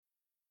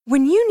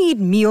When you need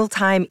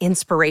mealtime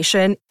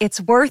inspiration,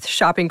 it's worth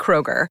shopping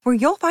Kroger, where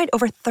you'll find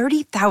over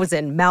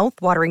 30,000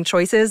 mouth-watering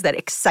choices that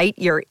excite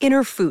your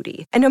inner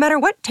foodie. And no matter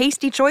what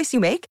tasty choice you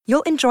make,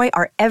 you'll enjoy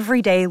our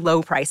everyday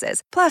low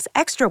prices, plus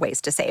extra ways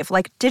to save,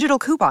 like digital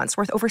coupons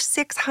worth over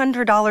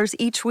 $600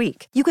 each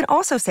week. You can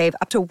also save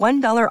up to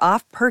 $1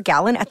 off per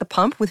gallon at the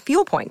pump with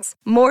fuel points.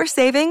 More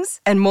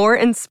savings and more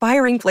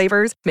inspiring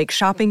flavors make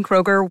shopping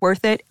Kroger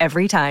worth it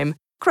every time.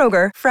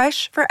 Kroger,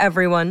 fresh for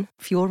everyone.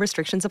 Fuel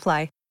restrictions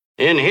apply.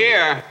 In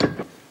here,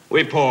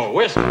 we pour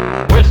whisk,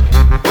 whisk,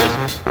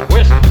 whisk,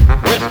 whisk,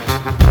 whisk.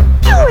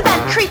 You were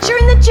that creature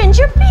in the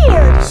ginger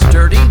beard.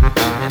 Sturdy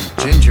and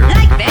ginger.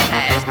 Like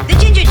vampires, the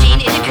ginger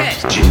gene is a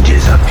curse.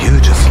 Gingers are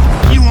beautiful.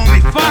 You owe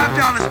me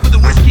 $5 for the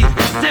whiskey and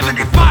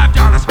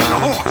 $75 for the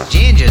horse.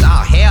 Gingers?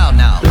 Oh, hell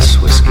no. This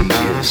whiskey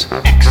is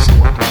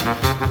excellent.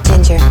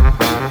 Ginger.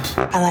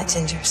 I like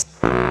gingers.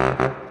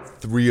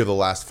 3 of the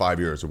last 5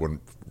 years have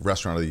won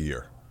Restaurant of the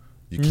Year.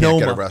 You can't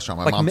get a restaurant.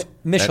 My like mom's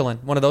Michelin,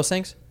 one of those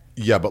things?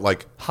 Yeah, but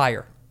like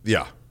higher.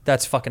 Yeah.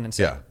 That's fucking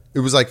insane. Yeah.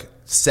 It was like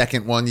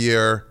second 1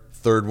 year,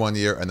 third 1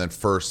 year, and then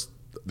first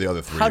the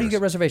other 3 years. How do you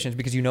get reservations?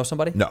 Because you know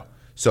somebody? No.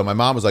 So my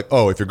mom was like,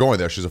 oh, if you're going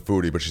there, she's a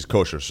foodie, but she's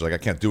kosher. She's like, I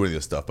can't do any of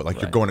this stuff. But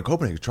like, you're going to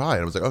Copenhagen, try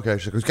it. I was like, okay.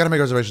 She's like, we've got to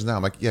make reservations now.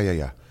 I'm like,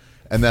 yeah.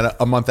 And then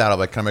a month out, I'm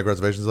like, can I make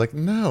reservations? Like,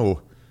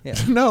 no. Yeah.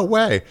 No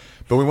way.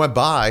 But we went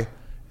by,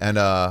 and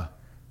the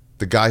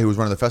guy who was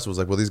running the festival was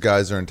like, well, these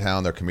guys are in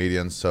town. They're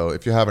comedians. So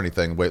if you have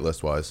anything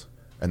waitlist-wise.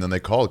 And then they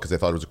called because they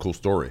thought it was a cool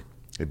story.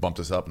 They bumped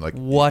us up and like,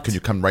 what? Can you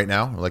come right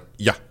now? We're like,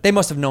 yeah. They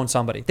must have known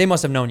somebody. They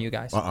must have known you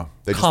guys.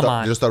 They just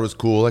thought it was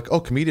cool. Like,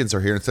 oh, comedians are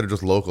here instead of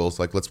just locals.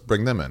 Like, let's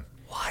bring them in.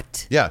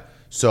 What? Yeah.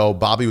 So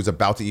Bobby was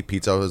about to eat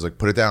pizza. I was like,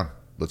 put it down.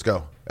 Let's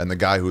go. And the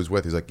guy who was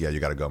with, he's like, yeah,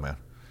 you got to go, man.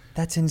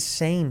 That's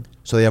insane.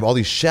 So they have all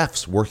these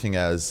chefs working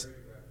as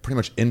pretty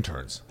much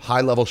interns,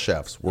 high-level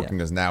chefs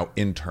working as now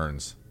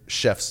interns.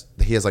 Chefs,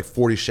 he has like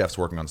 40 chefs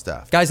working on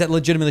staff. Guys that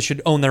legitimately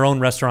should own their own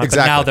restaurant, but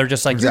now they're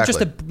just like, you're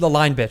just a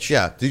line bitch.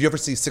 Yeah. Did you ever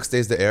see 6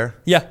 Days to Air?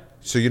 Yeah.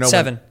 So you know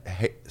 7.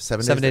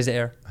 7 days to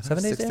air.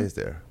 7 days 6 days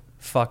to air.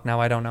 Fuck, now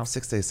I don't know.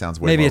 6 days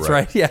sounds way Maybe more it's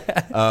right.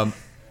 Yeah.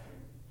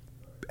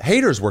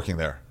 Hader's working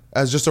there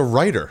as just a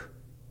writer.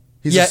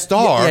 He's a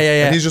star,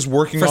 yeah. and he's just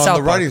working For on South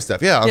the writing Park.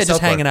 stuff. Yeah, on just South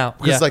Park. hanging out.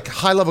 Because like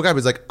high-level guy, but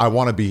he's like, I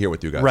want to be here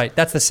with you guys. Right,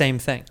 that's the same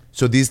thing.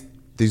 So these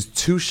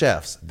 2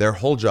 chefs, their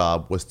whole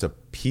job was to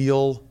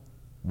peel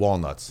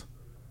walnuts.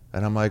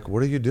 And I'm like,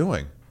 what are you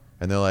doing?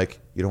 And they're like,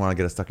 you don't want to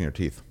get it stuck in your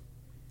teeth.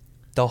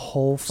 The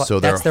whole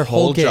So that's their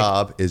whole gig.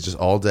 job is just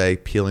all day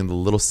peeling the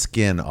little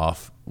skin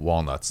off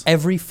walnuts.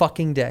 Every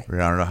fucking day. I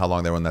don't know how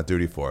long they were on that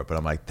duty for, but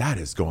I'm like, that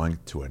is going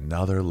to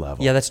another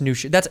level. Yeah, that's new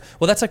shit. That's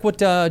like what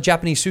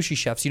Japanese sushi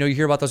chefs. You know, you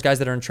hear about those guys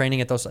that are in training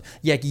at those.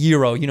 Yeah,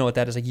 Jiro. You know what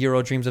that is? Like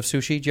Jiro Dreams of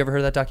Sushi. Did you ever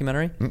hear that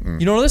documentary? Mm-mm.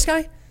 You don't know this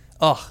guy?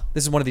 Oh,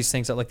 this is one of these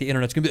things that like the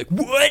internet's gonna be like,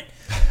 what?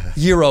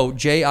 Jiro,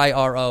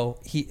 Jiro.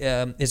 He is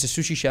a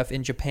sushi chef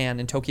in Japan,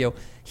 in Tokyo.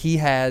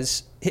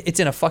 It's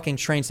in a fucking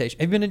train station.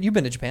 You've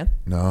been to Japan?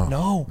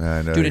 No.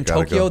 Dude, in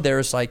Tokyo,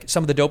 there's like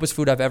some of the dopest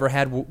food I've ever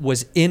had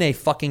was in a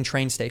fucking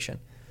train station.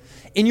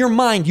 In your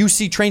mind, you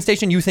see train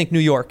station, you think New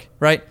York,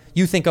 right?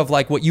 You think of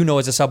like what you know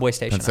as a subway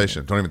station. Penn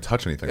Station. Don't even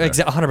touch anything.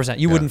 100%.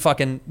 You wouldn't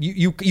fucking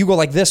you go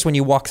like this when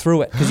you walk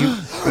through it because you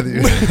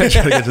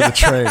try to get to the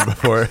train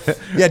before.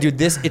 Yeah,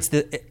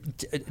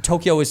 dude.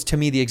 Tokyo is to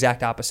me the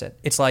exact opposite.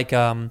 It's like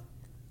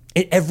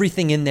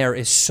everything in there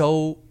is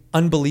so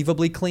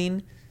unbelievably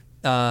clean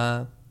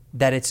that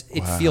it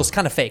feels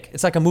kind of fake.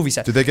 It's like a movie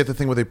set. Did they get the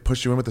thing where they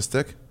push you in with the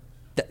stick?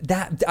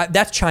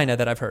 That's China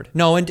that I've heard.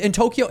 No, in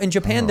Tokyo, in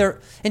Japan,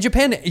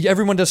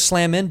 everyone does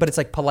slam in, but it's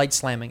like polite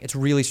slamming. It's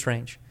really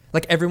strange.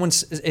 Like everyone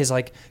is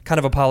like kind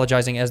of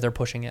apologizing as they're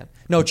pushing in.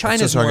 No,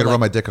 China's I'm so sorry, more I'm gonna like, rub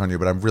my dick on you,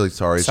 but I'm really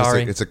sorry. It's sorry.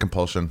 Just it's a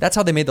compulsion. That's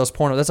how they made those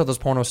pornos. That's how those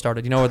pornos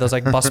started. You know, where those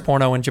like bus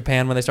porno in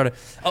Japan when they started.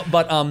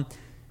 But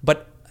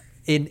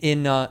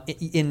in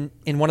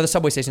one of the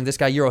subway stations, this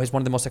guy Jiro is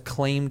one of the most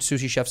acclaimed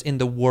sushi chefs in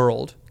the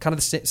world. Kind of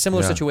the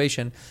similar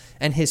situation,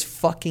 and his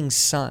fucking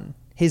son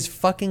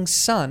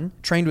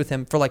trained with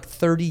him for like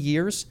 30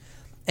 years.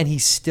 And he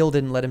still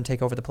didn't let him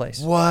take over the place.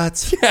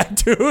 What? Yeah,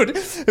 dude.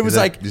 It was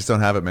like... You just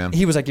don't have it, man.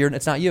 He was like,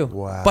 it's not you.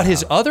 Wow. But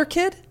his other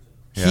kid,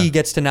 he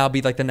gets to now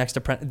be like the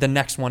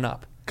next one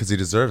up. Because he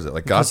deserves it,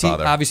 like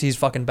Godfather. Obviously, he's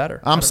fucking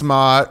better. I'm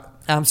smart.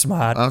 I'm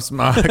smart.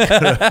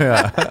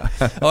 Yeah.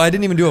 Oh, I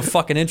didn't even do a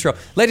fucking intro.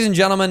 Ladies and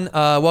gentlemen,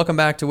 welcome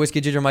back to Whiskey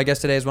Ginger. My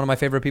guest today is one of my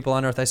favorite people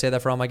on earth. I say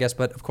that for all my guests,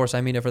 but of course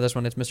I mean it for this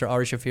one. It's Mr.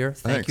 Ari Shaffir.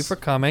 Thank you for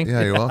coming.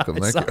 Yeah, you're welcome.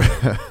 Thank you.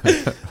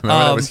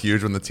 Remember that was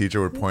huge when the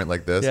teacher would point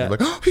like this. Yeah. And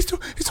be like, oh, he's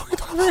talking.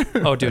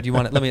 Oh, dude, you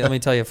want it? Let me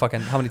tell you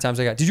fucking how many times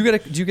I got. Did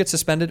you get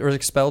suspended or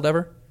expelled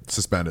ever?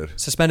 Suspended.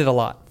 Suspended a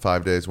lot.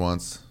 5 days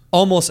once.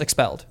 Almost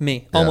expelled.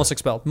 Me. Yeah. Almost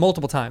expelled.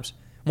 Multiple times.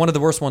 One of the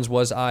worst ones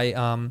was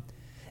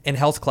in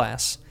health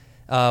class,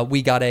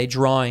 we got a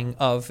drawing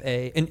of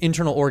an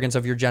internal organs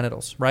of your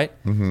genitals, right?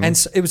 Mm-hmm. And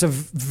so it was a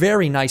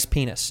very nice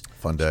penis.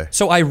 Fun day.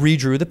 So I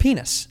redrew the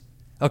penis.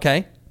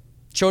 Okay?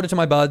 Showed it to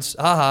my buds.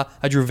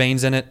 I drew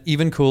veins in it.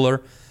 Even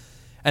cooler.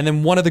 And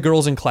then one of the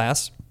girls in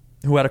class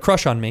who had a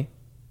crush on me,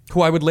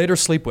 who I would later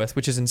sleep with,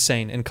 which is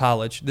insane in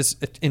college. This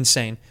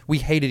insane. We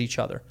hated each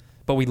other,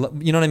 but you know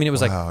what I mean? It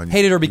was Wow, like and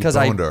hated her because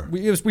you boned her.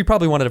 we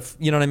probably wanted to,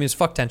 you know what I mean? It was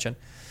fuck tension.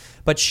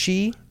 But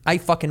I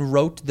fucking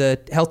wrote the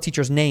health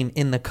teacher's name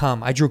in the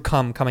cum. I drew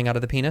cum coming out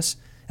of the penis,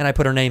 and I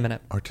put her name in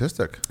it.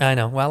 Artistic. I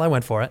know. Well, I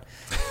went for it,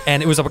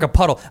 and it was like a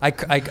puddle.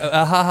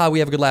 We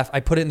have a good laugh. I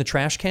put it in the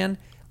trash can.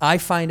 I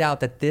find out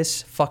that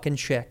this fucking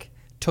chick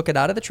took it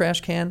out of the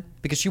trash can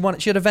because she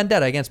had a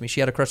vendetta against me. She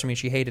had a crush on me.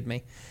 She hated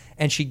me,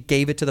 and she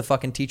gave it to the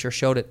fucking teacher.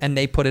 Showed it, and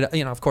they put it.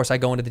 You know, of course, I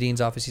go into the dean's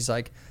office. He's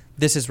like,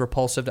 "This is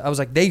repulsive." I was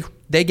like,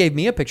 "They gave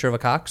me a picture of a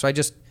cock, so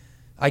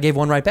I gave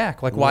one right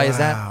back. Like, why is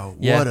that?" Wow,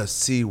 Yeah. what a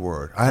C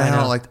word. I know.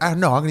 don't like. I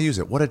don't know. I'm gonna use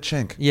it. What a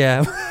chink.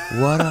 Yeah.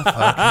 What a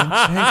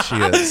fucking chink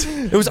she is.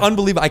 It was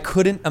unbelievable. I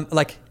couldn't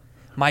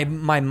my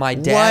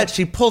dad. What?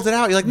 She pulled it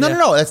out. You're like, no, Yeah.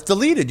 no, that's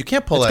deleted. You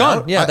can't pull It's it gone.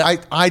 out. Yeah,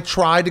 I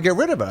tried to get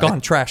rid of it.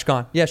 Gone, trash,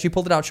 gone. Yeah, she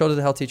pulled it out, showed it to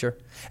the health teacher,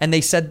 and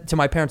they said to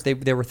my parents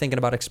they were thinking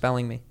about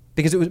expelling me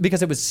because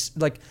it was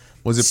like.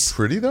 Was it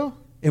pretty though?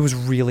 It was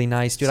really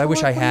nice, dude. So I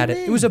wish I what do had you it.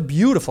 mean? It was a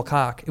beautiful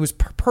cock. It was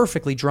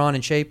perfectly drawn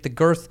and shaped. The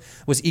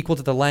girth was equal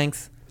to the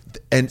length.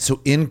 And so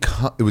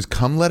it was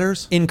cum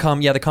letters.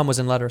 Income, yeah, the cum was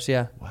in letters,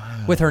 yeah,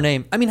 with her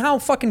name. I mean, how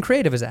fucking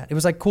creative is that? It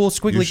was like cool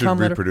squiggly You should cum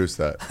letter. reproduce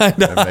that. I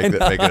know, And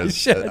make I it a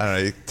should. I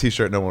don't know, a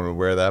t-shirt. No one would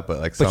wear that, but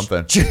like But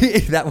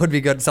something. that would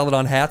be good. Sell it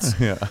on hats.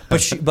 Yeah.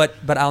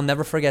 But I'll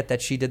never forget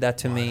that she did that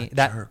to me.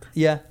 That jerk.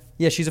 yeah,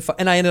 she's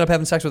and I ended up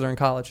having sex with her in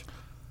college.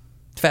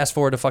 Fast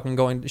forward to fucking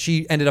going.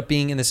 She ended up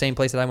being in the same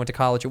place that I went to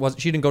college.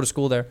 She didn't go to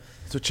school there.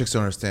 That's what chicks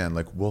don't understand.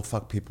 Like, we'll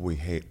fuck people we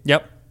hate.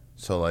 Yep.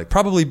 So like,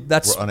 Probably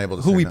that's we're unable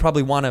to who say we no.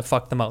 probably want to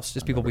fuck the most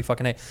is people we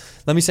fucking hate.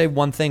 Let me say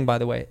one thing, by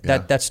the way. Yeah.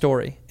 That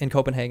story in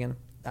Copenhagen.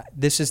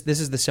 This is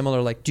the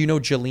similar. Like, do you know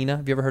Jelena?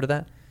 Have you ever heard of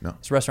that? No.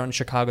 It's a restaurant in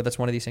Chicago. That's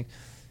one of these things.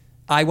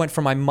 I went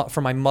for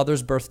my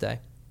mother's birthday.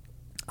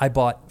 I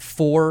bought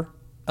 4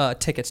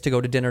 tickets to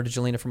go to dinner to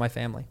Jelena for my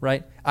family.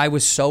 Right. I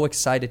was so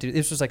excited.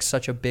 This was like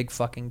such a big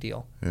fucking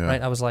deal. Yeah.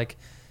 Right. I was like,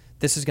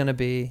 this is gonna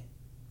be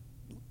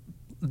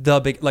the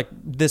big, like,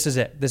 this is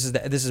it. This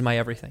is my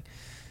everything.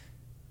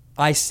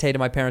 I say to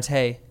my parents,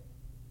 hey,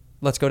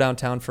 let's go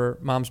downtown for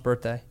mom's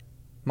birthday.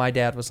 My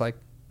dad was like,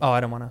 oh, I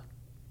don't want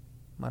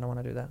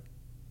to do that.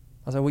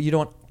 I was like, well, you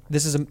don't,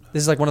 this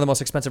is like one of the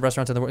most expensive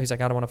restaurants in the world. He's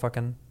like, I don't want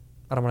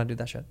to do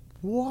that shit.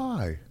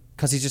 why?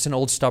 Cause he's just an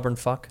old stubborn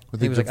fuck. Were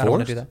He they was like, I don't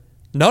want to do that.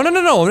 divorced?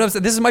 No.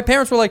 This is, my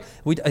parents were like,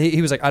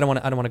 he was like, I don't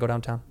want to go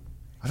downtown.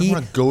 I don't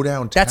want to go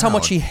downtown. That's how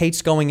much he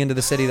hates going into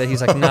the city that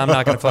he's like, no, I'm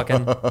not going to fucking,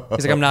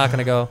 he's like, I'm not going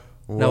to go.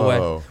 No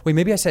Whoa. way. Wait,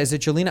 maybe I said, is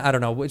it Jelena? I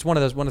don't know. It's one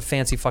of the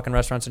fancy fucking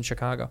restaurants in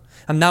Chicago.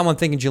 Now I'm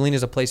thinking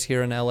Jelena's a place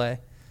here in LA.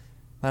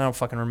 I don't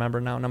fucking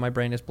remember now. Now my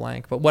brain is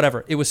blank. But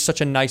whatever. It was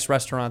such a nice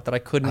restaurant that I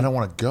couldn't. I don't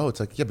want to go. It's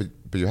like, yeah,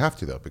 but you have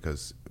to though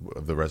because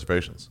of the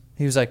reservations.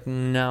 He was like,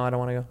 no, I don't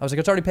want to go. I was like,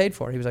 it's already paid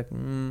for. He was like, I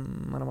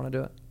don't want to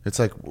do it. It's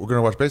like, we're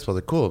gonna watch baseball. I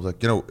was like, cool. I was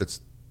like, it's,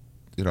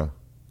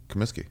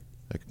 Comiskey.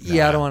 Like,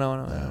 Yeah, I nah, don't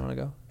want to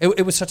go.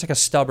 It was such like a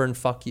stubborn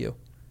fuck you.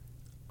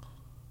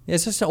 Yeah,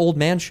 it's just an old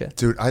man shit.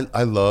 Dude,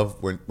 I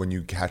love when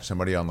you catch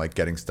somebody on like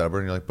getting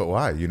stubborn. You're like, but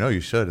why?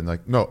 You should. And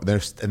like, no, they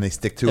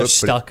stick to They're it.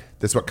 stuck. But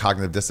that's what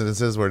cognitive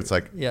dissonance is, where it's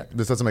like, Yeah.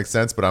 this doesn't make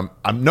sense, but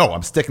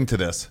I'm sticking to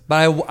this.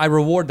 But I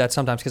reward that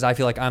sometimes because I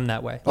feel like I'm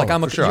that way. Like Oh,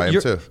 I'm for sure, I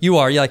am too. You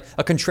are. You're like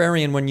a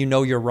contrarian when you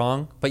know you're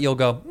wrong, but you'll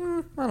go,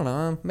 I don't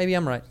know, maybe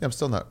I'm right. Yeah, I'm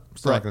still not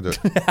Right. going to do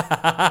it.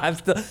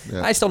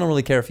 I still don't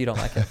really care if you don't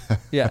like it.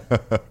 Yeah.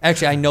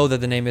 Actually, I know that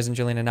the name isn't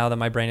Jelena now that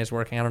my brain is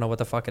working. I don't know what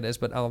the fuck it is,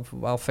 but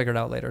I'll figure it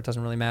out later. It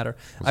doesn't really matter.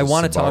 I it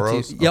want to talk to you.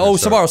 Sbarro's? Yeah. Okay, Oh,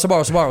 sorry.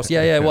 Sbarro's.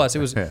 Yeah, it was. It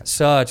was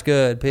such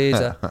good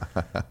pizza.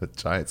 The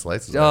giant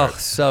slices. Oh, are-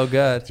 so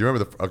good. Do you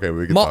remember the? Okay,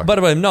 we can Mall, talk. by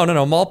the way,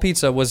 no. Mall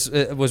pizza was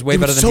way it was better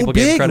than so people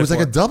big. gave credit It was like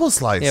for. a double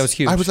slice. Yeah, it was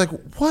huge. I was like,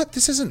 what?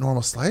 This isn't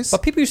normal slice.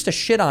 But people used to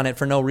shit on it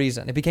for no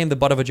reason. It became the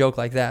butt of a joke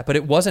like that. But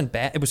it wasn't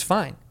bad. It was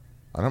fine.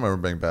 I don't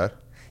remember being bad.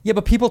 Yeah,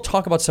 but people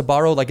talk about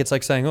Sbarro like it's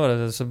like saying, what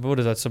is that,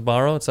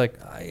 Sbarro? It's like,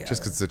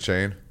 Just because it's a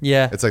chain.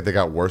 Yeah. It's like they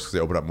got worse because they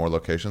opened up more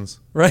locations.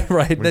 right.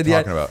 What are you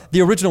talking about?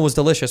 The original was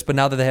delicious, but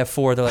now that they have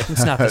 4, they're like,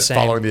 it's not the same.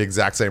 Following the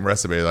exact same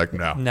recipe. Like,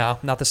 no. No,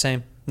 not the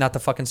same. Not the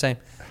fucking same.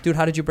 Dude,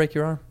 how did you break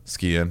your arm?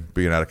 Skiing,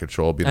 being out of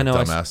control, being I know.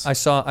 a dumbass. I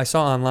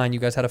saw online you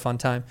guys had a fun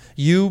time.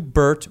 You,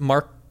 Bert,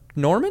 Mark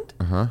Normand,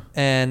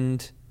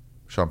 and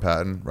Sean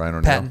Patton, Ryan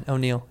O'Neal. Patton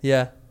O'Neill.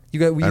 Yeah.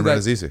 You and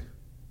guys, Renazizi.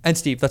 and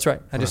Steve. That's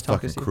right. I What just a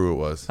talked to fucking Steve. crew it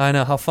was. I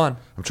know. How fun.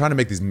 I'm trying to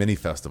make these mini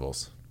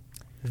festivals.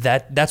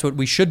 That's what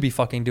we should be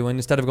fucking doing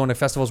instead of going to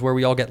festivals where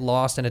we all get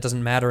lost and it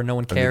doesn't matter and no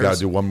one And you cares. got to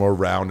do one more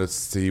round to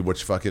see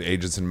which fucking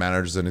agents and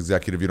managers and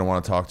executive you don't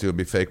want to talk to and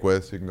be fake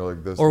with. You can go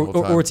like this Or, the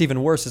whole time. or it's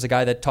even worse is a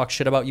guy that talks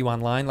shit about you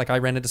online. Like I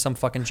ran into some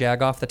fucking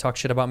jagoff that talked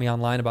shit about me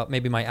online about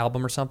maybe my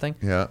album or something.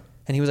 Yeah.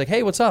 And he was like,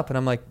 hey, what's up? And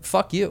I'm like,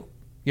 fuck you.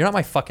 You're not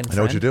my fucking friend.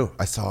 I know what you do.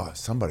 I saw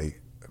somebody,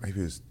 maybe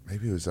it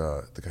was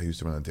the guy who used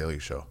to run the Daily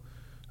Show.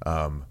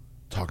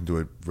 talking to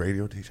a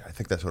radio DJ. I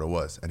think that's what it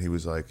was. And he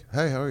was like,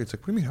 hey, how are you? It's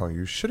like, what do you mean, how are you?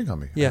 You're shitting on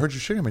me. Yeah. I heard you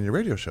shitting on me on your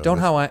radio show. Don't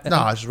Goes, how I-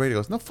 No, it's just radio.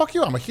 Goes, no, fuck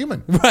you. I'm a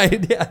human.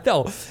 Right. Yeah.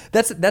 No.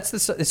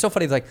 It's so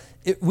funny. Like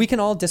we can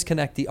all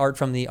disconnect the art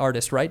from the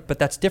artist, right? But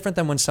that's different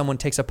than when someone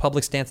takes a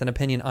public stance and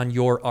opinion on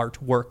your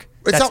artwork.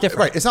 It's That's not, different.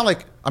 Right. It's not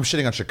like I'm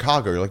shitting on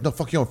Chicago. You're like, no,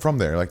 fuck you. I'm from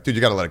there. You're like, dude,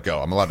 you got to let it go.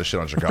 I'm allowed to shit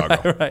on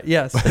Chicago. Right.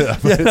 Yes.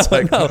 It's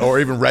like, or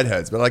even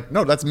redheads. But like,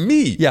 no, that's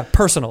me. Yeah,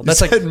 personal.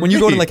 That's like said when you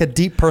go to me. like a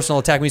deep personal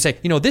attack. When you say,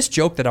 this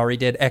joke that Ari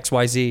did X,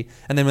 Y, Z,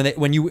 and then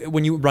when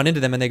you run into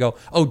them and they go,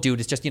 oh, dude,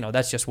 it's just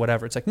that's just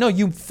whatever. It's like, no,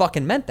 you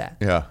fucking meant that.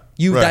 Yeah.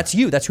 You. Right. That's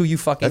you. That's who you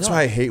fucking. That's are.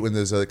 why I hate when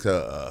there's like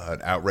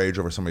an outrage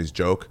over somebody's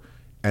joke,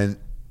 and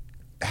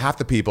half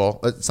the people,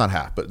 it's not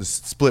half, but the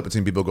split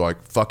between people go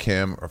like, fuck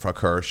him or fuck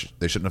her.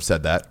 They shouldn't have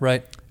said that.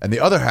 Right. And the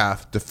other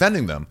half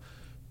defending them.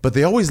 But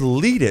they always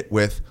lead it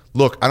with,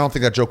 look, I don't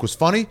think that joke was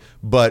funny,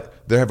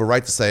 but they have a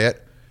right to say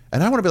it.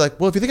 And I want to be like,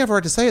 well, if you think I have a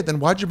right to say it, then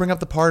why'd you bring up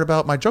the part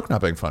about my joke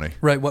not being funny?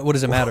 Right. What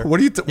does it matter? What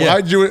do you? Yeah.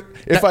 Why'd you?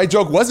 If my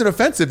joke wasn't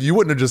offensive, you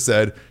wouldn't have just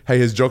said, "Hey,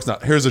 his joke's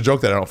not." Here's a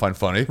joke that I don't find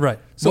funny. Right.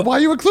 So Well, why are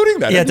you including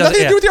that? Yeah, It has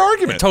nothing to do with the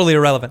argument. Totally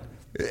irrelevant.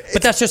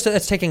 But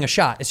that's taking a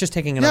shot. It's just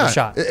taking another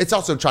shot. It's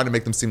also trying to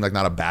make them seem like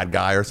not a bad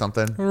guy or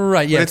something.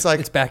 Right. Yeah. But it's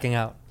like it's backing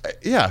out.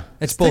 Yeah.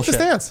 It's take bullshit. the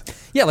stance.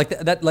 Yeah, like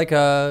that. Like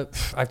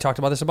I've talked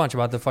about this a bunch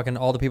about the fucking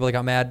all the people that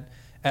got mad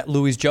at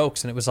Louis'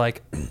 jokes, and it was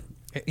like,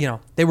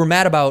 they were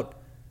mad about.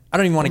 I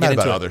don't even want to They're get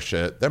mad into about it. other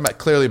shit. They're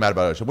clearly mad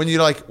about other shit.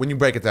 When you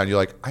break it down, you're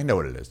like, I know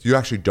what it is. You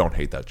actually don't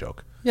hate that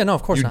joke. Yeah, no,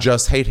 of course You not.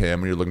 just hate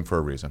him, and you're looking for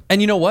a reason. And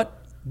you know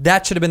what?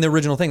 That should have been the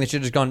original thing. They should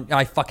have just gone,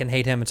 I fucking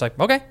hate him. It's like,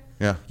 okay.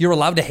 Yeah. You're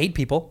allowed to hate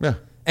people. Yeah.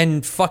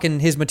 And fucking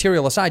his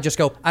material aside, just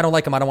go, I don't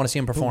like him. I don't want to see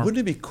him But perform.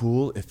 wouldn't it be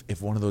cool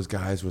if one of those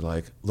guys was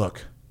like,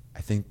 look, I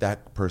think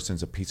that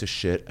person's a piece of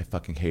shit. I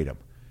fucking hate him.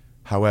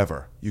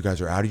 However, you guys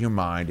are out of your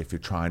mind if you're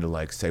trying to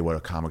like say what a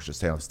comic should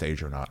say on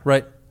stage or not.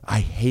 Right. I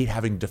hate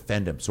having to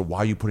defend him. So why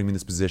are you putting me in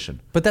this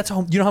position? But that's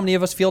how, you know how many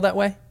of us feel that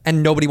way?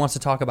 And nobody wants to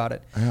talk about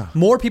it. Yeah.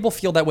 More people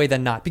feel that way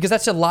than not because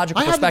that's a logical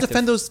I have perspective. to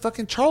defend those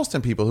fucking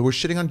Charleston people who were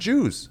shitting on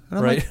Jews. And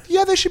I'm Right. like,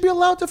 yeah, they should be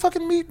allowed to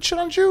fucking meet and shit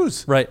on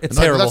Jews. Right. It's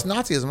And they're terrible. Like,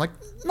 that's Nazism. I'm like,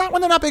 not when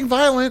they're not being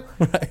violent.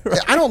 Right.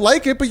 I don't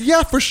like it, but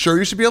yeah, for sure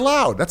you should be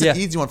allowed. That's Yeah. an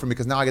easy one for me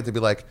because now I get to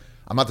be like,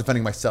 I'm not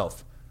defending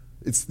myself.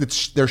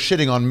 They're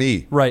shitting on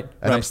me. Right,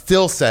 And right. I'm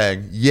still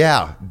saying,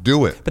 yeah,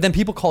 do it. But then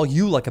people call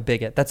you like a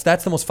bigot. That's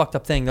the most fucked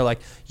up thing. They're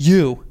like,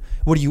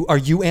 are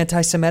you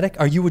anti-Semitic?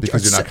 Are you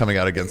Because you're not coming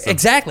out against them.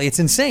 Exactly. It's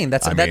insane.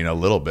 I mean, a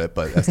little bit,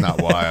 but that's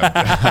not why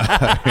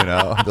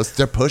I'm,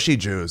 they're pushy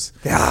Jews.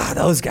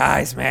 Those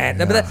guys, man.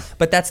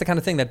 But that's the kind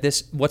of thing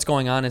that what's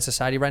going on in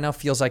society right now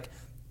feels like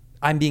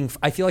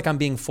I feel like I'm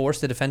being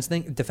forced to defend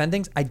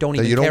things I don't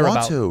even you don't care want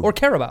about to. or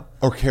care about.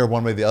 Or care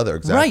one way or the other,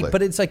 exactly. Right,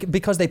 but it's like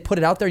because they put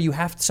it out there,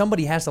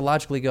 somebody has to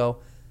logically go,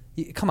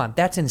 come on,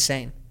 that's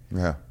insane.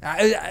 Yeah.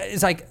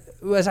 It's like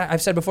as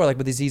I've said before, like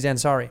with Aziz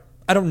Ansari,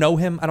 I don't know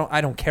him.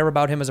 I don't care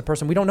about him as a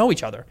person. We don't know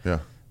each other. Yeah.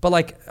 But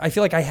like I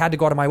feel like I had to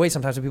go out of my way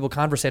sometimes when people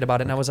conversate about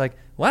it, and I was like,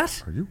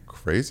 what? Are you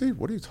crazy?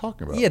 What are you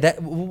talking about? Yeah,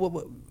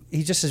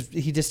 he just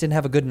didn't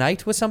have a good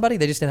night with somebody.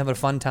 They just didn't have a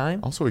fun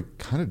time. Also, he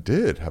kind of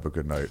did have a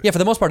good night. Yeah, for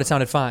the most part, it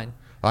sounded fine.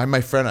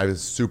 My friend, I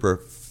was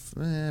super,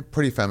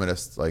 pretty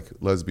feminist, like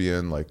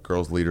lesbian, like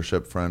girls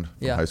leadership friend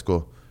from high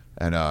school.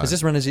 And Is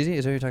this Ren Azizi?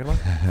 Is that what you're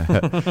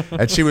talking about?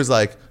 and she was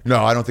like,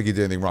 no, I don't think he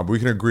did anything wrong, but we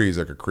can agree he's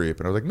like a creep.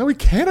 And I was like, no, we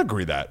can't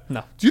agree that.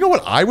 No. Do you know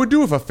what I would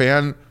do if a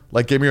fan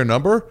like gave me her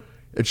number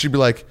and she'd be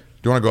like, do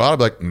you want to go out? I'd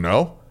be like,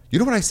 no. You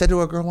know what I said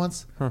to a girl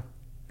once?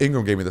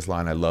 Ingram gave me this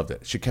line. I loved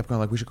it. She kept going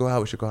like, we should go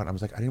out. And I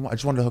was like, I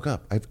just wanted to hook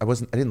up. I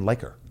didn't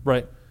like her.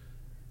 Right.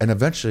 And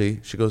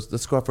eventually she goes,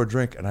 let's go out for a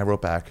drink. And I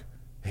wrote back,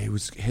 hey, it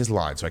was his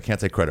line, so I can't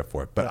take credit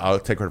for it, but I'll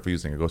take credit for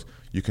using it. It goes,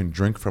 you can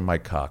drink from my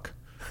cock.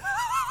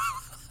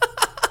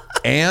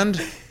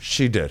 And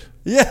she did.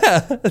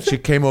 Yeah. She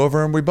came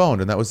over and we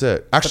boned, and that was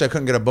it. Actually, I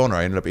couldn't get a boner.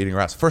 I ended up eating her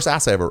ass. First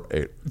ass I ever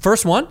ate.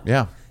 First one?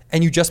 Yeah.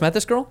 And you just met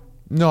this girl?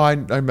 No, I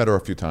met her a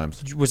few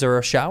times. Was there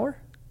a shower?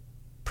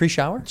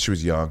 Pre-shower? She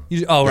was young.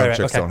 Oh, Young right.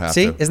 chicks Okay. don't have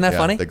See? to. Isn't that Yeah,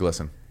 funny? They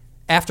glisten.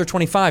 After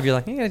 25, you're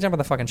like, you gotta jump in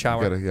the fucking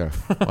shower.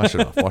 Wash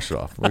it off. Wash it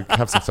off. We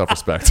have some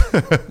self-respect.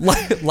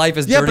 Life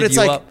has Yeah, dirtied but it's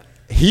you like, up.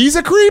 he's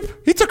a creep.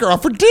 He took her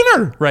out for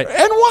dinner. Right.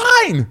 And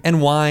wine.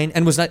 And wine,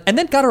 and was not, and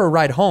then got her a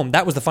ride home.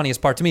 That was the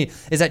funniest part to me,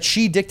 is that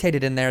she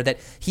dictated in there that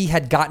he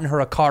had gotten her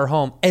a car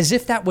home, as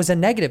if that was a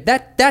negative.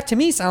 That to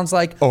me sounds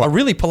like a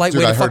really polite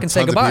way to fucking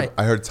say goodbye.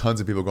 I heard tons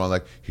of people going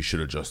like, he should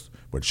have just,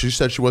 when she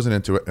said she wasn't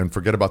into it, and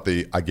forget about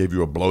the I gave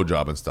you a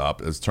blowjob and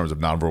stop as terms of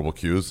nonverbal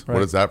cues. Right.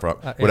 What is that from?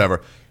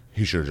 Whatever.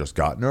 He should have just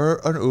gotten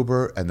her an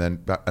Uber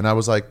and I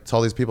was like, to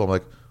all these people, I'm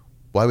like,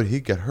 why would he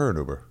get her an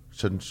Uber?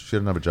 She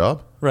didn't have a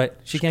job? Right.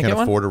 She can't get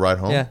one? afford to ride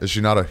home? Yeah. Is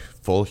she not a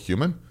full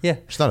human? Yeah.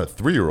 She's not a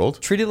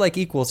 3-year-old. Treated like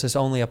equals is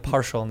only a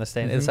partial in this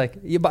day. It's like,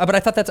 but I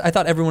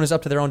thought everyone is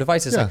up to their own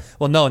devices. Yeah. Like,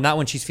 well, no, not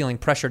when she's feeling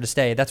pressure to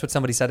stay. That's what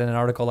somebody said in an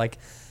article. Like,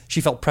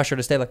 she felt pressure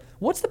to stay. Like,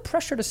 what's the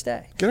pressure to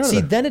stay? Get out of See,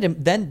 there.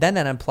 then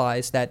that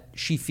implies that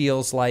she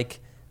feels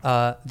like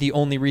the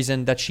only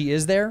reason that she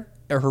is there,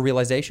 or her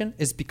realization,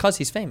 is because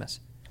he's famous.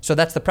 So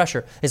that's the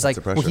pressure. It's like,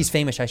 the well, pressure. he's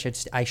famous. I should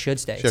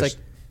stay. It's Sure. like,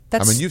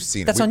 that's, I mean, you've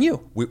seen that's it. on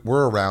you.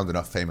 We're around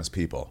enough famous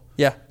people.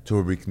 Yeah. To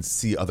where we can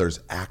see others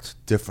act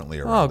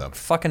differently Oh, around them.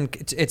 fucking,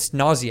 it's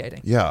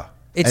nauseating. Yeah.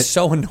 It's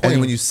so annoying.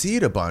 And when you see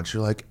it a bunch,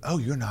 you're like, oh,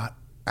 you're not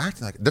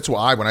acting like. That's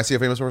why when I see a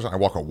famous person, I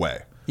walk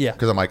away. Yeah.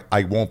 Because I'm like,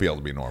 I won't be able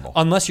to be normal.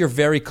 Unless you're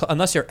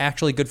unless you're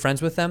actually good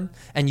friends with them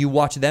and you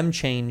watch them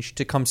change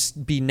to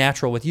be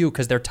natural with you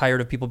because they're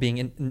tired of people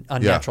being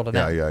unnatural to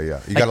them. Yeah.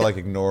 You gotta like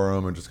ignore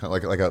them and just kind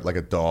of like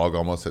a dog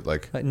almost at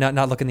like.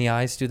 Not look in the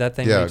eyes, do that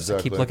thing Yeah, where you just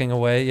exactly. keep looking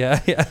away. Yeah.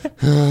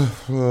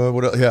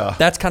 What else? Yeah.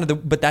 That's kind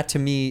of but that to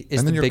me is And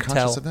the then you're big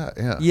conscious tell. of that,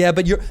 yeah. Yeah,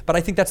 but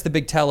I think that's the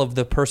big tell of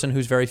the person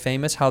who's very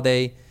famous, how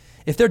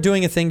if they're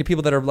doing a thing to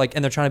people that are like,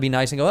 and they're trying to be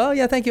nice and go, oh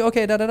yeah, thank you,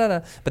 okay, da da da da.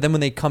 But then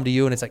when they come to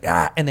you and it's like,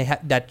 and they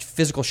have that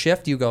physical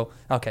shift, you go,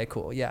 okay,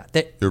 cool, yeah.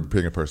 You're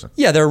being a person.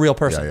 Yeah, they're a real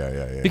person.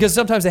 Yeah. Because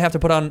sometimes they have to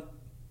put on,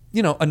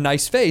 a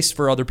nice face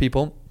for other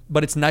people,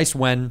 but it's nice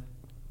when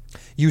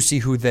you see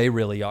who they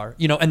really are,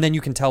 and then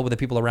you can tell with the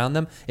people around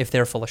them if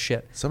they're full of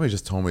shit. Somebody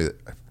just told me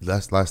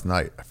that last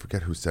night, I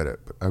forget who said it,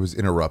 but I was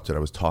interrupted. I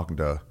was talking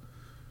to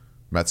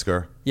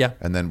Metzger. Yeah.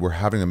 And then we're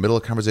having a middle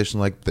of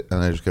conversation and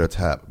I just get a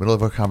tap. Middle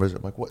of a conversation.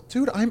 I'm like, what?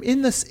 Dude, I'm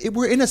in this.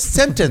 We're in a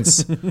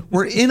sentence.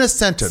 We're in a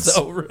sentence.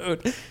 So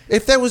rude.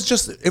 If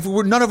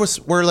none of us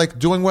were like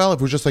doing well,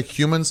 if we're just like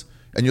humans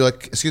and you're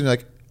like, excuse me,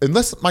 like,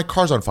 unless my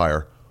car's on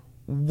fire,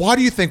 why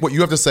do you think what you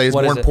have to say is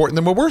What more is it? important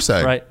than what we're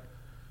saying? Right.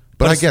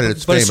 But I get it.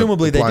 It's but fame.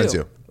 assumably It they blinds do.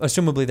 you.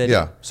 Assumably they do.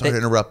 Yeah. Sorry to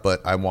interrupt, but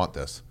I want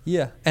this.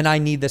 Yeah, and I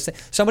need this.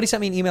 Somebody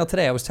sent me an email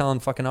today. I was telling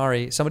fucking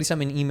Ari. Somebody sent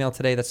me an email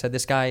today that said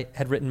this guy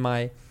had written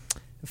my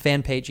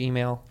fan page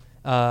email,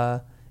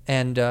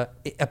 and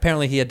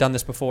apparently he had done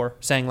this before,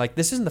 saying like,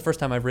 "This isn't the first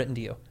time I've written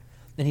to you,"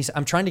 and he said,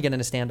 "I'm trying to get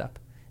into stand-up,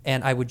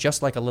 and I would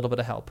just like a little bit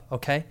of help,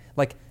 okay?"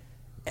 Like,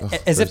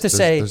 as if to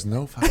say, there's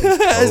no fucking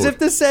as code. if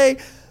to say,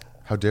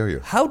 How dare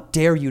you? how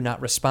dare you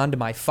not respond to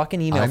my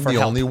fucking email I'm for the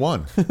help? only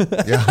one.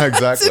 Yeah,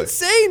 exactly.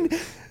 It's insane.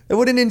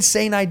 What an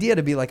insane idea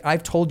to be like,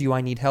 I've told you I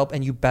need help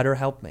and you better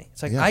help me.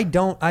 It's like, Yeah.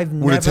 I've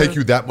Would never. it take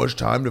you that much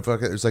time to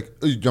fucking? It's like,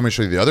 you want me to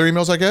show you the other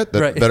emails I get?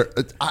 Right.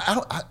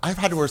 I've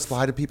had to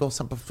reply to people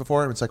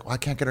before, and it's like, well, I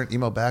can't get an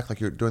email back. Like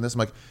you're doing this. I'm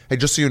like, hey,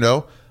 just so you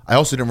know, I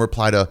also didn't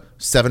reply to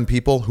 7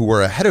 people who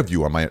were ahead of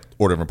you on my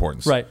order of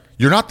importance. Right.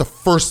 You're not the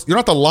first. You're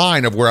not the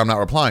line of where I'm not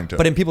replying to.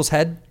 But in people's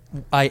head,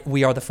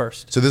 we are the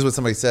first. So this is what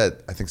somebody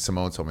said. I think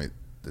Simone told me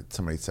that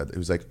somebody said it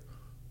was like,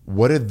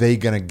 what are they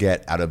gonna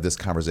get out of this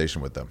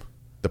conversation with them?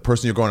 The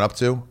person you're going up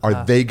to,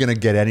 are they gonna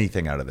get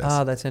anything out of this?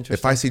 That's interesting.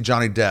 If I see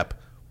Johnny Depp,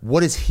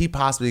 what is he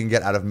possibly gonna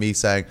get out of me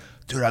saying,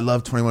 dude, I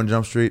love 21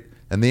 Jump Street?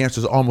 And the answer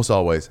is almost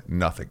always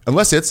nothing,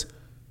 unless it's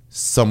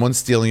someone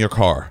stealing your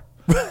car.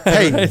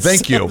 Hey,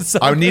 thank you.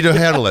 I need to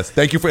handle this.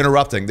 Thank you for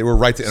interrupting. They were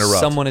right to interrupt.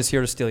 Someone is here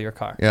to steal your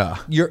car. Yeah.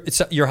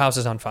 Your house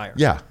is on fire.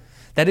 Yeah.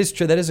 That is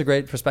true. That is a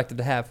great perspective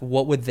to have.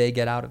 What would they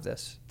get out of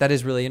this? That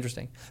is really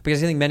interesting.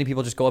 Because I think many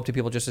people just go up to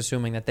people just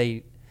assuming that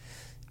they...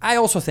 I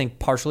also think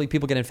partially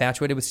people get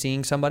infatuated with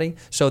seeing somebody,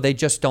 so they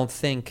just don't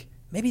think,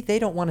 maybe they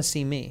don't want to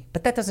see me.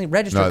 But that doesn't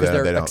register because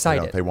they're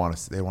excited. They want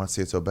to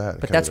see it so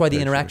bad. But that's why the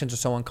interactions are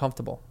so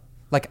uncomfortable.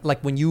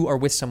 Like when you are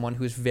with someone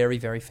who's very,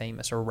 very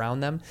famous or around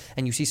them,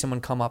 and you see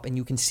someone come up and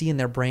you can see in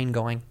their brain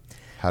going,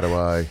 how do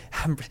I...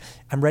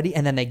 I'm ready.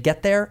 And then they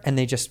get there and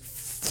they just...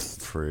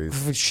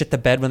 freeze. Shit the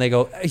bed when they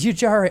go,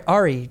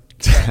 Ari,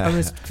 I'm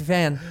a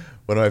fan.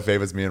 One of my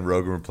favorites, me and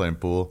Rogan were playing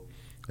pool,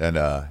 and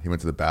he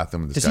went to the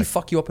bathroom. Does he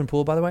fuck you up in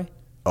pool, by the way?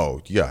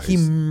 Oh, yeah. He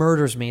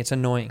murders me. It's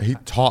annoying. He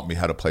taught me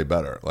how to play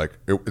better. Like,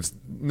 it's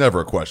never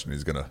a question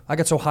he's going to... I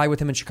got so high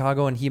with him in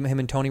Chicago, and him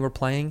and Tony were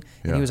playing,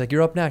 and Yeah. he was like,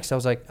 you're up next. I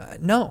was like,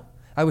 no.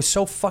 I was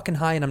so fucking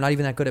high, and I'm not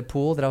even that good at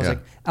pool, that I was Yeah.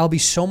 like, I'll be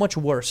so much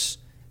worse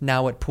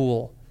now at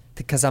pool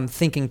because I'm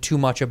thinking too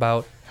much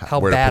about how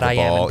where to bad put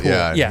the I am in ball. pool.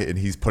 Yeah, and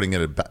he's putting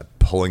it,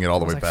 pulling it all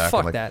the I was way like, back. fuck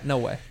I'm like, that. No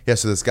way. Yeah,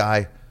 so this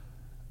guy,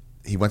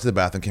 he went to the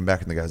bathroom, came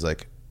back, and the guy's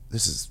like,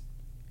 this is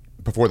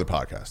before the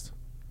podcast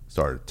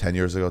started, 10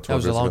 years ago, 12 That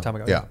was years a long ago. time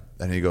ago. Yeah.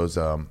 And he goes,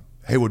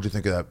 hey, what'd you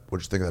think of that?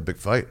 What'd you think of that big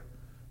fight?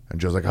 And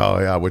Joe's like, oh,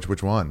 yeah, which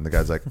one? And the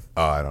guy's like,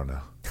 oh, I don't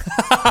know.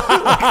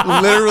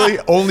 Literally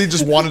only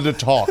just wanted to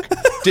talk.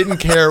 Didn't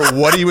care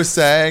what he was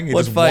saying. He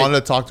What just fight? wanted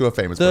to talk to a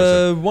famous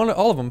person.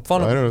 All of them.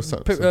 Fun. I don't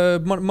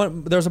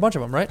know, There's a bunch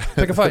of them, right?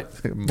 Pick a fight.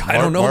 I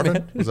don't know, Marvin?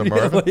 man. Was it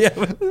Marvin?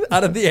 Yeah,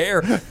 out of the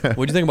air.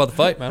 What'd you think about the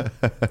fight, man?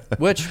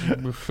 Which?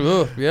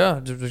 Yeah,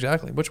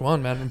 exactly. Which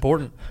one, man?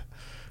 Important.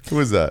 Who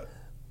is that?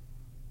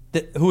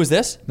 Who is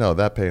this? No,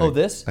 that painting. Oh,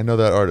 this? I know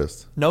that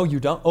artist. No,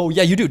 you don't. Oh,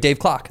 yeah, you do. Dave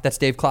Klock. That's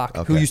Dave Klock,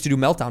 who Okay. used to do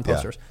Meltdown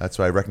posters. Yeah, that's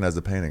why I recognized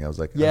the painting. I was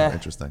like, oh, Yeah,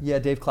 interesting. Yeah,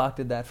 Dave Klock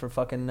did that for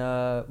fucking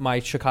my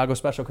Chicago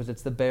special because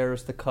it's the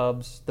Bears, the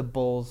Cubs, the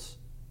Bulls,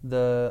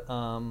 the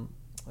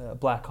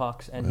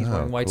Blackhawks, and he's Oh,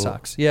 wearing White cool.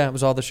 Sox. Yeah, it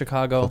was all the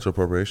Chicago. Cultural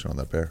appropriation on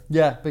that bear.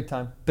 Yeah, big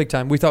time, big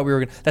time. We thought we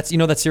were gonna. That's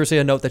that's seriously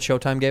a note that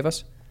Showtime gave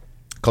us.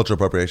 Cultural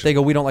appropriation. They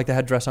go, we don't like the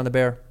headdress on the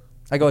bear.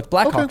 I go, it's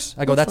Blackhawks.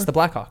 Okay, I go, that's that's the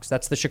Blackhawks.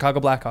 That's the Chicago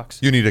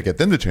Blackhawks. You need to get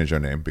them to change their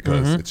name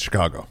because it's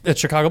Chicago. It's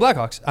Chicago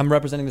Blackhawks. I'm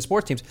representing the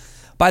sports teams.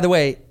 By the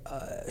way,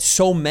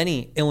 so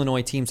many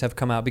Illinois teams have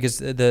come out because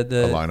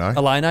the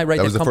Illini, right?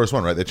 That was the first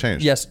one, right? They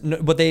changed. Yes,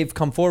 no, but they've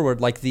come forward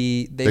like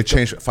they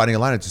changed fighting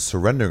Illini to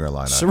surrendering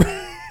Illini.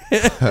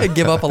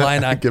 Give up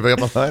Illini. Giving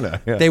up Illini.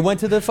 Yeah. They went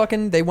to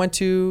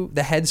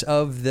the heads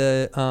of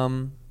the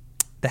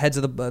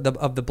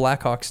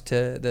Blackhawks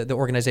to the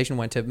organization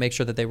went to make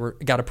sure that they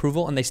got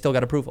approval, and they still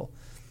got approval.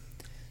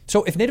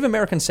 So if Native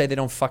Americans say they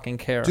don't fucking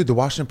care, dude, two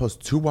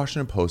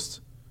Washington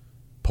Post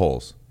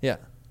polls, yeah,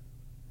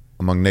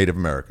 among Native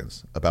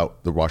Americans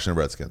about the Washington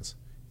Redskins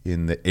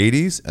in the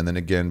 80s, and then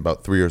again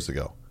about 3 years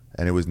ago.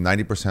 And it was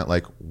 90%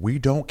 like, we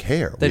don't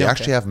care. We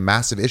actually have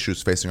massive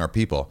issues facing our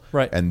people.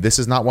 Right. And this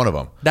is not one of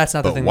them. That's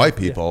not the thing. But white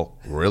people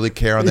really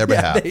care on their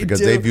behalf because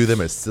they view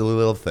them as silly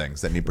little things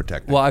that need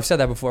protecting. Well, I've said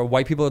that before.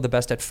 White people are the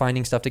best at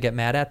finding stuff to get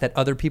mad at that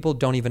other people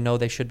don't even know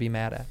they should be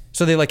mad at.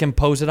 So they like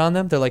impose it on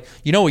them. They're like,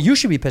 you know what you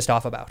should be pissed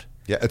off about?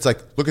 Yeah, it's like,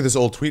 look at this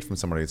old tweet from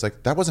somebody. It's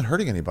like, that wasn't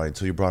hurting anybody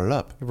until you brought it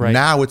up. Right.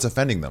 Now it's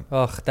offending them.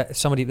 Ugh,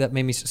 somebody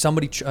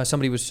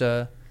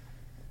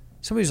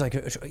was like,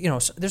 you know,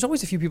 there's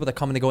always a few people that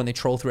come and they go and they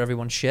troll through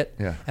everyone's shit.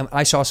 Yeah. And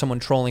I saw someone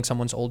trolling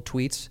someone's old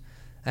tweets,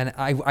 and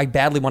I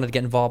badly wanted to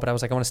get involved, but I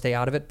was like, I want to stay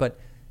out of it. But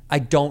I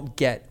don't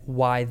get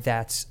why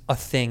that's a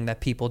thing that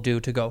people do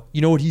to go,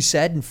 you know what he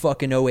said in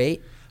fucking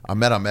 08?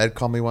 Ahmed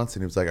called me once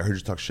and he was like, I heard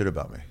you talk shit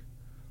about me.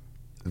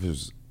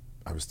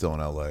 I was still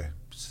in LA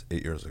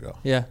 8 years ago.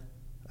 Yeah.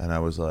 And I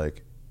was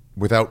like,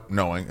 without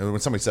knowing, and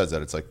when somebody says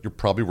that, it's like, you're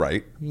probably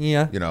right.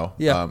 Yeah. You know?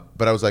 Yeah.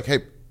 But I was like, hey,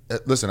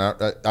 listen,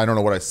 I don't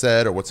know what I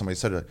said or what somebody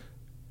said.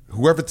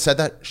 Whoever said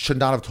that should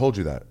not have told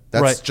you that.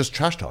 That's just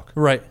trash talk.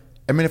 Right.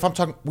 I mean, if I'm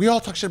talking, we all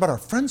talk shit about our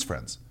friends'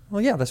 friends.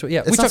 Well, yeah, that's what,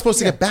 yeah. It's not supposed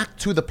to get back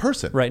to the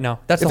person. Right, no.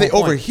 That's if the they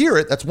whole point. overhear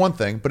it, that's one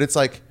thing, but it's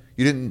like,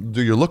 you didn't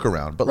do your look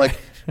around. But like,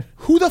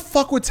 who the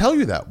fuck would tell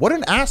you that? What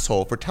an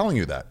asshole for telling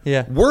you that.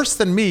 Yeah. Worse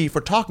than me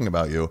for talking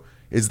about you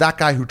is that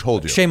guy who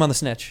told you. Shame on the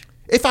snitch.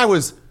 If I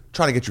was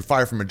trying to get you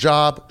fired from a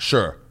job,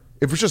 sure.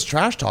 If it's just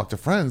trash talk to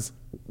friends,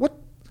 what?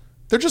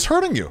 They're just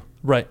hurting you.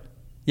 Right.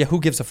 Yeah, who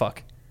gives a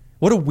fuck?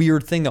 What a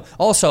weird thing, though.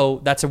 Also,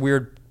 that's a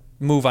weird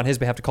move on his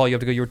behalf to call you up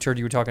to go, you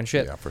were talking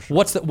shit. Yeah, for sure.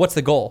 What's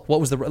the goal? What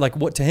was the, like,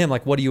 what to him,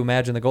 like, what do you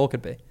imagine the goal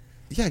could be?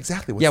 Yeah,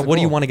 exactly. What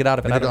do you want to get out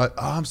of it? Like, oh,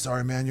 I'm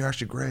sorry, man. You're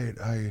actually great.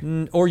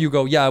 Or you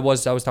go, yeah, I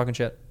was talking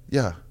shit.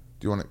 Yeah.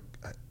 Do you want to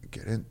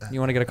get in? You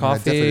want to get a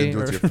coffee? I definitely didn't do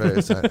it to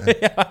your face.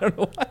 Yeah, I don't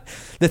know why.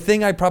 The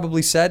thing I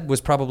probably said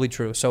was probably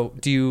true. So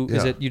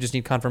is it you just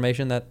need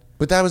confirmation that?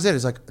 But that was it.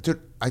 It's like, dude,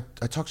 I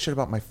talk shit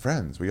about my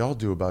friends. We all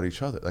do about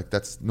each other. Like,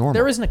 that's normal.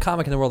 There isn't a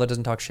comic in the world that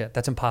doesn't talk shit.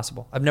 That's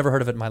impossible. I've never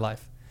heard of it in my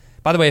life.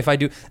 By the way, if I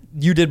do,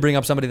 you did bring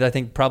up somebody that I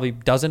think probably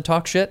doesn't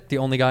talk shit, the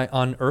only guy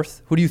on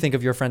earth. Who do you think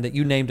of your friend that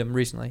you named him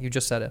recently? You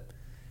just said it.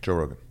 Joe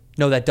Rogan.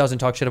 No, that doesn't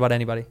talk shit about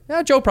anybody.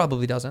 Yeah, Joe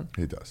probably doesn't.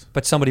 He does.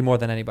 But somebody more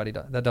than anybody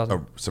that doesn't.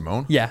 Oh,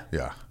 Simone? Yeah.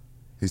 Yeah.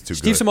 He's too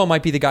Steve good. Simone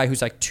might be the guy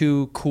who's like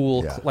too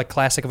cool, Yeah. like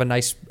classic of a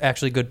nice,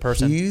 actually good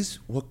person. He's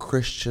what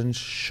Christians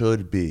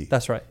should be.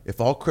 That's right. If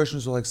all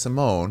Christians are like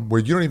Simone,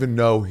 where you don't even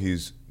know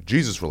he's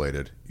Jesus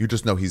related, you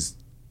just know he's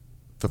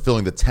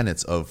fulfilling the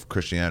tenets of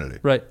Christianity.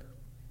 Right.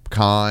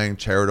 Kind,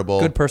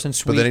 charitable. Good person,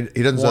 But then sweet,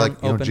 he doesn't say warm,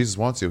 like, you know, open. Jesus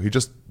wants you. He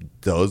just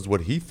does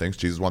what he thinks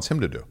Jesus wants him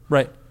to do.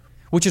 Right.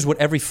 Which is what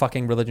every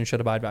fucking religion should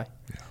abide by.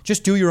 Yeah.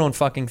 Just do your own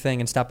fucking thing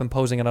and stop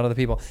imposing it on other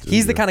people.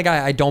 He's the kind of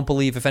guy I don't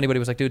believe if anybody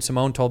was like, dude,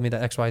 Simone told me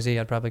that XYZ,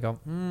 I'd probably go,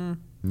 Nah.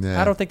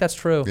 I don't think that's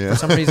true. Yeah. For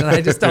some reason,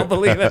 I just don't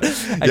believe it.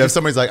 If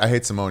somebody's like, I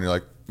hate Simone, you're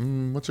like,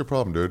 what's your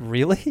problem, dude?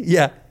 Really?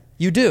 Yeah.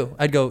 You do.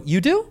 I'd go, you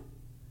do?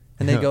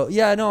 And they Yeah. go,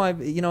 yeah, no, I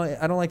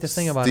don't like this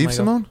thing about him. Steve I go,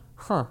 Simone?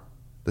 Huh.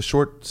 The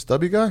short,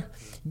 stubby guy?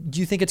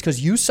 Do you think it's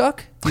because you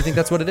suck? Do you think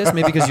that's what it is?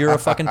 Maybe because you're a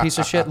fucking piece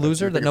of shit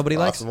loser that nobody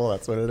likes? Possible,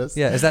 that's what it is.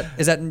 Yeah. Is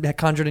that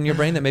conjured in your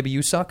brain that maybe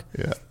you suck?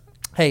 Yeah.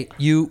 Hey,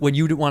 when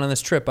you went on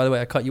this trip, by the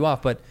way, I cut you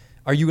off, but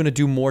are you going to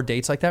do more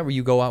dates like that where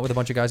you go out with a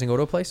bunch of guys and go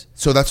to a place?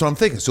 So that's what I'm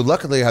thinking. So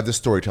luckily I have this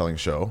storytelling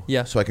show.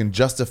 Yeah. So I can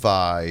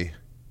justify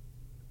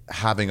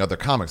having other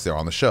comics there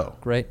on the show.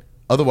 Great.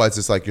 Otherwise,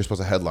 it's like you're supposed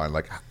to headline.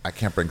 Like, I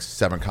can't bring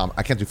 7 comics.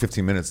 I can't do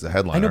 15 minutes as a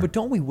headliner. I know, but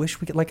don't we wish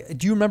we could, like,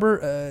 do you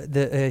remember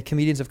the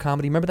Comedians of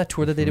Comedy? Remember that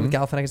tour that they did with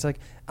Galifianakis? Like,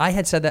 I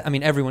had said that. I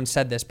mean, everyone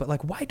said this, but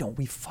like, why don't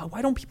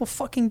people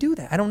fucking do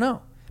that? I don't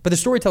know. But the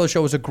Storyteller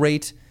Show was a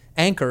great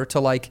anchor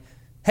to like,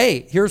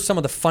 hey, here's some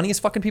of the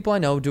funniest fucking people I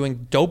know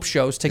doing dope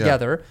shows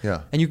together.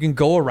 Yeah. And you can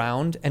go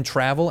around and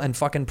travel and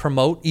fucking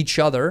promote each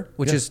other,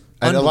 which is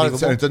and unbelievable. a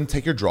lot of it doesn't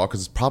take your draw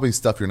because it's probably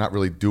stuff you're not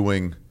really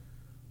doing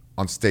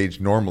on stage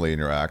normally in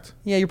your act.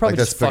 Yeah, you're probably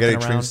like just that spaghetti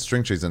fucking around.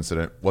 string cheese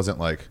incident wasn't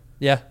like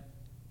Yeah.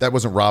 that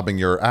wasn't robbing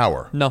your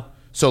hour. No.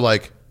 So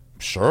like,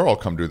 sure, I'll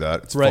come do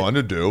that. It's Right. fun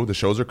to do. The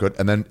shows are good,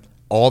 and then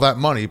all that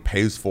money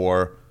pays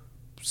for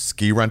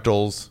ski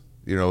rentals.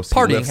 You know, ski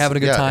Partying, lifts. having a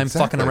good time,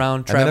 fucking around,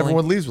 and traveling. then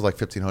everyone leaves with like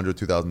 $1,500,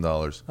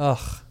 $2,000.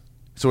 Ugh.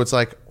 So it's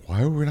like,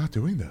 why are we not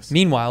doing this?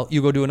 Meanwhile,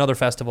 you go to another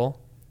festival,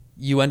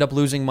 you end up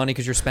losing money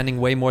because you're spending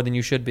way more than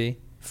you should be,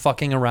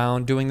 fucking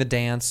around, doing the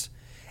dance.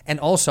 And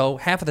also,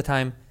 half of the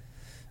time,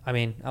 I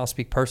mean, I'll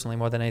speak personally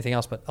more than anything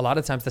else, but a lot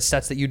of times the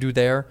sets that you do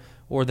there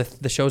or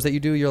the shows that you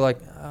do, you're like,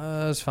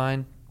 it's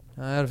fine.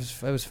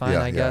 It was fine,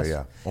 Yeah, I guess.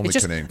 yeah. Only It's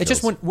just, Canaan it's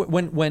just kills.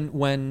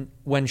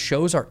 when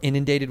shows are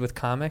inundated with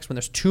comics, when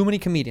there's too many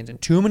comedians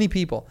and too many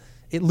people,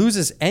 it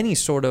loses any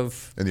sort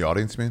of In the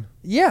audience, you mean?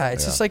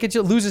 it's just like it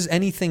just loses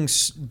anything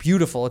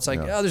beautiful. It's like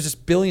there's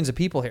just billions of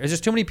people here. There's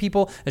just too many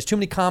people. There's too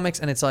many comics,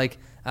 and it's like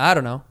I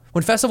don't know.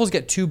 When festivals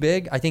get too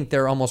big, I think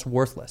they're almost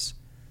worthless.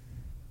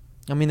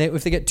 I mean,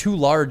 if they get too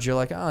large, you're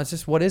like, it's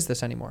just what is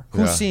this anymore?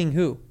 Who's Yeah. seeing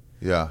who?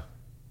 Yeah.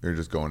 You're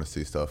just going to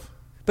see stuff.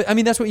 But I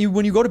mean, that's what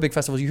when you go to big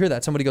festivals, you hear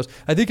that somebody goes,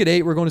 "I think at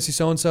 8 we're going to see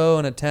so and so,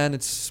 and at 10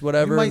 it's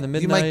whatever." In the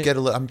midnight, You might get a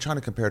little. I'm trying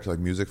to compare it to like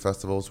music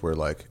festivals where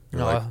like, you're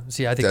No, like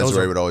see, I think Desiree those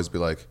are- would always be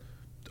like,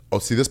 "Oh,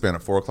 see this band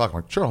at 4:00." I'm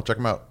like, "Sure, I'll check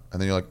them out." And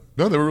then you're like,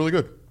 "No, they were really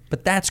good."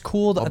 But that's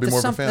cool. I'll be more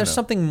of a fan There's now.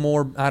 something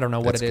more. I don't know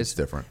what It's- it is. it's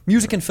different.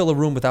 Music can fill a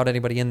room without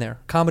anybody in there.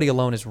 Comedy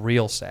alone is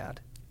real sad.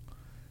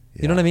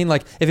 You know what I mean?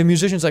 Like if a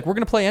musician's like, "We're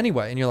gonna play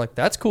anyway," and you're like,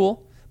 "That's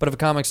cool." But if a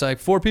comic's like,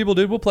 4 people,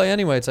 dude, we'll play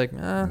anyway. It's like, it's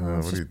what are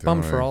you just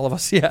bummed doing? for all of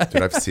us. Yeah.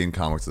 Dude, I've seen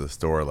comics at the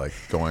store like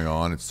going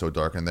on. It's so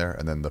dark in there,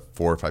 and then the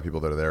 4 or 5 people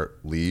that are there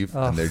leave,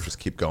 and they just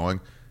keep going.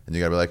 And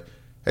you gotta be like,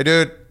 "Hey,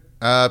 dude,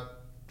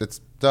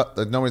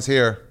 no one's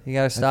here." You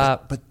gotta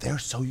stop. But they're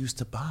so used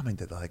to bombing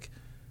that like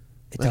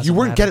doesn't you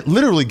weren't matter.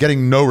 literally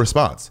getting no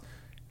response.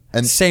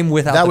 And Same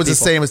without that the was the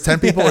people. same as 10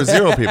 people or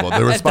 0 people.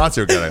 The response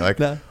you're getting like,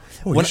 No.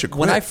 "Oh, when, you should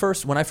when quit." I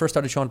first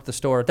started showing up at the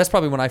store, that's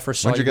probably when I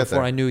first saw When'd you you get before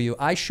there? I knew you.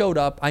 I showed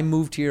up. I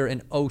moved here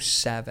in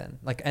 07,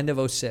 like end of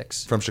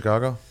 06, From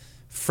Chicago,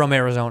 from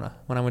Arizona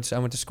when I went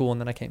to school, and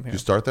then I came here. you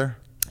start there.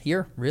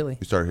 Here, really?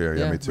 You started here,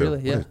 yeah, me too.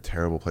 Really, yeah. What a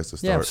terrible place to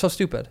start. Yeah, it was so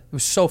stupid. It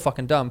was so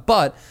fucking dumb.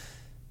 But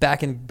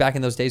back in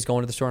those days,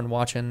 going to the store and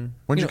watching.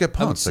 When did you get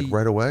I would punked? Like see-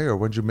 right away, or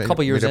when did you meet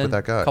couple years up in. with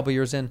that guy? Couple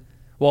years in.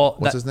 Well,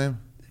 What's his name?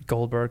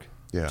 Goldberg.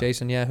 Yeah.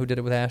 Jason. Yeah, who did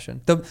it with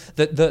Ashton?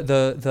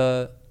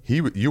 The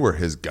You were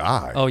his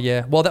guy. Oh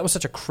yeah. Well, that was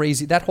such a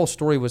crazy. That whole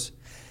story was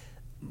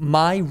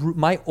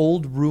my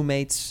old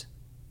roommate's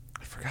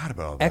I forgot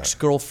about all that.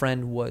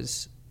 ex-girlfriend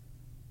was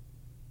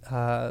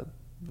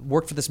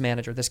worked for this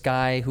manager, this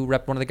guy who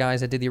repped one of the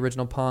guys that did the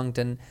original Punk'd,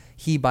 and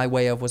he by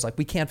way of was like,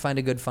 we can't find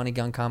a good funny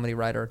gun comedy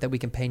writer that we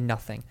can pay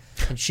nothing.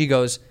 And she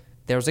goes,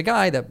 there's a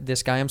guy that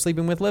this guy I'm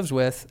sleeping with lives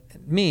with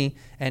me,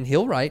 and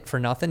he'll write for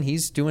nothing.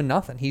 He's doing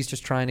nothing. He's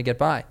just trying to get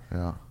by.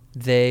 Yeah.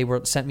 They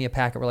sent me a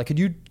packet. We're like, could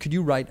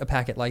you write a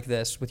packet like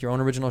this with your own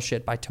original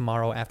shit by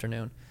tomorrow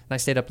afternoon? And I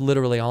stayed up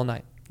literally all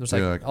night. It was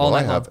like, You're like, all well,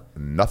 I night long. have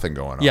nothing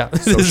going on. Yeah.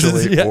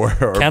 Socially Yeah. or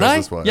Can I?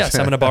 business-wise. Yes,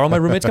 I'm going to borrow my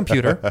roommate's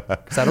computer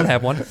because I don't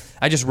have one.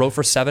 I just wrote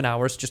for 7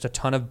 hours, just a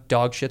ton of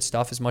dog shit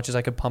stuff, as much as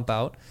I could pump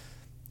out.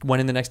 Went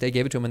in the next day,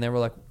 gave it to him, and they were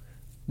like,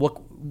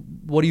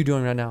 what are you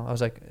doing right now? I was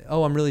like,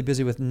 oh, I'm really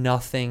busy with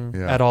nothing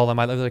Yeah. at all in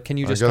my life. Like, can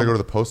you I just gotta come- go to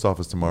the post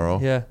office tomorrow.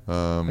 Yeah.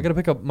 Um, I got to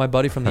pick up my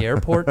buddy from the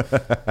airport.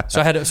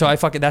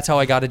 That's how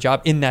I got a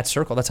job in that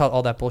circle. That's how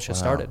all that bullshit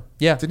started.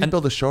 Yeah. Didn't you and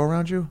build a show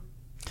around you?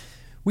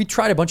 we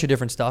tried a bunch of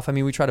different stuff. I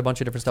mean, we tried a bunch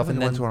of different stuff. And And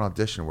went then, to an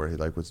audition where he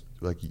like was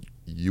like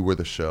you were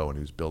the show and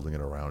he was building it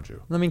around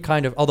you. I mean,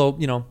 kind of. Although,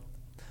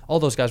 all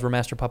those guys were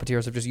master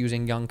puppeteers of just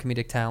using young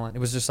comedic talent. It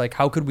was just like,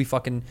 how could we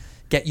fucking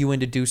get you in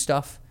to do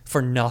stuff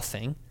for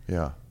nothing?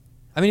 Yeah.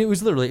 I mean, it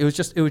was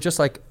just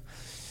like,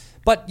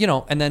 but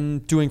and then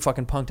doing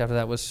fucking Punk'd after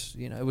that was,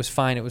 it was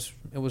fine. It was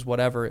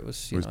whatever. It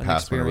was, It was an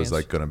past when it was experience.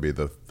 like gonna be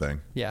the thing.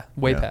 Yeah,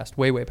 way Yeah. past,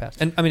 way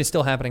past. And I mean, it's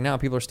still happening now.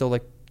 People are still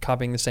like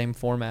copying the same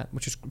format,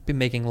 which has been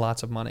making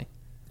lots of money,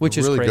 which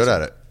You're is really crazy. good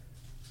at it.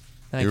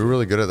 Thank You were you.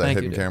 really good at that Thank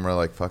you, hidden dude. camera,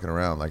 like fucking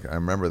around. Like I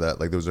remember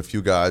that. Like there was a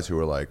few guys who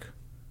were like,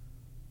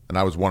 and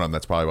I was one of them.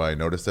 That's probably why I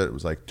noticed it. It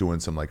was like doing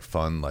some like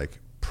fun like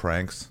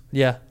pranks,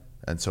 Yeah,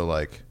 and so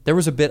like there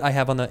was a bit I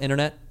have on the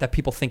internet that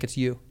people think it's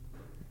you.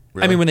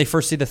 really? I mean, when they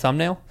first see the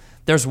thumbnail,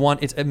 there's one.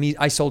 It's me.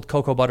 I sold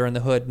cocoa butter in the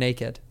hood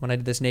naked when I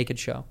did this naked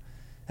show,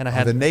 and I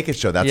had the naked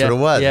show. That's what it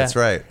was. That's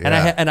right. And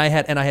I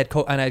Yeah.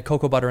 had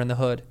cocoa butter in the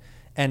hood,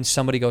 and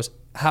somebody goes,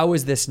 "How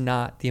is this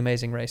not The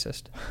Amazing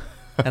Racist?"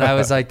 And I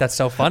was like, "That's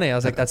so funny." I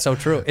was like, "That's so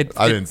true."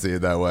 I didn't see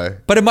it that way.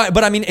 But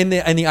I mean, in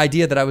the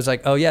idea that I was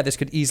like, "Oh yeah, this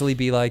could easily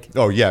be like."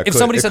 Oh, yeah, it If could-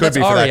 somebody it said could that's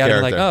be for that Ari, I'd be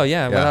like, character. "Oh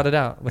yeah, Yeah. without a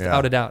doubt,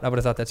 without Yeah. a doubt, I would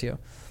have thought that's you."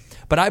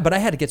 But I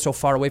had to get so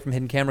far away from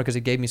hidden camera because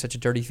it gave me such a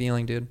dirty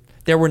feeling, dude.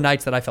 There were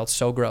nights that I felt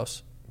so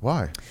gross.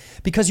 Why?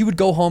 Because you would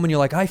go home and you're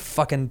like, I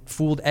fucking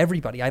fooled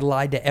everybody. I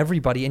lied to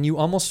everybody. And you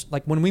almost,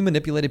 like, when we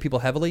manipulated people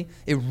heavily,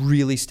 it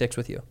really sticks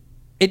with you.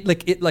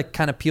 It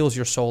kind of peels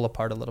your soul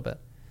apart a little bit.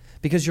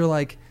 Because you're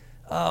like,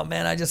 oh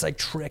man, I just like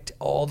tricked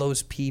all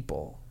those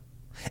people.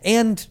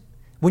 And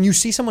when you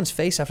see someone's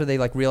face after they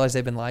like realize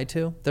they've been lied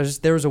to,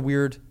 there's a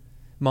weird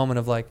moment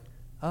of like,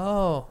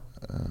 oh.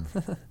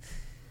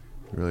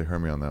 You really hurt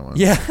me on that one.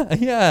 Yeah,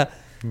 yeah.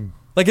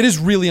 Like it is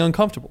really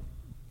uncomfortable.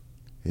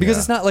 Because Yeah.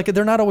 it's not like,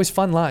 they're not always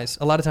fun lies.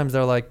 A lot of times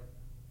they're like,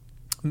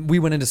 we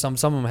went into some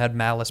of them had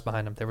malice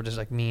behind them. They were just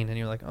like mean, and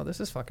you're like, oh, this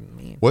is fucking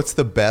mean. What's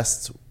the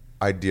best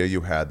idea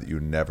you had that you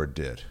never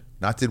did?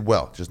 Not did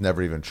well, just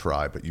never even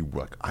tried, but you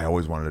like, I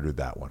always wanted to do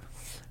that one.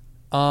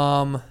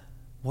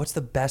 What's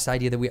the best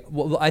idea that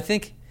well, I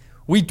think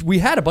we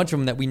had a bunch of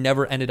them that we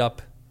never ended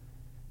up.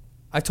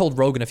 I've told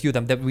Rogan a few of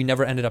them that we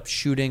never ended up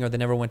shooting or they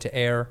never went to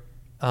air.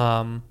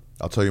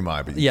 I'll tell you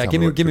mine. But you Yeah, tell give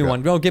me what you got.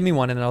 one. No, give me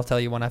one, and then I'll tell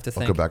you one. I have to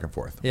think. Go back and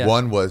forth. Yeah.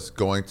 One was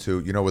going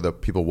to, where the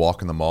people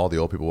walk in the mall, the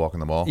old people walk in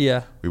the mall?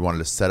 Yeah. We wanted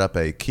to set up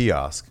a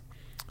kiosk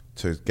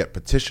to get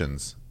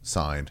petitions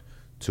signed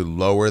to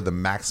lower the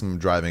maximum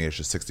driving age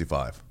to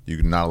 65.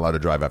 You're not allowed to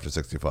drive after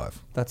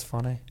 65. That's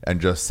funny. And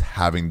just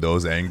having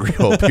those angry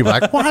old people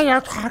like, what are you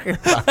talking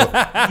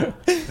about?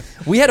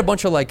 We had a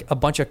bunch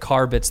of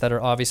car bits that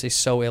are obviously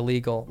so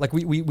illegal. Like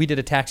we did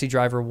a taxi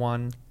driver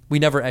one. We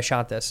never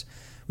shot this.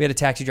 We had a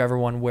taxi driver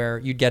one where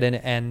you'd get in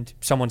and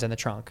someone's in the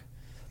trunk.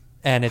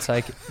 And it's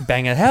like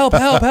banging, help,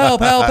 help,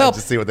 help, help, help.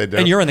 Just see what they do.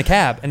 And you're in the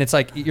cab. And it's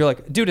like, you're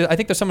like, dude, I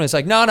think there's someone that's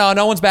like,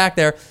 no one's back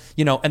there.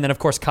 And then of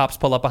course cops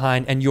pull up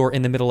behind and you're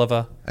in the middle of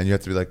a. And you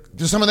have to be like,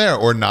 there's someone there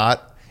or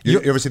not. You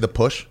ever see The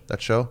Push, that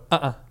show?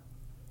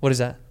 What is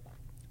that?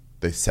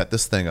 They set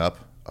this thing up,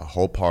 a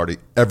whole party.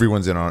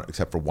 Everyone's in on it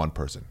except for one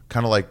person.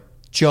 Kind of like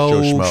Joe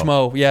Schmo.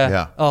 Schmo. Yeah.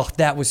 Yeah. Oh,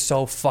 that was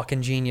so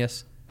fucking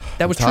genius.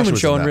 That was Natasha Truman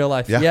Show in that. real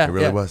life. Yeah, it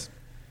really was.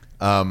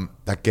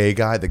 That gay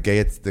guy, the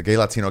gay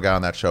Latino guy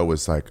on that show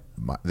was like,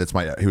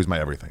 he was my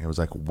everything. It was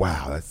like,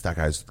 wow, that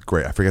guy's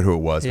great. I forget who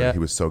it was, Yeah. but he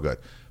was so good.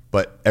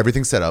 But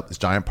everything's set up, this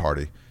giant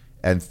party,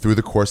 and through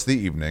the course of the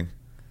evening,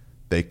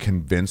 they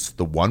convince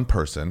the one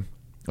person,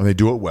 and they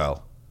do it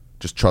well.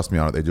 Just trust me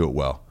on it, they do it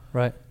well.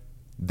 Right.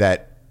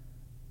 That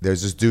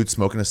there's this dude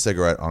smoking a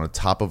cigarette on the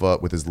top of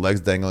with his legs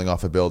dangling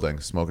off a building,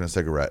 smoking a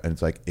cigarette, and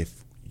it's like,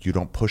 if you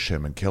don't push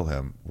him and kill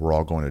him, we're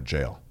all going to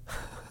jail.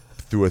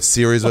 Through a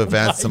series of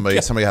events, somebody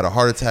had a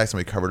heart attack,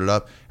 somebody covered it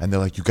up, and they're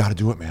like, you got to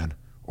do it, man,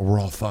 or we're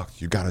all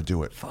fucked. You got to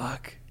do it.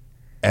 Fuck.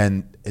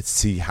 And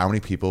see how many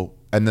people,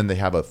 and then they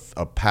have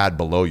a pad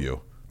below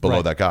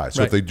Right. that guy.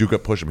 So Right. if they do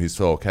push him, he's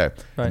still okay.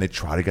 Right. And they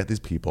try to get these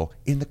people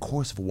in the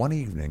course of one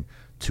evening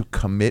to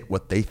commit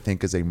what they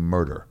think is a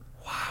murder.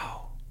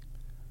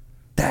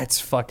 That's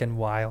fucking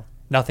wild.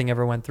 Nothing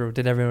ever went through.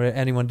 Did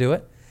anyone do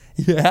it?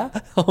 Yeah.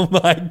 Oh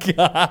my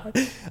God.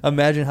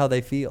 Imagine how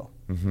they feel.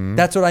 Mm-hmm.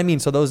 That's what I mean.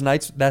 So those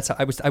nights,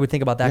 I would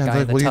think about that guy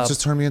like, in the well, tub. you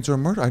just turned me into a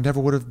murderer. I never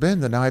would have been.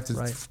 Then now I have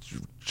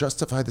to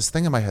justify this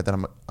thing in my head that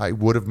I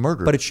would have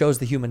murdered. But it shows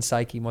the human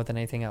psyche more than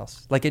anything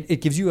else. Like it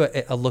gives you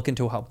a look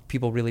into how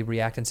people really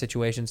react in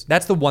situations.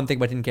 That's the one thing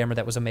about Hidden Camera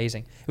that was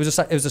amazing. It was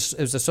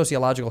a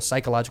sociological,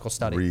 psychological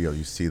study. Real,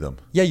 you see them.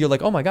 Yeah, you're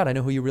like, oh my God, I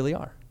know who you really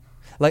are.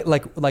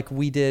 Like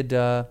we did.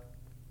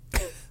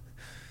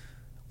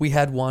 We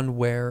had one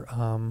where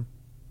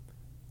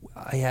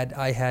I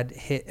had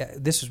hit.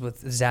 This was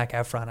with Zac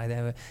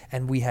Efron,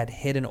 and we had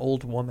hit an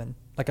old woman,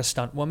 like a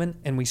stunt woman,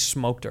 and we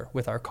smoked her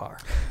with our car.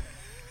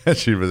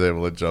 She was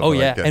able to jump. Oh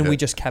yeah, and we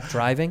just kept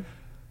driving,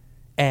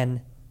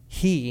 and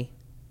he.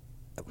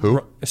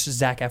 Who? This is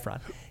Zac Efron.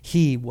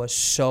 He was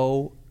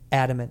so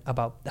adamant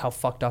about how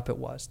fucked up it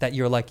was that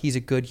you're like, he's a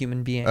good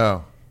human being.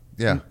 Oh,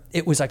 yeah.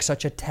 It was like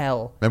such a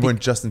tell. Remember when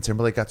Justin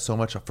Timberlake got so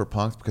much for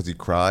punks because he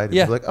cried? And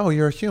Yeah. he was like, oh,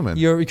 you're a human.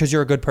 Because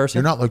you're a good person.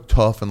 You're not like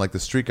tough and like the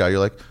street guy. You're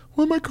like,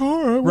 well, my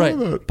car, I right.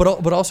 want it.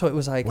 But also it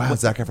was like, Wow,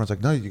 Zac Efron's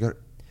like, no, you got.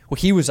 well,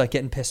 he was like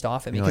getting pissed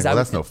off at me You're because like, well,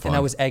 I that's no fun. and I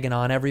was egging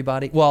on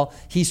everybody. Well,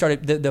 he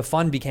started the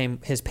fun became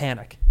his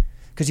panic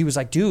because he was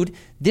like, dude,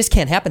 this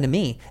can't happen to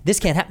me. This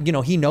can't happen.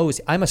 He knows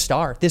I'm a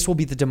star. This will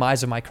be the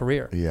demise of my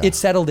career. Yeah. It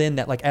settled in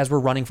that like as we're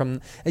running from,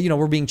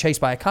 we're being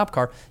chased by a cop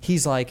car.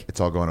 He's like, It's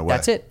all going away.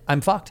 That's it. I'm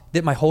fucked.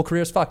 My whole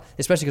career is fucked.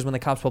 Especially because when the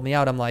cops pulled me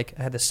out, I'm like,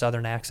 I had this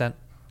southern accent,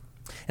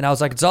 and I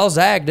was like, it's all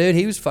Zach, dude.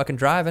 He was fucking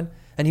driving,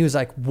 and he was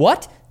like,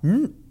 what?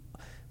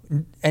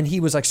 And he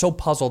was like so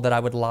puzzled that I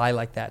would lie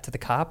like that to the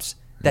cops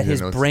that You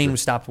his know it's brain true.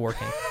 stopped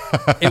working.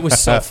 It was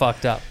so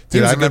fucked up. He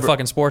Dude, was I a good remember-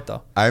 fucking sport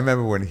though. I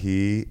remember when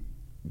he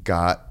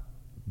got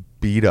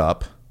beat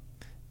up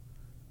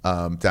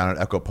down at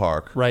Echo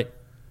Park. Right.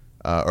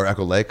 Or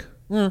Echo Lake.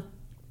 Echo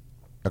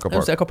It Park.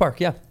 was Echo Park,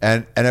 yeah.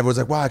 And everyone's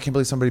like, wow, I can't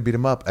believe somebody beat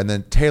him up. And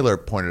then Taylor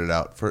pointed it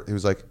out. He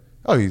was like,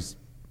 oh, he's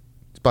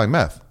buying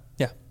meth.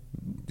 Yeah.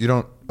 You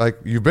don't,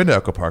 you've been to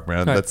Echo Park,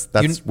 man. Right. That's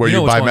You where know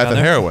you what's buy going meth on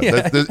and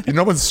there. heroin. Yeah.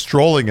 No one's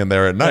strolling in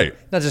there at night.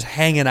 Not just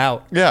hanging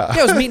out. Yeah.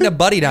 I was meeting a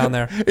buddy down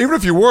there. Even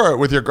if you were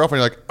with your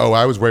girlfriend, you're like, oh,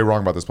 I was way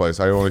wrong about this place.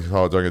 I only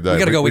saw it during the day. We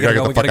gotta go. We gotta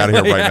get the fuck out of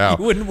here right Yeah, now.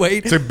 you wouldn't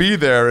wait. To be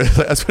there,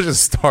 especially a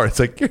star, it's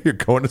like, you're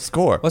going to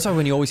score. What's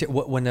when you always hear,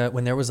 when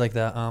there was like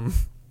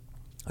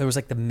there was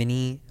like the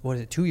mini, what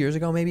is it, 2 years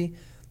ago maybe?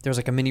 There was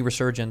like a mini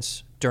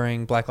resurgence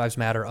during Black Lives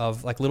Matter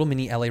of like little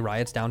mini LA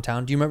riots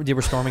downtown. Do you remember they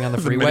were storming on the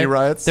freeway? mini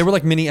riots? They were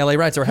like mini LA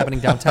riots that were happening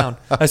downtown.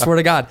 I swear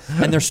to God.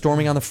 And they're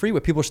storming on the freeway.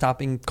 People are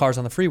stopping cars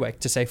on the freeway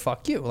to say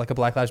fuck you, like a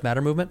Black Lives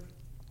Matter movement.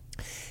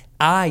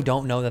 I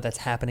don't know that that's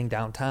happening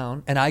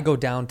downtown. And I go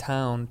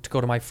downtown to go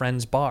to my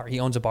friend's bar.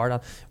 He owns a bar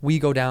down. We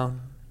go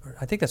down.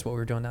 I think that's what we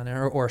were doing down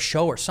there, or a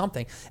show or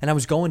something. And I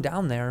was going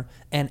down there,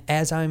 and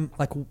as I'm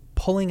like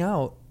pulling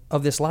out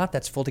of this lot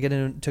that's full to get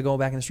in to go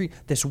back in the street,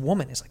 this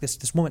woman is like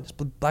this woman, this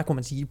black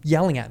woman's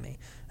yelling at me,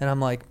 and I'm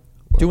like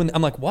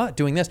what?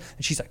 Doing this,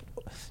 and she's like,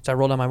 So I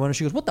rolled down my window.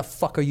 She goes, "What the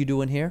fuck are you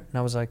doing here?" And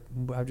I was like,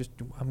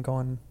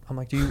 I'm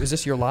like, is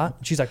this your lot?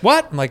 And she's like,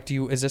 "What?" I'm like,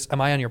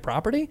 am I on your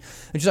property?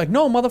 And she's like,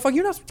 "No, motherfucker,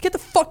 you're not, get the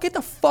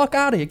fuck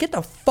out of here. Get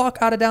the fuck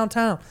out of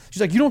downtown."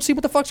 She's like, "You don't see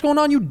what the fuck's going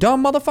on, you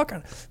dumb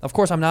motherfucker." Of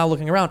course, I'm now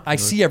looking around. I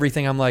see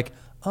everything. I'm like,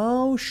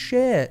 oh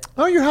shit.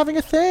 Oh, you're having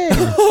a thing. Are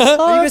you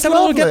guys having a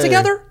little get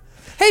together?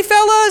 Hey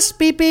fellas,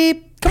 beep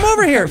beep, come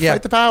over here. Yeah,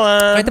 Fight the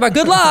power. Fight the power.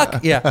 Good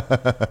luck. Yeah,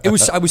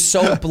 I was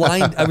so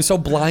blind. I was so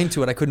blind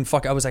to it. I couldn't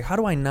fuck. I was like, how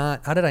did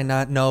I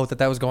not know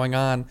that was going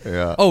on?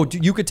 Yeah. Oh,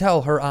 you could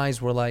tell her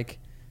eyes were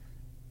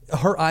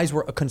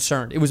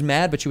concerned. It was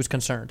mad, but she was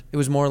concerned. It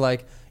was more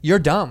like, you're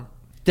dumb.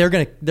 They're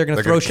gonna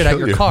throw shit at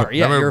your car.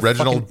 Yeah, remember you're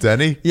Reginald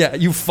Denny? Yeah,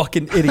 you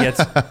fucking idiots.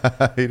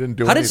 He didn't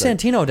do How did anything.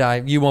 Santino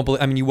die? You won't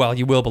believe. I mean, you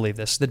will believe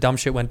this. The dumb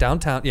shit went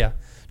downtown. Yeah,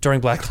 during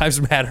Black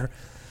Lives Matter.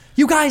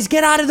 You guys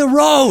get out of the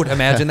road.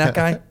 Imagine that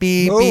guy.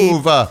 Beep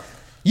Move. beep.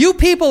 You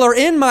people are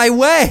in my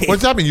way.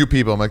 What's that mean, you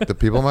people? I'm like, the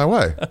people in my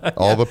way.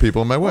 All the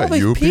people in my way. All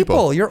these You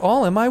people. you're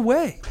all in my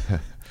way.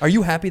 Are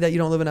you happy that you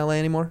don't live in LA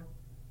anymore?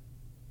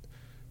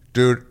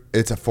 Dude,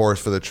 it's a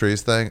forest for the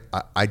trees thing.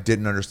 I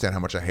didn't understand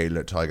how much I hated it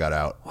until I got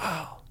out.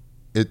 Wow.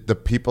 The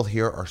people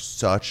here are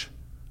such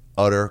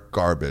utter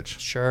garbage.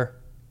 Sure.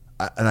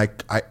 I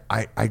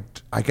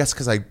guess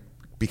because I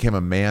became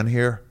a man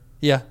here.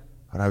 Yeah.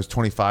 And I was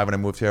 25 when I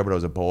moved here, but I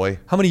was a boy.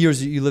 How many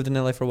years you lived in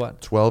LA for? What?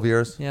 12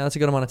 years. Yeah, that's a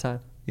good amount of time.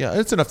 Yeah,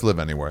 it's enough to live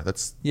anywhere.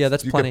 That's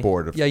plenty. Get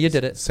bored of you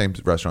did it. Same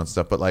restaurant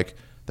stuff, but like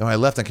then when I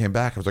left and came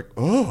back, I was like,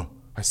 oh,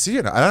 I see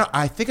it.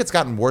 I think it's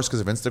gotten worse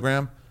because of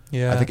Instagram.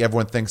 Yeah. I think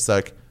everyone thinks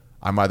like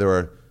I'm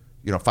either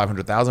a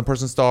 500,000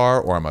 person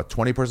star or I'm a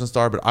 20 person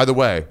star, but either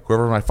way,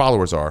 whoever my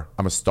followers are,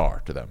 I'm a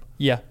star to them.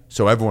 Yeah.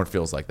 So everyone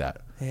feels like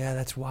that. Yeah,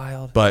 that's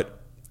wild.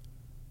 But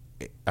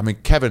I mean,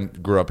 Kevin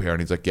grew up here,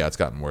 and he's like, yeah, it's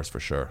gotten worse for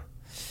sure.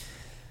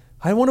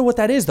 I wonder what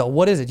that is, though.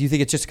 What is it? Do you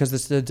think it's just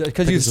because you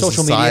have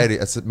social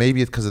media?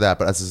 Maybe it's because of that,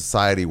 but as a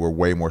society, we're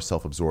way more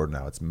self-absorbed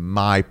now. It's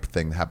my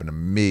thing that happened to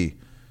me.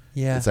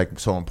 Yeah, it's like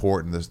so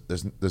important.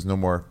 There's no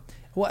more.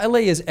 Well, LA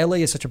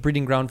is such a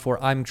breeding ground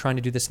for I'm trying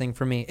to do this thing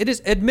for me. It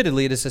is,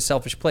 admittedly, it is a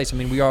selfish place. I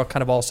mean, we are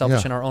kind of all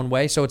selfish in our own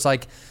way. So it's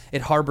like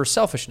it harbors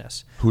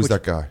selfishness. Who's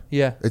that guy?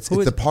 Yeah,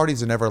 the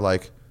parties are never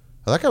like,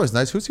 oh, that guy was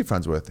nice. Who's he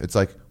friends with? It's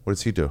like, what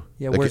does he do?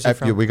 Yeah, like, where's he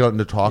from? We go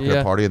into talk at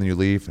a party and then you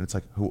leave, and it's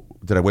like, who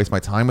did I waste my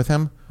time with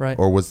him? Right.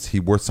 Or was he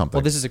worth something?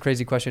 Well, this is a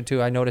crazy question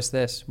too. I noticed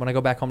this when I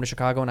go back home to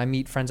Chicago and I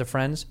meet friends of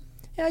friends.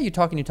 Yeah, you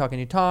talk and you talk and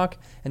you talk,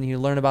 and you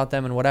learn about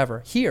them and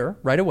whatever. Here,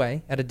 right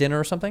away, at a dinner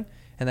or something,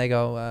 and they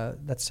go,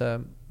 that's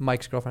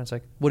Mike's girlfriend. It's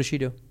like, what does she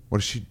do? What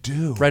does she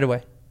do? Right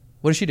away.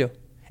 What does she do?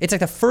 It's like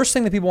the first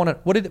thing that people want to,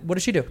 what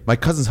does she do? My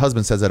cousin's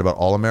husband says that about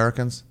all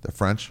Americans. They're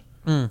French.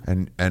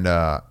 And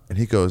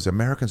he goes,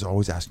 Americans are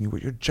always asking you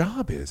what your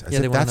job is. I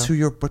said, that's who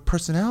your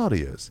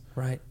personality is.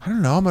 Right. I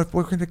don't know. I'm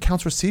working at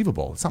accounts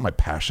receivable. It's not my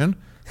passion.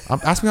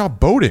 Ask me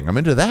about boating. I'm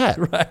into that.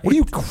 Right. What are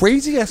you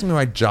crazy? Asking me what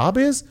my job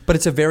is? But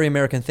it's a very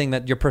American thing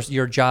that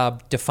your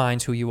job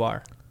defines who you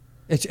are.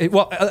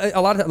 Well,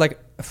 a lot of like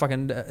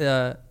fucking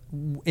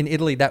in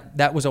Italy,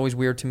 that was always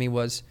weird to me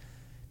was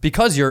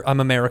because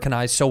I'm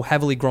Americanized so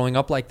heavily growing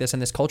up like this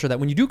in this culture that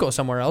when you do go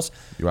somewhere else,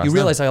 you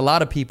realize like a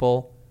lot of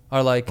people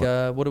are like,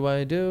 what do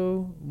I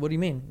do? What do you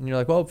mean? And you're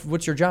like, well,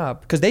 what's your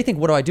job? Because they think,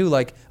 what do I do?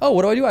 Like, oh,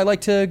 what do I do? I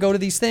like to go to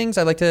these things.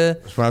 I like to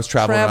When I was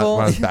traveling,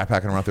 when I was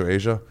backpacking around through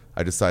Asia,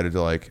 I decided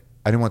to like,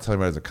 I didn't want to tell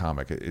anybody as a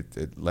comic.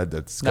 It led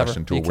the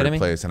discussion to a weird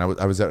place. And I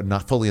was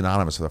not fully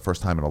anonymous for the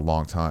first time in a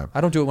long time.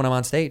 I don't do it when I'm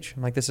on stage.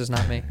 I'm like, this is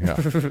not me. Yeah.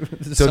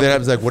 So then I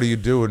was like, what do you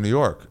do in New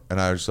York? And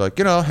I was like,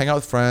 hang out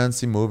with friends,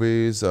 see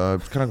movies,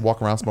 kind of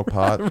walk around, smoke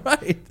pot.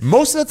 Right.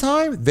 Most of the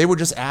time, they were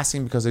just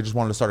asking because they just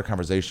wanted to start a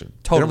conversation.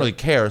 Totally. They don't really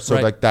care. So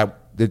Right. like that,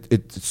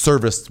 it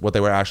serviced what they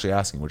were actually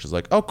asking, which is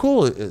like, oh,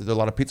 cool. Is there a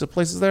lot of pizza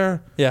places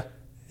there? Yeah.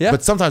 Yeah.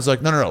 But sometimes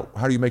like, no.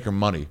 How do you make your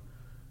money?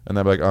 And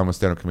they're like, oh, I'm a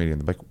stand-up comedian.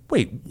 They're like,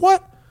 wait,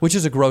 what? Which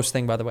is a gross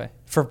thing, by the way.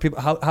 For people,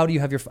 how do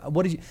you have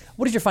what is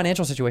your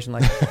financial situation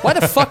like? Why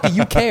the fuck do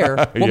you care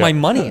what my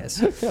money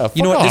is? Yeah,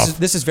 you know what? fuck off.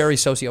 This is very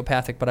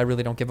sociopathic, but I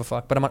really don't give a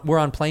fuck. But we're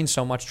on planes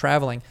so much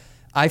traveling.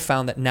 I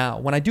found that now,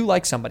 when I do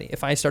like somebody,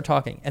 if I start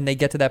talking and they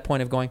get to that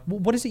point of going, well,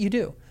 what is it you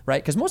do,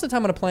 right? Because most of the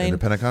time on a plane,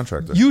 Independent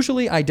contractor.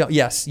 Usually I don't.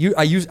 Yes,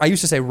 I used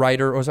to say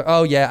writer or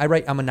oh yeah, I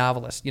write. I'm a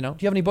novelist. You know, do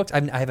you have any books? I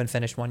haven't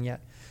finished one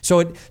yet.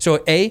 So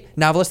A,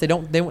 novelist, they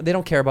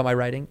don't care about my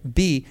writing.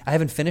 B, I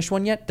haven't finished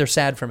one yet. They're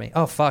sad for me.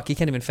 Oh fuck, he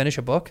can't even finish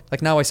a book.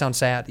 Like now I sound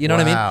sad. You know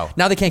what I mean?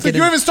 Now they can't get.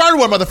 You haven't started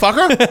one,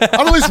 motherfucker.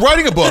 I'm at least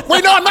writing a book.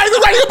 Wait, no, I'm not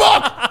even writing a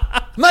book.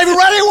 I'm not even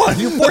writing one.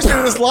 You forced me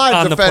to this line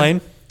on the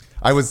plane.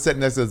 I was sitting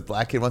next to this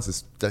black kid once,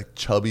 this like,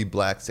 chubby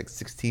black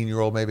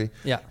 16-year-old maybe.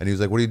 Yeah. And he was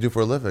like, "What do you do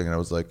for a living?" And I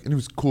was like, and he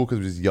was cool because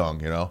he was young,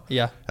 you know.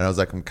 Yeah. And I was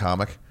like, "I'm a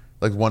comic."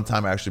 Like one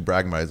time I actually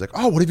bragged about it. He's like,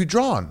 "Oh, what have you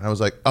drawn?" And I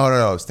was like, "Oh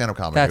no, stand-up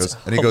comedy." That's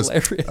he goes,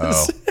 hilarious.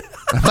 "Oh."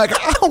 I'm like,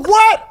 "Oh,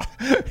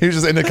 what?" He was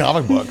just into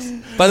comic books.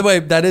 By the way,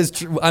 that is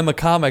true. I'm a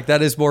comic.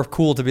 That is more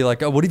cool to be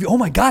like, oh, what have you? Oh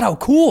my god, how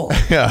cool!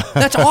 Yeah.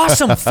 That's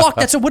awesome. Fuck,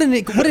 that's what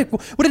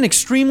an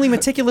extremely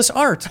meticulous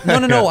art.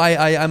 No.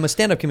 I'm a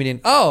stand-up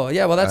comedian. Oh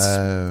yeah, well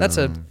that's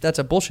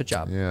a bullshit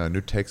job. Yeah,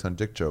 new takes on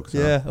dick jokes.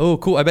 Yeah. Huh? Oh,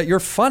 cool. I bet you're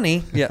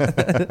funny. Yeah.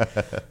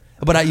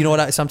 But you know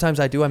what? Sometimes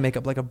I do. I make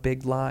up like a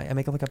big lie. I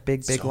make up like a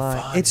big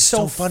lie. Fun. It's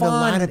so fun to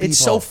lie to It's people.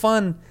 so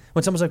fun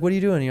when someone's like, "What are you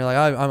doing?" And you're like,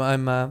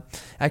 I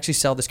actually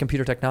sell this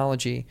computer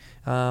technology.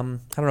 I don't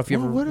know if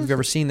you've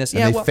ever seen this.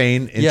 And they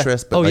feign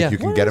interest, but you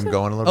can get them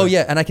going a little bit. Oh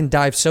yeah, and I can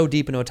dive so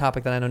deep into a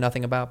topic that I know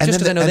nothing about, just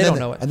because I know they don't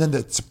know it. And then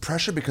it's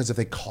pressure because if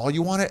they call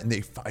you on it and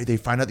they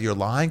find out that you're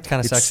lying, kinda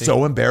it's sexy.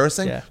 so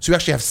embarrassing. Yeah. So you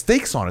actually have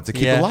stakes on it to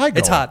keep the lie going.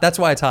 It's hot. That's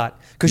why it's hot,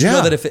 because you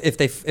Yeah. know that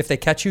if they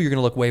catch you, you're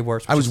gonna look way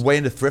worse. I was way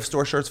into thrift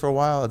store shirts for a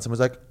while, and someone was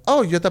like,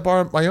 "Oh, you at that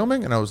bar in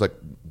Wyoming?" And I was like,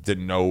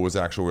 didn't know it was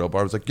an actual real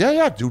bar. I was like,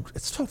 yeah, dude,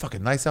 it's so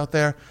fucking nice out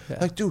there. Yeah.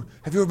 Like, dude,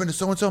 have you ever been to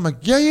so-and-so? I'm like,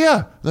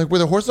 yeah. Like, where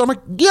the horses are? I'm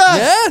like,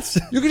 yes.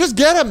 You can just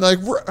get them. Like,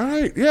 all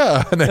right,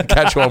 yeah. And then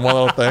catch you on one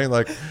little thing.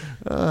 Like,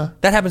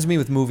 That happens to me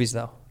with movies,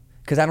 though,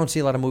 because I don't see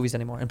a lot of movies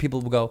anymore. And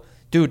people will go,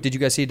 dude, did you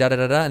guys see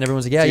da-da-da-da? And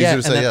everyone's like, yeah. easier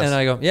to say yes. And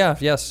I go,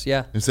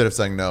 yeah. instead of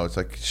saying no, it's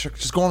like, sure,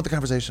 just go on with the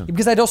conversation.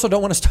 Because I also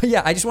don't want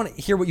to I just want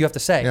to hear what you have to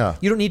say. Yeah.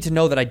 You don't need to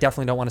know that I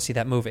definitely don't want to see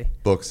that movie.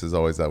 Books is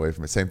always that way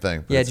for me. Same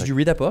thing. But Yeah, it's did like- you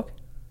read that book?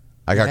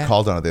 I got Yeah.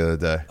 called on it the other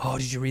day. Oh,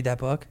 did you read that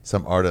book?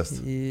 Some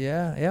artist.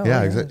 Yeah.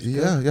 Yeah, exactly.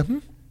 Yeah.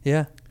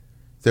 Yeah.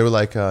 They were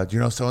like, do you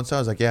know so-and-so? I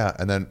was like, yeah.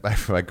 And then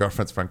my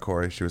girlfriend's friend,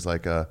 Corey, she was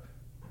like,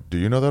 do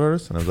you know that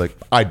artist? And I was like,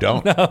 I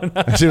don't. No.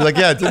 And she was like,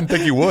 yeah, I didn't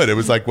think you would. It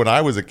was like when I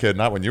was a kid,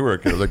 not when you were a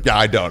kid. I was like, yeah,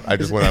 I don't. I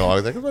just went along. I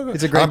was like,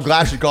 It's a great- I'm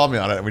glad she called me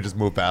on it and we just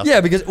moved past.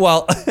 Yeah, because,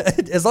 well,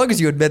 as long as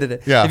you admitted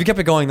it. Yeah. If you kept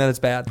it going, then it's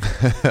bad.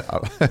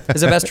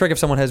 It's the best trick if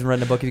someone hasn't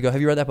read a book. If you go,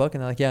 have you read that book?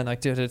 And they're like, yeah. And like,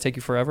 did it take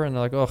you forever? And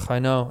they're like, oh, I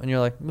know. And you're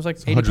like, it was like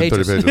 80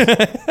 pages. 130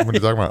 pages. What are you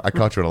talking about? I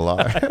caught you in a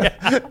lie.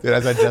 Dude, I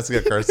met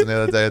Jessica Kirsten the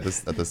other day at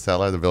the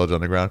cellar, the Village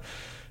Underground.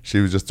 She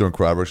was just doing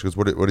crowd work. She goes,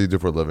 what do you do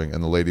for a living?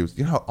 And the lady was,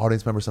 you know how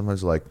audience members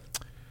sometimes are like,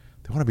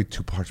 they want to be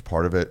too much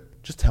part of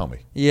it. Just tell me.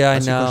 Yeah, I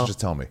Ask your know. question, just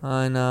tell me.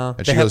 I know. And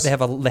They she have, goes-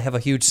 they have a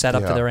huge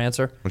setup to Yeah. their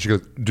answer. When she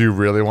goes, do you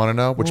really want to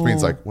know? Which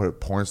means like what, a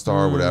porn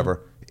star or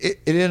whatever. It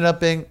ended up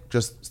being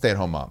just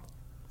stay-at-home mom.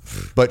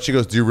 But she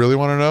goes, do you really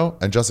want to know?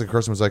 And Jessica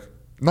Kirsten was like,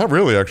 not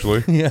really,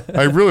 actually. Yeah.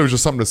 I really was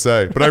just something to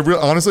say. But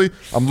honestly,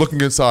 I'm looking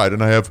inside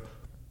and I have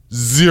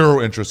zero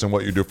interest in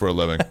what you do for a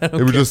living. It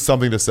was just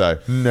something to say.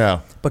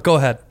 No. But go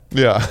ahead.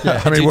 Yeah.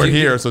 I mean, Do we're you-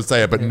 here, so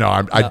say it. But no,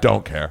 I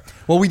don't care.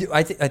 Well, we do.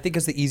 I think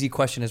because the easy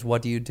question is,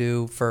 what do you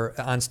do for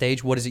on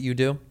stage? What is it you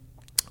do?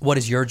 What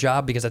is your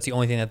job? Because that's the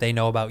only thing that they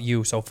know about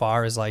you so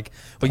far is like,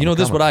 well, you know,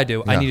 this is what I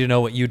do. I Yeah. need to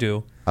know what you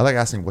do. I like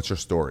asking, what's your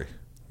story?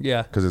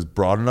 Yeah. Because it's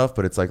broad enough,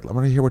 but it's like, I'm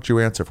going to hear what you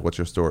answer for what's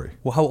your story.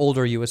 Well, how old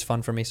are you is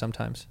fun for me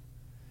sometimes,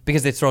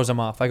 because it throws them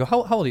off. I go,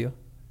 how old are you?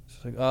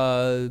 It's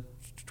like,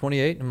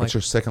 28. I'm What's like,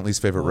 your second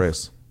least favorite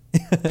race?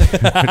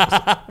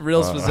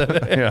 real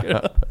specific.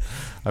 Yeah.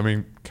 I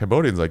mean,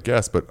 Cambodians, I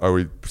guess, but are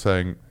we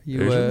saying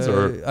You, Asians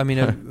or? I mean,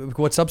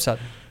 what subset?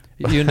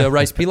 You into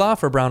rice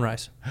pilaf or brown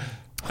rice?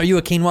 Are you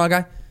a quinoa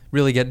guy?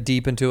 Really get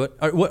deep into it.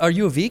 Are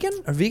you a vegan?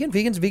 Are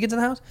vegans in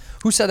the house?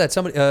 Who said that?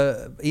 Somebody.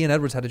 Ian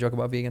Edwards had a joke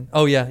about vegan.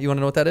 Oh yeah, you want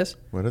to know what that is?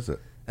 What is it?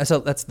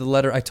 That's the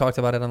letter. I talked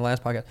about it on the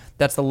last podcast.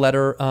 That's the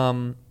letter.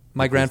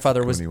 My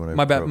grandfather was Cooney when I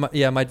my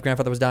broke.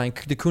 grandfather was dying.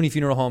 The Cooney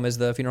Funeral Home is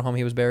the funeral home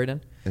he was buried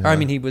in. Or I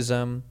mean, he was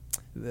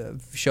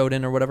showed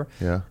in or whatever.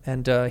 Yeah.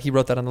 And he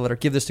wrote that on the letter.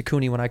 Give this to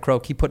Cooney when I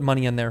croak. He put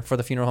money in there for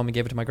the funeral home and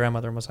gave it to my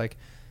grandmother and was like,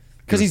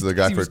 Because he's the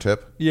guy he for was- a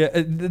tip? Yeah,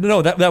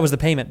 no, that was the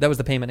payment. That was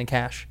the payment in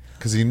cash.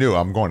 Because he knew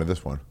I'm going to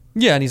this one.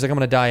 Yeah, and he's like, I'm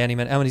gonna die any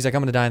minute. And he's like,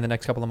 I'm gonna die in the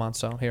next couple of months.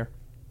 So here.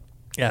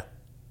 Yeah.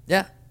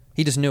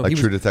 He just knew. Like he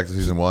True was, Detective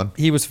season 1.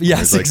 He was. Yes,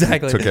 He's like,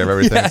 exactly. Took care of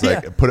everything. Yeah, It's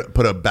like yeah.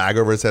 put a bag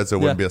over his head so it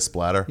wouldn't Yeah. be a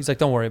splatter. He's like,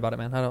 don't worry about it,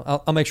 man.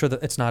 I'll make sure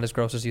that it's not as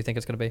gross as you think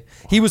it's gonna be.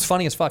 He was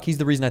funny as fuck. He's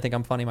the reason I think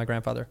I'm funny. My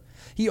grandfather.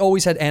 He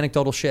always had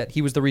anecdotal shit.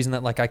 He was the reason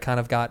that like I kind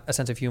of got a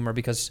sense of humor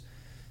because,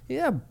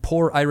 yeah,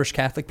 poor Irish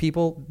Catholic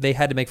people, they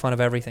had to make fun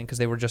of everything because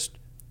they were just.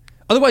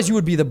 Otherwise, you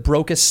would be the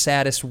brokest,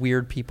 saddest,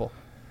 weird people.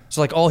 So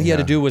like all he had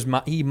to Yeah. do was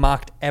he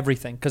mocked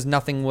everything because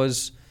nothing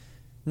was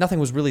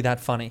really that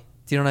funny.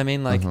 Do you know what I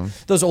mean? Like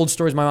those old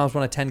stories. My mom's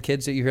one of 10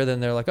 kids that you hear. Then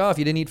they're like, oh, if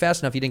you didn't eat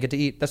fast enough, you didn't get to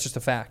eat. That's just a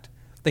fact.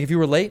 Like if you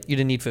were late, you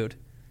didn't eat food,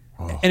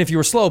 and if you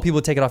were slow, people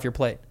would take it off your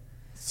plate.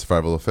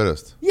 Survival of the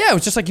fittest. Yeah, it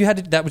was just like you had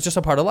to. That was just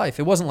a part of life.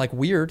 It wasn't like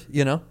weird,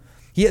 you know.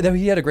 He had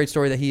a great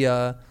story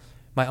that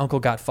my uncle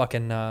got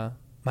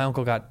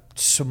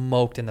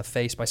smoked in the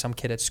face by some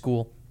kid at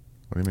school.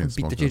 What do you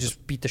mean? He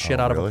just beat the shit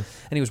out of him,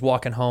 and he was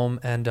walking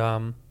home. And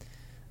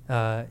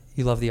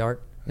you love the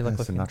art. You like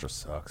looking. Sinatra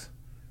sucks.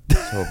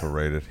 So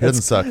overrated. He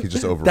doesn't suck. He's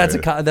just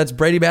overrated. That's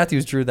Brady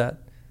Matthews drew that.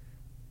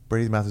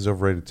 Brady Matthews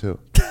overrated too.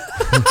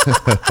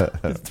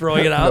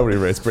 Throwing it out. Nobody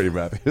rates Brady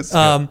Matthews.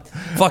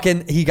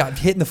 Fucking, he got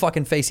hit in the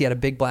fucking face. He had a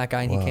big black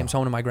eye, and he came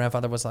home, and my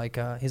grandfather was like,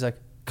 he's like,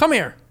 come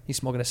here. He's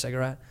smoking a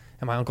cigarette,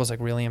 and my uncle's like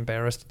really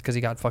embarrassed because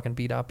he got fucking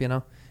beat up, you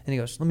know. And he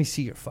goes, let me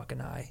see your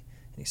fucking eye.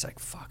 And he's like,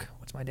 fuck,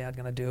 what's my dad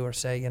gonna do or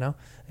say, you know?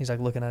 And he's like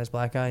looking at his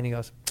black eye, and he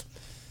goes,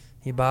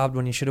 He bobbed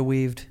when he should have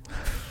weaved.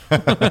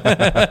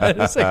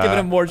 Just like giving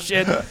him more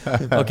shit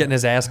about getting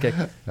his ass kicked.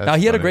 Now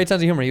he had a funny. great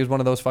sense of humor. He was one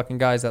of those fucking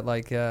guys that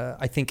like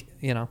I think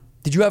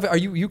Did you have? Are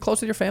you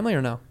close with your family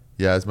or no?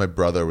 Yeah, as my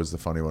brother was the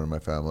funny one in my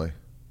family.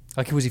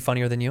 Like was he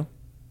funnier than you?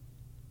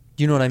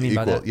 Do you know what I mean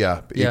by that?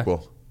 Yeah,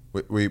 equal.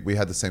 We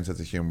had the same sense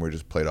of humor. We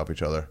just played off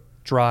each other.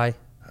 Dry.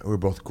 We were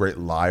both great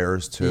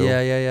liars too.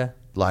 Yeah.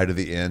 Lie to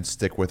the end,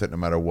 stick with it no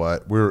matter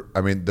what.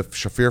 The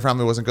Shafir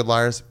family wasn't good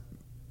liars.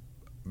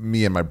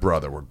 Me and my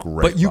brother were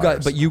great.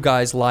 But you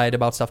guys lied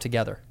about stuff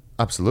together.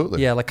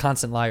 Absolutely. Yeah, like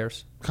constant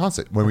liars.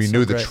 Constant. When That's we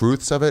knew so the great.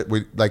 truths of it,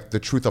 we like the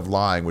truth of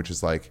lying, which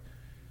is like,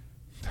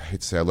 I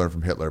hate to say I learned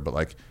from Hitler, but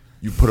like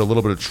you put a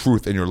little bit of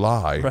truth in your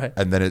lie, Right.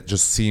 and then it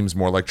just seems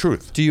more like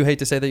truth. Do you hate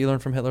to say that you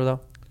learned from Hitler though?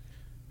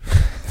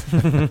 He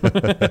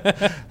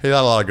had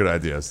a lot of good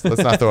ideas.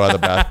 Let's not throw out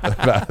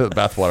the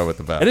bathwater with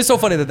the bath. It is so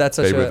funny that's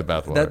such Baby a with the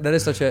bathwater. that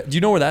is such a. Do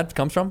you know where that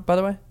comes from? By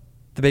the way,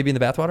 the baby in the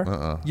bathwater.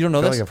 You don't know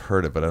I feel this? like I've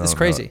heard it, but I don't It's know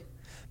crazy. it.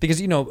 Because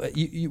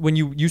when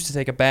you used to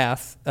take a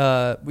bath,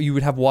 you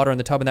would have water in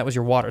the tub, and that was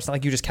your water. It's not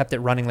like you just kept it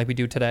running like we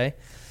do today.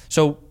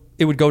 So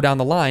it would go down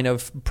the line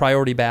of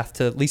priority bath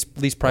to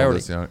least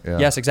priority. Yeah.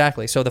 Yes,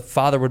 exactly. So the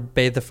father would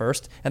bathe the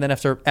first, and then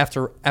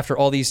after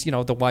all these,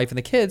 the wife and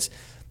the kids,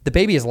 the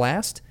baby is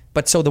last.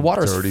 But so the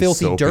water Dirty, is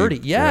filthy, soapy. dirty.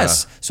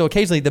 Yes. Yeah. So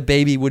occasionally the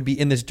baby would be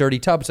in this dirty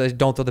tub. So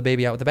don't throw the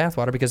baby out with the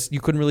bathwater because you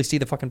couldn't really see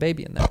the fucking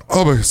baby in there.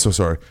 Oh my, so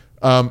sorry.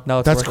 No,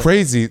 it's that's worth it.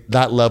 crazy.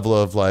 That level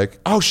of like,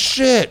 oh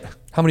shit.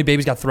 How many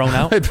babies got thrown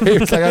out? My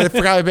baby's like, I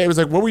forgot my baby was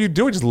like, what were you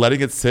doing? Just letting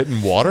it sit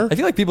in water? I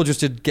feel like people just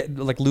did get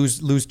like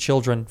lose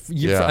children.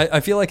 Yeah. I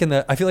feel like in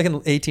the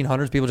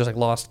 1800s people just like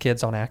lost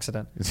kids on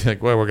accident. It's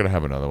like, well, we're gonna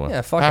have another one.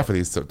 Yeah, fuck Half it. of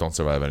these don't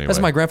survive anyway. That's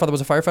my grandfather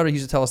was a firefighter. He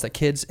used to tell us that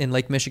kids in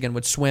Lake Michigan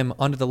would swim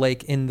under the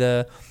lake in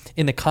the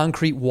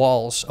concrete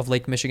walls of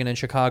Lake Michigan and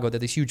Chicago. They're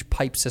these huge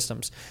pipe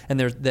systems, and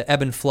there's the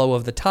ebb and flow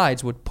of the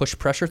tides would push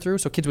pressure through.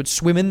 So kids would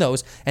swim in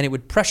those, and it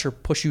would push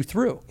you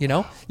through.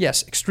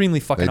 Yes, extremely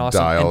fucking They'd awesome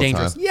die all and the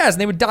dangerous. time. Yes,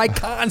 and they would die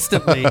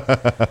constantly.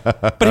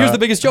 But here's the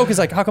biggest joke: is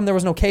like, how come there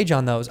was no cage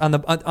on those? How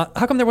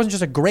come there wasn't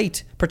just a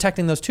grate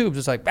protecting those tubes?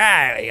 It's like, what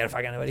are you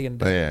gonna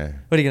do? Yeah.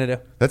 What are you gonna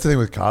do? That's the thing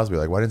with Cosby.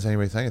 Like, why didn't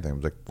anybody say anything? I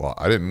was like, well,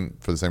 I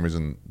didn't for the same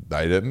reason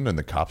I didn't, and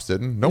the cops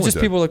didn't. No It's one just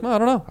did. people were like, well, I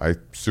don't know. I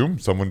assume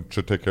someone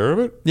should take care of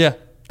it. Yeah,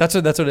 that's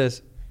what it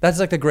is. That's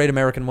like the great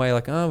American way.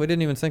 Like, we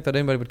didn't even think that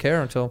anybody would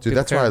care until. Dude,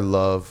 that's why I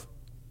love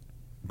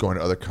going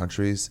to other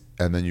countries,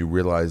 and then you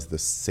realize the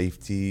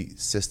safety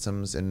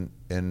systems in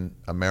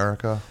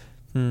America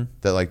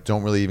that like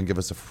don't really even give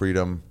us a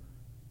freedom.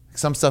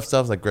 Some stuff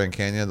like Grand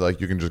Canyon,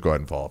 like you can just go ahead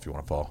and fall if you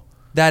want to fall.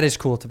 That is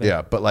cool to me.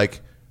 Yeah, but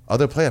like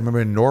other places, I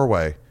remember in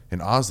Norway, in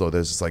Oslo,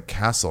 there's this like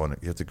castle, and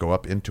you have to go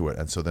up into it,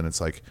 and so then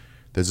it's like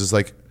there's this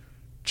like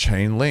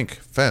chain link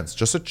fence,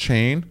 just a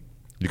chain.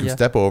 You can Yeah.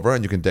 step over,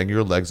 and you can dangle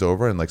your legs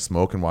over and like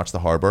smoke and watch the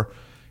harbor.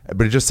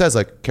 But it just says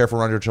like careful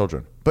around your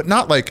children, but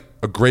not like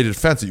a graded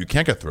fence that you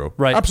can't get through.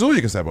 Right. Absolutely,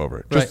 you can step over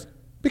it. Just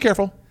be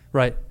careful.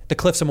 Right. The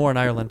Cliffs of Moher in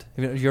Ireland.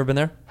 Have you ever been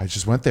there? I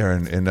just went there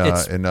in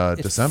It's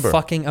December.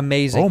 fucking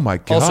amazing. Oh my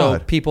God. Also,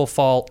 people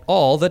fall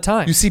all the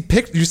time. You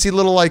see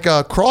little like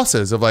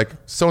crosses of like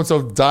so and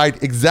so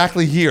died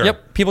exactly here.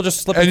 Yep. People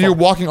just slip And and you're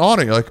fall. walking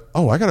on it. You're like,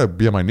 oh, I gotta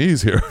be on my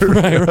knees here.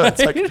 Right.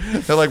 It's like,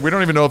 they're like, we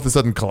don't even know if this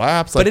doesn't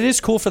collapse. Like, But it is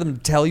cool for them to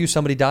tell you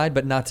somebody died,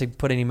 but not to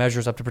put any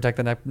measures up to protect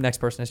the next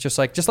person. It's just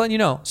like, just letting you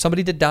know,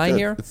 somebody did die Yeah,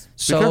 here. be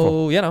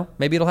So, careful.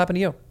 maybe it'll happen to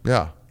you.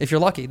 yeah, If you're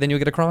lucky, then you'll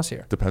get a cross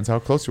here. depends how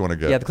close you want to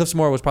get. Yeah, the Cliffs of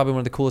Moher was probably one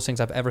of the coolest things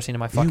I've ever seen in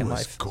my fucking it was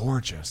life.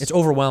 gorgeous. It's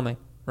overwhelming,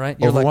 right?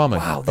 You're Overwhelming.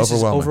 like, wow, this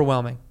Overwhelming. is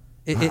overwhelming.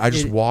 I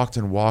just walked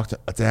and walked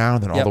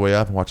down, then all Yep. the way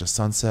up and watched a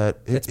sunset.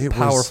 It's It was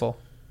powerful.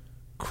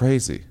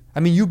 crazy. I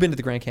mean, you've been to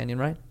the Grand Canyon,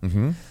 right?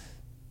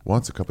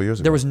 Once a couple years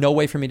ago. There was no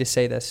way for me to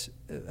say this.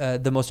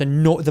 The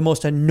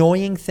most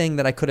annoying thing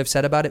that I could have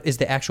said about it is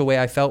the actual way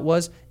I felt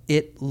was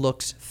it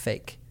looks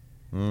fake.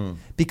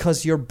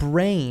 Because your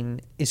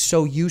brain is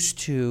so used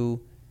to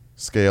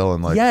scale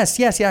and like yes,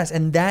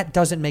 and that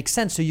doesn't make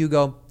sense. So you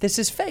go, this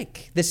is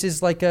fake. This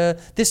is like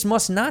this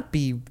must not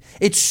be.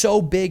 It's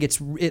so big. It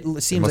seems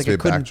must like be it a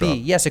couldn't backdrop. be.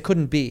 Yes, it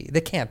couldn't be.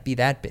 They can't be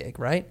that big,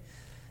 right?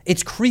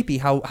 It's creepy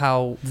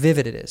how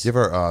vivid it is. You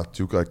ever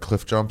do like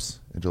cliff jumps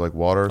into like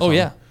water? Or something?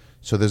 yeah.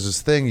 So there's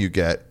this thing you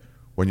get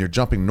when you're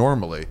jumping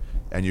normally,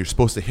 and you're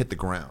supposed to hit the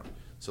ground.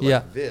 So like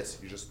Yeah. this,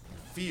 you just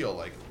feel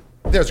like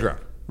there's ground.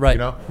 Right, You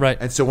know. right.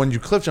 And so when you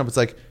cliff jump, it's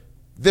like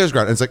there's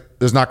ground, and it's like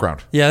there's not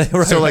ground. Yeah,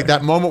 right, So like right.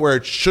 that moment where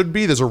it should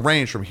be, there's a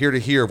range from here to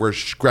here where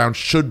ground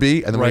should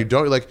be, and then when you Right.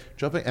 don't, you're like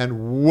jumping, and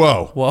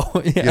whoa,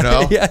 Yeah. you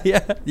know, yeah.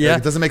 Like,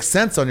 it doesn't make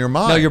sense on your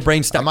mind. No, your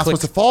brain I'm not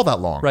supposed to fall that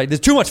long. Right. There's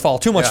too much fall.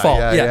 Too much Yeah, fall.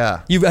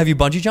 yeah. Have you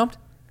bungee jumped?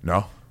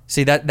 No.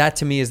 See, that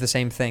to me is the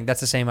same thing. That's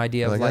the same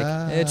idea of Like,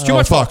 like it's too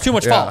much fall. fuck. Too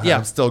much Yeah, fall. Yeah.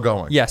 I'm still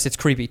going. Yes, it's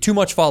creepy. Too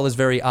much fall is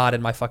very odd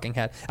in my fucking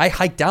head. I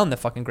hiked down the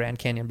fucking Grand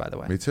Canyon, by the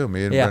way. Me too.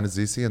 Me and Yeah. Brendan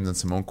Zisi, and then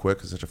Simone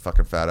Quick is such a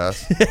fucking fat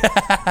ass.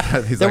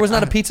 He's There like, was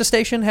not a pizza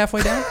station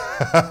halfway down.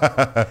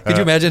 Could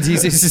you imagine?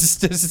 He's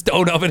just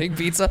stone ovening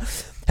pizza.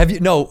 Have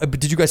you? No. But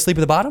did you guys sleep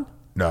at the bottom?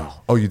 No.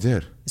 Oh, you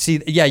did.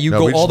 See, yeah, you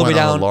No, we go all just the way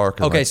went on down. a lark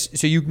and, Okay, like-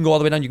 so you can go all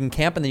the way down. You can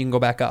camp and then you can go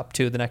back up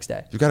to the next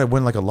day. You got to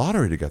win like a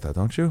lottery to get that,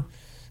 don't you?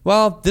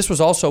 Well, this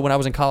was also when I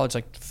was in college,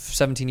 like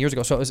 17 years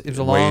ago. So it was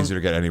a Way long. easier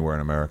to get anywhere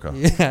in America.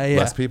 Yeah.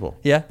 Less people.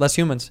 Yeah, less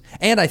humans,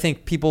 and I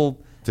think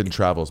people. Didn't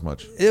travel as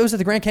much. It was at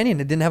the Grand Canyon.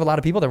 It didn't have a lot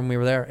of people there when we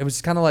were there. It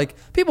was kind of like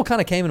people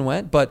kind of came and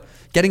went, but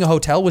getting a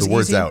hotel was The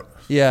word's easy. out.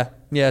 Yeah.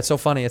 It's so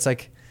funny. It's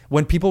like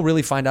when people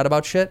really find out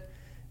about shit,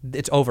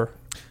 it's over.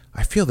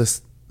 I feel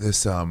this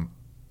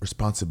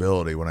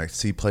responsibility when I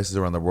see places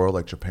around the world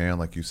like Japan,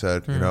 like you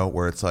said, you know,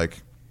 where it's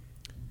like,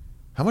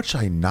 how much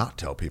should I not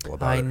tell people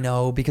about it? I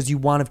know, because you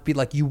want to be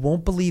like, you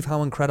won't believe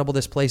how incredible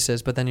this place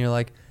is, but then you're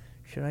like,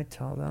 should I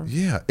tell them?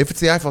 Yeah. If it's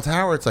the Eiffel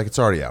Tower, it's like it's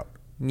already out.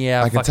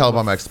 Yeah, I can fuck tell it.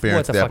 by my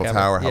experience What at the fuck Eiffel ever.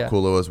 Tower, how Yeah.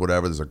 cool it was,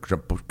 whatever. There's a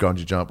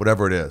bungee jump,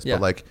 whatever it is. Yeah.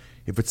 But like,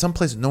 if it's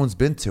someplace that no one's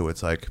been to,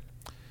 it's like,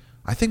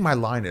 I think my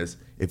line is,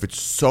 if it's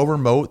so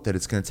remote that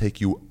it's going to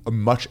take you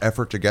much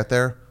effort to get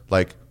there,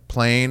 like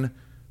plane,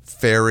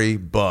 ferry,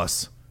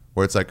 bus,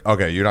 where it's like,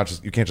 okay, you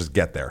can't just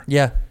get there.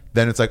 Yeah.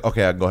 Then it's like,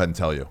 okay, I can go ahead and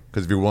tell you,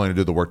 because if you're willing to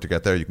do the work to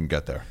get there, you can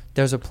get there.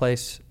 There's a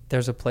place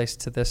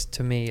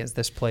to me is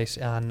this place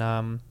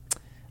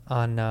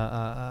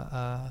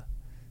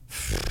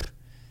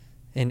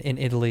in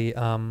Italy,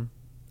 on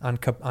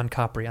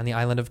Capri, on the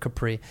island of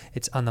Capri.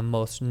 It's on the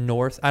most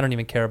north. I don't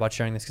even care about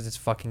sharing this because it's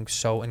fucking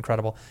so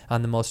incredible.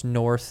 On the most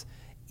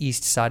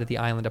northeast side of the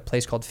island, a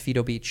place called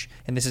Fido Beach,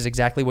 and this is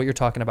exactly what you're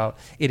talking about.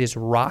 It is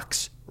rock,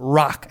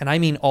 and I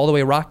mean all the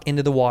way rock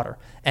into the water.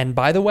 And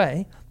by the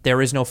way, there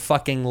is no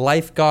fucking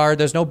lifeguard.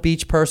 There's no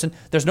beach person.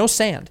 There's no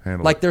sand.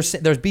 Handle Like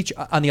it. there's beach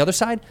on the other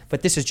side,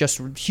 but this is just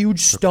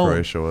huge stone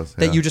Croatia was,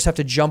 that yeah. you just have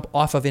to jump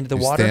off of into the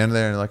You water. stand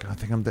there and you're like, I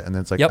think I'm dead. And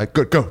then it's like, Yep.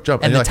 Good, go,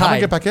 jump. And, And you're the like, how do I tide.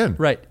 get back in?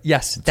 Right.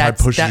 Yes. tide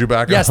pushes you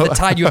back Yes, out. the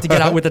tide. You have to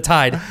get out with the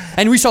tide.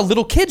 And we saw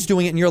little kids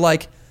doing it, and you're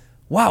like,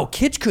 wow,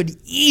 kids could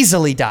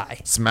easily die.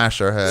 Smash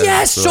their head.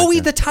 Yes, So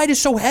like, the tide is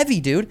so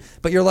heavy, dude.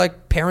 But you're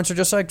like, parents are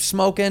just like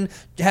smoking,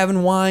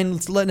 having wine,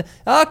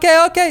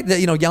 okay,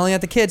 yelling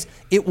at the kids.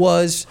 It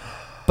was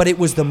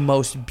the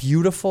most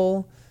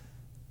beautiful,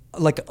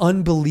 like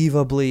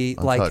unbelievably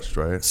Untouched,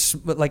 like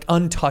right? like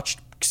untouched.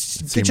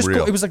 seemed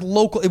real. It was like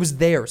local. It was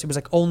theirs. It was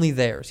like only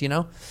theirs. You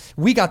know,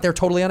 we got there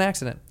totally on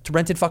accident.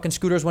 Rented fucking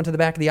scooters, went to the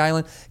back of the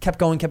island, kept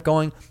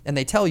going, and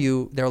they tell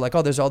you they're like,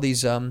 oh, there's all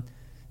these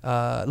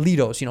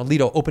Lidos.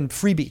 Lido open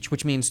free beach,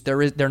 which means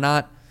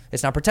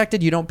it's not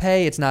protected. You don't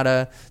pay.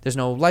 There's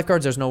no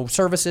lifeguards. There's no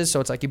services. So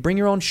it's like you bring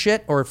your own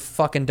shit or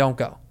fucking don't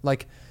go.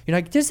 Like you're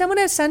like, does someone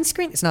have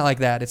sunscreen? It's not like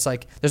that. It's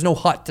like there's no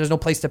hut. There's no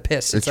place to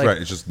piss. It's like, right.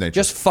 It's just nature.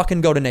 Just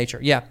fucking go to nature.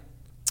 Yeah.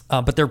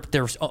 But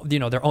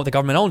the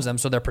government owns them,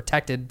 so they're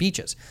protected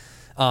beaches.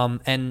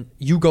 And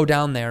you go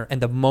down there, and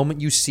the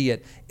moment you see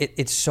it,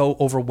 it's so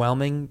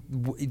overwhelming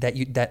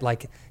that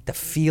like the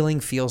feeling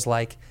feels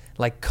like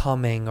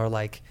coming or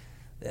like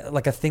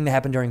a thing that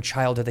happened during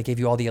childhood that gave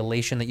you all the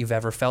elation that you've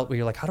ever felt. Where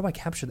you're like, how do I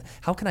capture that?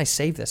 How can I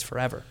save this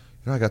forever?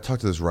 I got to talk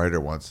to this writer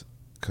once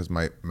because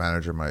my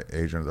manager, my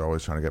agent, they're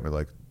always trying to get me to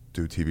like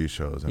do TV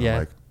shows, and Yeah. I'm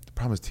like, the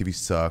problem is TV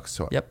sucks.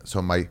 So Yep.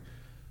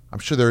 I'm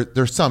sure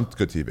there's some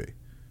good TV,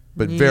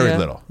 but very Yeah.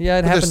 little. Yeah,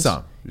 it but happens. There's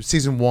some.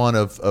 Season 1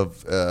 of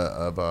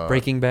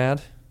Breaking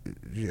Bad.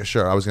 Yeah,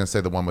 sure. I was gonna say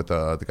the one with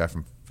the guy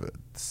from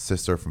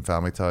sister from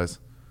Family Ties.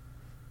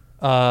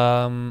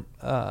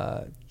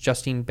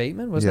 Justine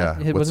Bateman was Yeah.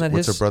 that? What's Wasn't that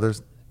his her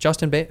brothers?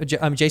 Jason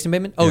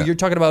Bateman. Oh, Yeah. you're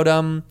talking about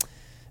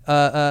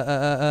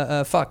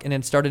fuck, and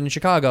it started in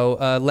Chicago.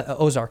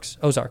 Ozark.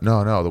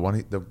 No,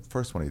 the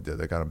first one he did.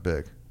 They got him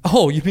big.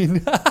 Oh, you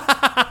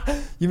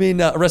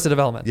mean Arrested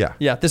Development? Yeah.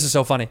 Yeah. This is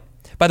so funny.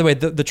 By the way,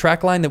 the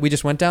track line that we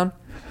just went down,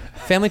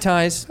 Family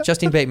Ties,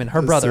 Justine Bateman,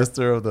 her brother, The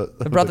sister of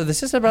the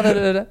sister,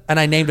 brother, and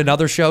I named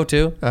another show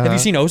too. Have you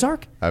seen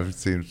Ozark? I've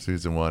seen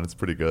season 1. It's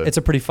pretty good. It's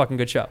a pretty fucking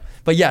good show.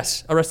 But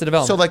yes, Arrested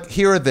Development. so like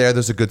here or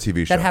there's a good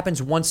TV show. that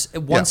happens once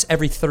Yeah.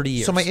 every 30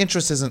 years. So my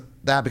interest isn't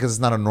that because it's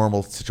not a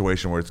normal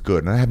situation where it's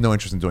good, and I have no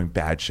interest in doing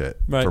bad shit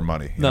Right. for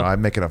money. No. I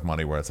make enough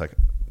money where it's like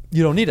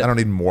you don't need it. I don't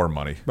need more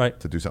money Right.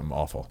 to do something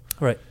awful.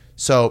 Right.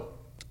 So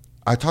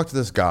I talked to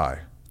this guy,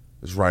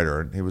 this writer,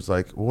 and he was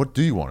like, well, what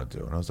do you want to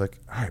do? And I was like,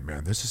 all right,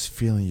 man, there's this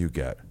feeling you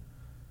get.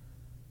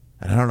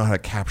 And I don't know how to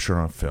capture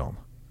it on film.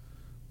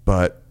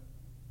 But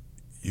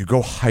you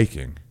go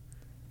hiking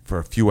for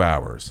a few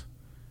hours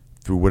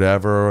through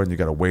whatever, and you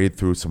got to wade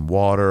through some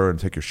water and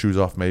take your shoes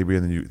off maybe,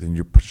 and then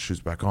you put your shoes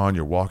back on,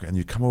 you're walking, and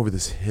you come over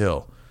this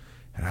hill.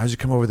 And as you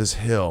come over this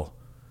hill,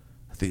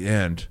 at the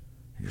end,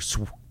 you're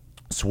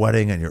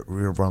sweating and you're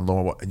running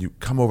low, and you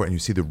come over and you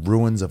see the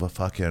ruins of a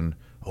fucking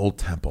old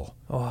temple.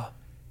 Oh.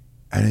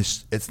 And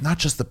it's not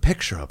just the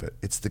picture of it,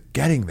 it's the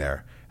getting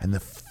there and the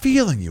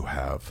feeling you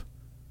have.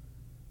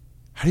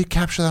 How do you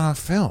capture that on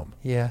film?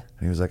 Yeah.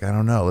 And he was like, I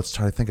don't know, let's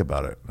try to think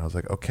about it. And I was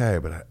like, okay,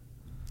 but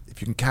if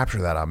you can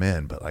capture that, I'm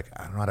in, but like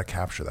I don't know how to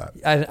capture that.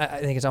 I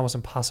think it's almost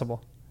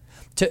impossible.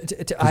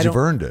 Because you've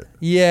earned it.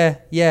 Yeah.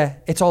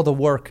 It's all the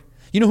work.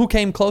 You know who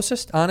came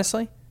closest,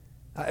 honestly?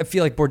 I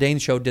feel like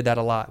Bourdain's show did that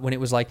a lot when it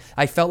was like,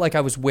 I felt like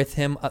I was with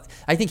him.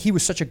 I think he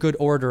was such a good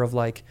orator of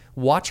like,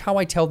 watch how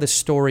I tell this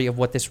story of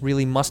what this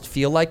really must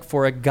feel like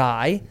for a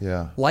guy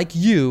like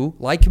you,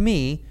 like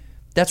me.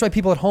 That's why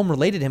people at home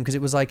related to him, because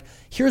it was like,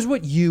 here's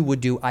what you would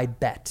do, I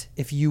bet,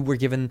 if you were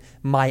given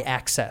my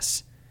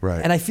access.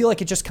 Right. And I feel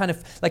like it just kind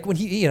of, like when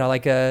he,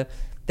 like that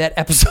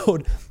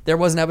episode, there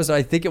was an episode,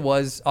 I think it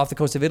was off the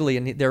coast of Italy,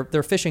 and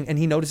they're fishing, and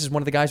he notices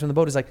one of the guys from the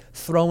boat is like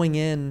throwing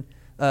in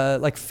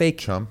like fake...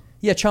 Chum?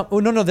 Yeah, chum. Oh,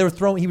 no,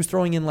 he was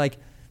throwing in like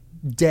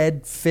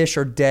dead fish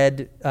or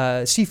dead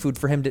seafood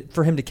for him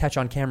to catch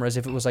on camera as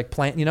if it was like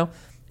plant,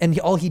 And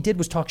all he did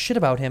was talk shit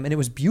about him, and it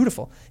was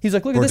beautiful. He was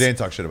like, look at this. Bourdain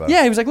talked shit about him. Yeah,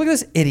 him. he was like, look at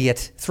this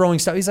idiot throwing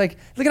stuff. He's like,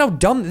 look at how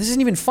dumb, this isn't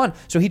even fun.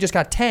 So he just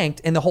got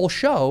tanked, and the whole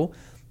show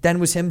then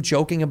was him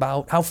joking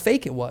about how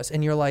fake it was.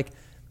 And you're like,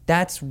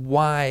 that's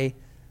why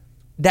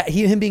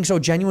him being so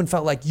genuine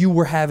felt like you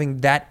were having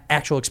that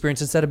actual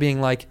experience instead of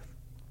being like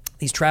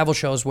these travel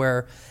shows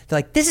where they're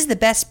like, this is the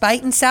best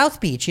bite in South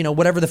Beach,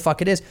 whatever the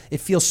fuck it is. It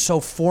feels so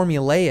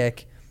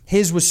formulaic.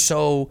 His was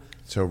so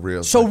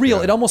real. So real.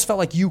 It almost felt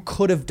like you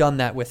could have done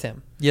that with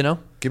him,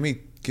 Give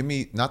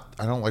me not,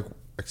 I don't like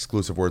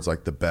exclusive words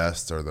like the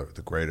best or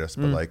the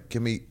greatest, but like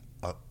give me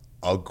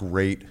a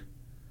great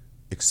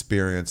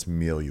experience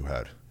meal you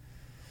had.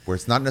 Where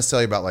it's not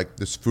necessarily about like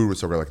this food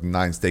was over like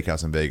 9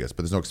 steakhouse in Vegas,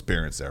 but there's no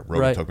experience there.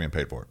 Rogan took me and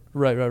paid for it.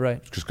 Right.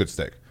 It's just good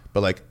steak.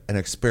 But like an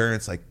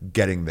experience like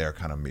getting there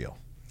kind of meal.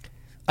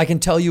 I can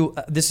tell you,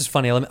 this is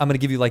funny. I'm going to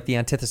give you like the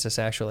antithesis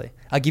actually.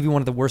 I'll give you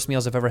one of the worst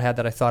meals I've ever had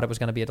that I thought it was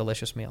going to be a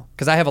delicious meal.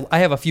 Because I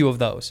have a few of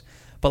those.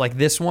 But like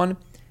this one,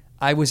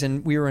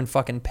 we were in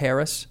fucking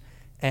Paris,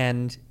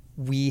 and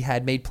we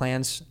had made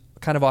plans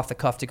kind of off the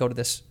cuff to go to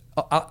this.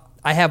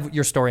 I have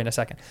your story in a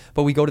second.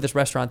 But we go to this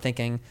restaurant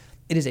thinking,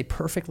 it is a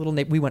perfect little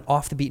we went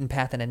off the beaten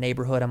path in a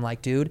neighborhood. I'm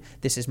like, dude,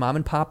 this is mom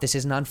and pop. This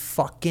isn't on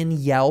fucking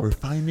Yelp. We're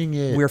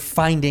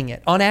finding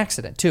it. On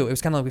accident, too. It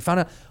was kind of like we found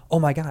out, oh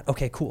my God,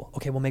 okay, cool.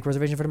 Okay, we'll make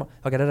reservation for tomorrow.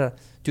 Okay,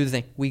 do the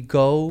thing. We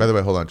go. By the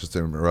way, hold on, just to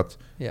interrupt.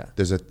 Yeah.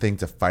 There's a thing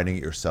to finding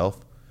it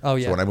yourself. Oh,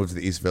 yeah. So when I moved to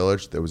the East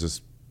Village, there was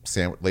this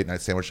late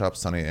night sandwich shop,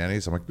 Sunny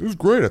Annie's. I'm like, it was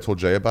great. I told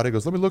Jay about it. He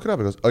goes, let me look it up.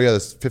 He goes, oh yeah,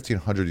 there's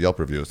 1,500 Yelp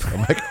reviews. I'm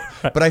like,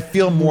 but I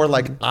feel more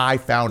like I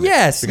found it.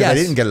 Yes, because I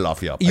didn't get it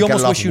off Yelp. You I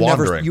almost got it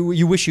wish off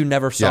you wish you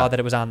never saw that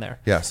it was on there.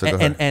 Yeah. So go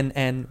ahead.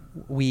 And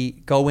we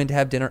go in to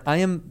have dinner. I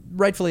am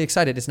rightfully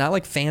excited. It's not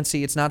like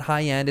fancy. It's not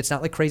high end. It's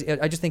not like crazy.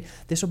 I just think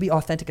this will be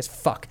authentic as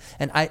fuck.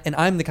 And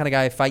I'm the kind of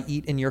guy, if I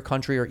eat in your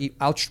country or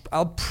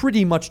I'll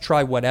pretty much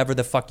try whatever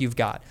the fuck you've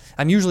got.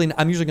 I'm usually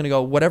going to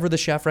go whatever the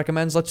chef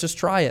recommends. Let's just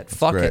try it.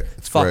 Fuck it.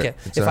 Fuck it.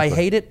 Exactly. If I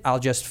hate it, I'll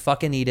just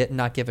fucking eat it and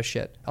not give a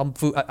shit.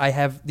 I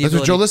have the That's ability.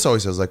 what Joe List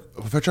always says. Like,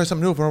 if I try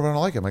something new, if I don't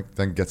like it, I'm like,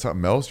 then get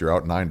something else. You're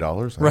out $9. I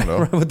don't know.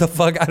 Right, what the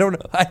fuck? I don't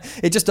know.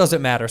 It just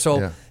doesn't matter.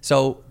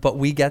 But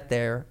we get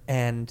there,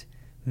 and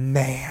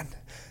man,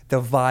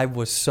 the vibe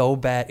was so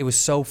bad. It was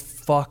so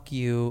fuck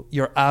you.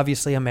 You're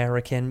obviously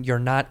American. You're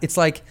not. It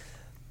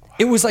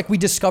was like we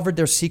discovered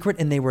their secret,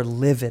 and they were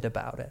livid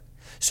about it.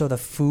 So the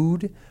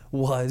food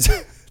was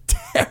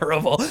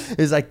terrible.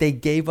 It's like they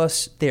gave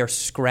us their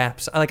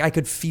scraps. Like I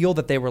could feel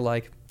that they were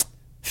like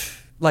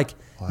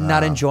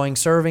not enjoying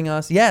serving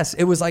us. Yes,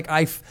 it was like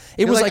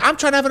it was like I'm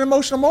trying to have an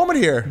emotional moment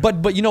here.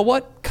 But you know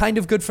what? Kind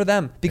of good for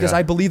them, because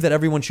I believe that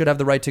everyone should have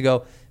the right to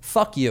go,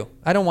 fuck you.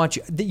 I don't want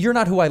you. You're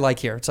not who I like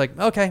here. It's like,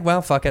 okay,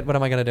 well, fuck it. What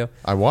am I gonna do?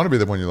 I want to be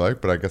the one you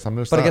like, but I guess I'm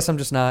just. I guess I'm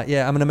just not.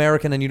 Yeah, I'm an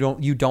American, and you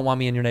don't want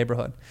me in your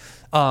neighborhood.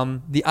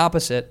 The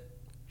opposite.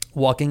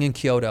 Walking in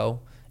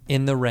Kyoto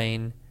in the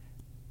rain.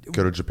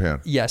 Go to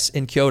Japan. Yes,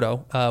 in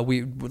Kyoto.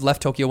 We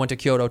left Tokyo, went to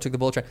Kyoto, took the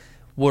bullet train.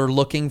 We're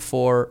looking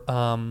for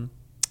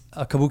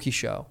a kabuki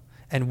show,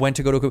 and went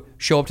to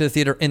show up to the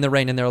theater in the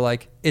rain, and they're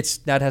like,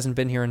 that hasn't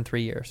been here in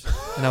 3 years.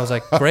 And I was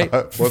like, great.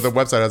 Well, the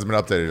website hasn't been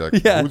updated.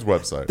 You're like, whose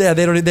website? Yeah,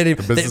 they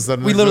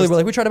didn't. We literally were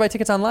like, we tried to buy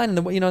tickets online,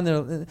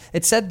 and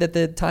it said that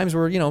the times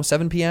were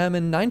 7 p.m.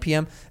 and 9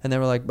 p.m. And they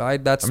were like,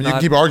 that's not. You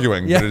can keep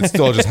arguing, but it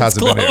still just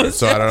hasn't been here.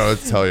 So I don't know what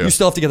to tell you. You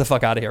still have to get the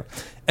fuck out of here.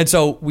 And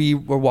so we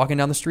were walking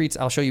down the streets.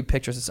 I'll show you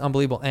pictures. It's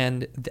unbelievable.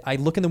 And I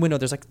look in the window.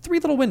 There's like 3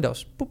 little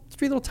windows,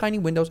 3 little tiny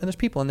windows, and there's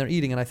people, and they're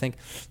eating. And I think,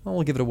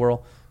 we'll give it a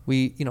whirl.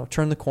 We,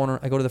 turn the corner.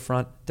 I go to the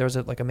front. There's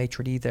a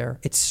maitre d' there.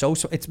 It's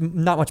it's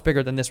not much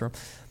bigger than this room.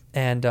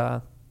 And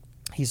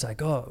he's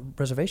like, oh,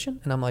 reservation?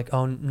 And I'm like,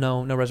 oh,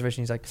 no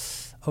reservation. He's like,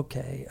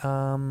 okay.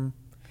 And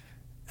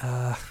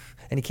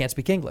he can't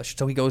speak English.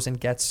 So he goes and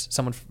gets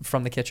someone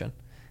from the kitchen.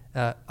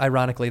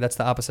 Ironically, that's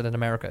the opposite in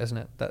America, isn't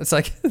it? It's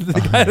like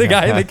the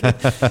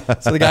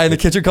guy in the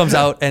kitchen comes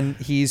out, and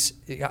he's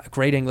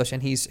great English,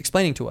 and he's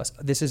explaining to us,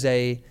 this is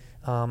like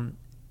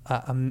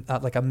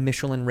a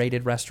Michelin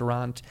rated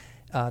restaurant.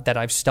 that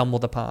I've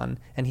stumbled upon.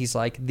 And he's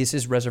like, this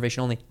is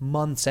reservation only,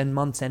 months and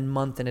months and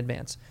months in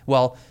advance.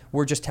 Well,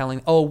 we're just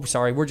telling,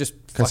 we're just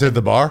Consider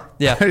the bar?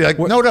 Yeah. You're like,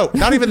 no,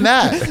 not even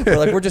that. we're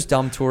like, we're just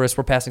dumb tourists.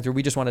 We're passing through.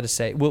 We just wanted to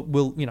say,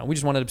 we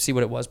just wanted to see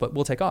what it was, but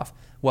we'll take off.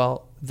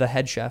 Well, the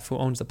head chef who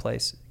owns the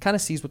place kind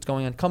of sees what's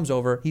going on, comes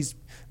over, he's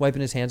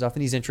wiping his hands off,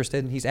 and he's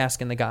interested, and he's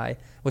asking the guy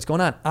what's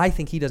going on. I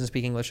think he doesn't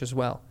speak English as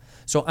well.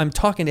 So I'm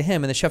talking to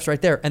him, and the chef's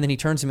right there, and then he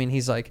turns to me, and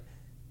he's like,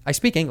 I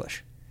speak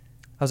English.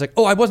 I was like,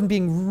 I wasn't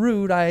being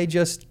rude. I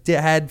just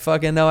had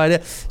fucking no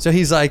idea. So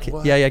he's like,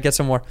 yeah, get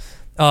some more.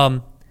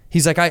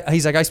 He's like,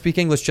 I speak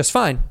English just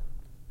fine.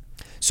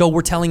 So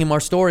we're telling him our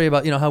story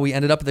about, how we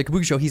ended up at the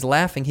Kabuki show. He's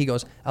laughing. He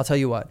goes, I'll tell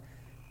you what,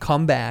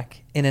 come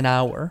back in an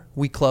hour.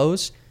 We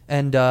close,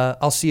 and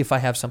I'll see if I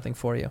have something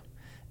for you.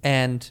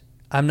 And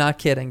I'm not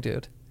kidding,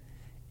 dude.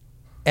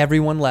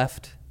 Everyone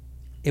left.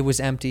 It was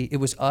empty. It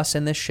was us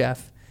and this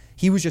chef.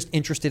 He was just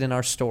interested in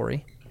our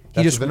story.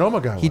 That's what the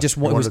Noma guy He just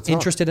wanted was to talk.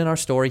 interested in our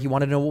story. He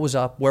wanted to know what was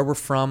up, where we're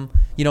from,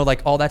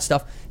 like all that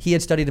stuff. He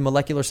had studied the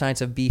molecular science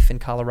of beef in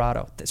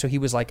Colorado. So he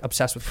was like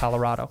obsessed with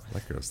Colorado.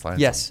 Molecular science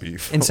Yes. of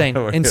beef. Insane.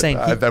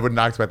 I would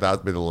not expect that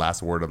to be the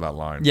last word of that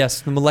line. Yes,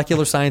 the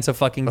molecular science of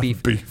fucking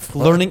beef. Beef.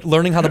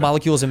 Learning how the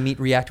molecules in meat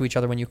react to each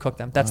other when you cook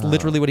them. That's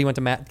literally what he went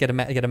to get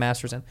a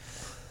master's in.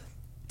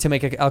 To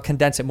make I'll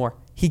condense it more.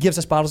 He gives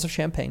us bottles of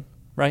champagne,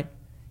 right?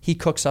 He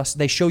cooks us.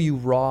 They show you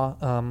raw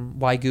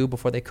Wagyu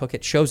before they cook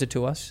it, shows it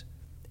to us,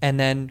 and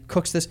then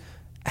cooks this,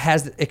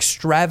 has the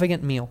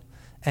extravagant meal.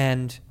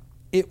 And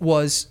it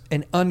was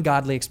an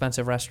ungodly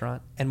expensive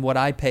restaurant. And what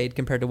I paid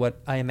compared to what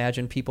I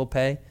imagine people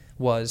pay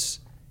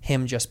was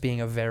him just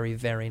being a very,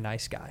 very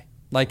nice guy.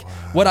 Like,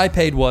 what I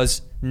paid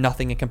was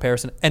nothing in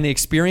comparison. And the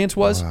experience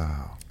was,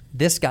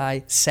 this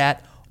guy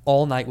sat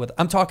all night with,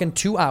 I'm talking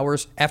 2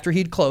 hours after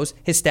he'd closed,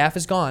 his staff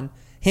is gone,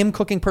 him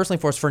cooking personally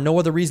for us for no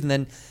other reason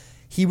than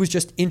he was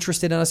just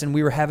interested in us, and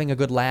we were having a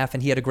good laugh,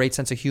 and he had a great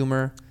sense of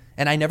humor.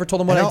 And I never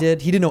told him what I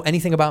did. He didn't know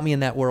anything about me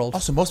in that world.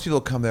 Also, most people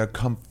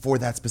come for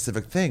that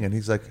specific thing. And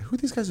he's like, who are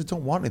these guys that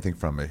don't want anything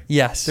from me?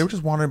 Yes. They were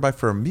just wandering by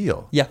for a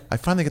meal. Yeah. I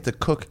finally get to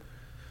cook.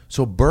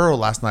 So Burrow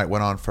last night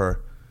went on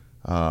for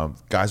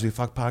Guys We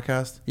Fuck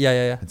podcast.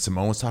 Yeah. And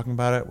Simone was talking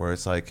about it, where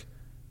it's like,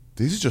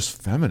 these are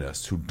just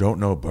feminists who don't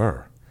know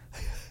Burr.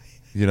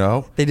 You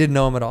know? They didn't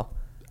know him at all.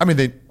 I mean,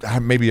 they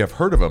maybe have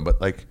heard of him,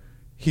 but like,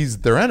 he's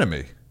their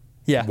enemy.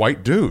 Yeah.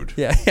 White dude.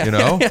 Yeah. You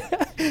know?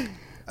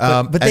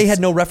 But they had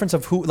no reference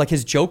of who, like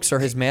his jokes or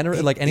his manner,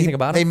 like anything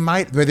about him?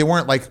 They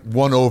weren't like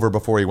won over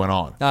before he went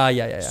on.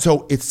 Yeah.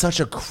 So it's such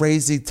a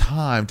crazy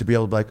time to be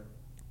able to be like,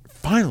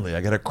 finally,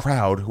 I get a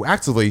crowd who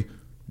actively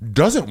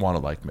doesn't want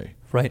to like me.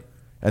 Right.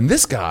 And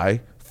this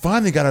guy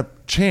finally got a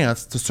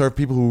chance to serve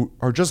people who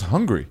are just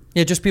hungry.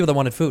 Yeah, just people that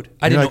wanted food.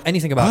 I didn't know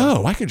anything about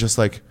him. Oh, I could just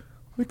let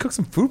me cook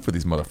some food for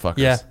these motherfuckers.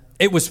 Yeah.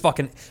 It was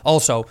fucking...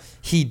 Also,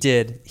 he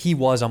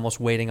was almost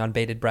waiting on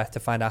bated breath to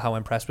find out how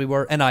impressed we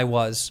were. And I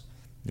was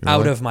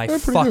out of my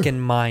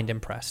fucking mind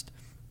impressed.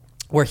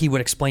 Where he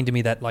would explain to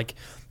me that, like,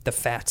 the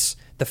fats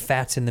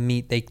in the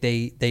meat,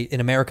 they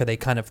in America,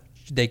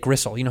 they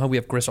gristle. You know how we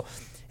have gristle?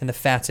 And the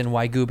fats in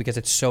Wagyu, because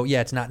it's so...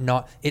 Yeah, it's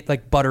not... It,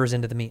 like, butters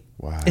into the meat.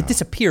 Wow. It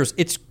disappears.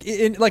 It's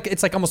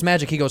like almost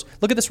magic. He goes,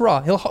 look at this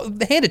raw. He'll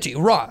hand it to you,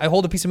 raw. I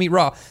hold a piece of meat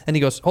raw. And he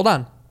goes, hold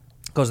on.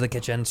 Goes to the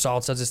kitchen,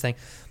 salts, does this thing.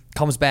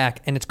 Comes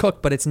back, and it's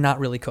cooked, but it's not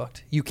really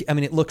cooked.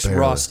 It looks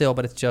raw still,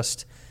 but it's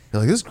just...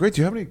 You're like, this is great.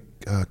 Do you have any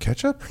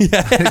ketchup?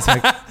 Yeah.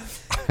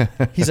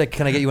 He's like,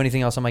 can I get you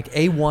anything else? I'm like,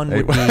 A1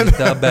 would be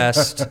the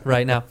best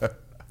right now.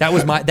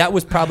 That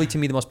was probably to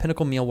me the most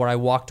pinnacle meal where I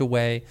walked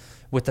away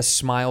with a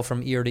smile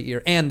from ear to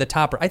ear. And the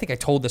topper, I think I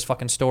told this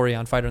fucking story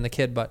on Fighter and the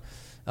Kid, but...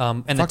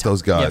 fuck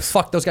those guys. Yeah,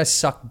 fuck those guys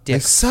suck dick. They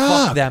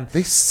suck. Fuck them.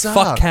 They suck.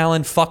 Fuck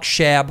Callan. Fuck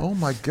Shab. Oh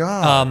my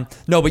God.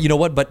 No, but you know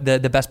what? But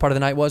the best part of the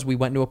night was we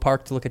went into a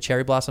park to look at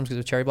cherry blossoms because it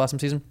was cherry blossom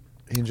season.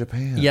 In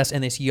Japan. Yes,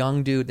 and this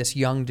young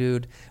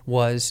dude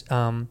was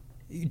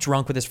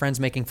drunk with his friends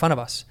making fun of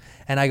us.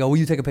 And I go, will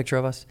you take a picture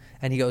of us?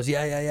 And he goes,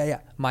 yeah.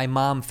 My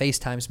mom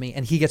FaceTimes me,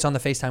 and he gets on the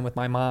FaceTime with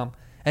my mom.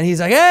 And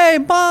he's like, hey,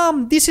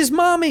 Mom, this is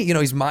Mommy. You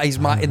know, he's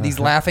and he's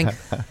laughing.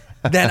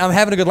 Then I'm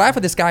having a good laugh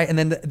with this guy, and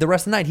then the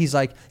rest of the night he's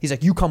like,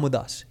 you come with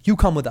us. You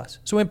come with us.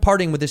 So I'm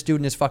partying with this dude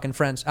and his fucking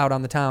friends out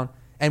on the town.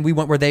 And we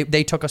went where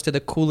they took us to the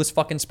coolest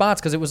fucking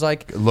spots because it was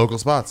like... Local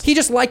spots. He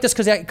just liked us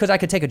because I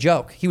could take a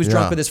joke. He was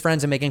drunk with his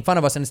friends and making fun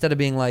of us. And instead of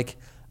being like,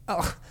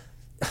 oh,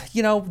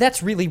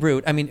 that's really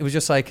rude. I mean, it was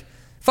just like,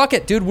 fuck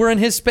it, dude. We're in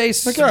his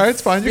space. Like, all right,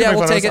 it's fine. You can make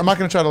we'll fun of take us. it. I'm not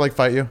going to try to like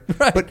fight you.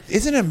 Right. But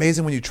isn't it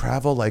amazing when you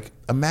travel? Like,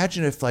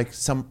 imagine if like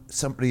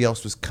somebody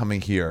else was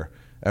coming here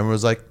and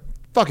was like,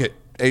 fuck it,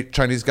 a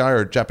Chinese guy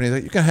or Japanese guy,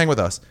 you can hang with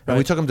us. And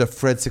we took him to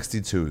Fred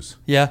 62's.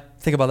 Yeah,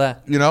 think about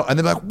that. You know, and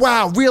they're like,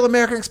 wow, real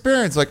American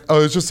experience. Like,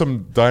 oh, it's just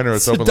some diner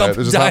that's open late.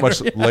 There's just not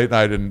much late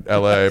night in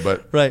LA.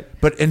 But right.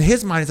 But in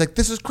his mind, he's like,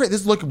 this is great.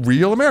 This look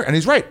real American. And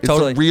he's right. It's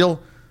totally a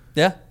real...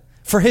 Yeah.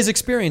 For his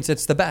experience,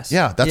 it's the best.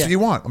 Yeah, that's what you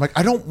want. I'm like,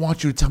 I don't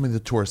want you to tell me the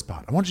tourist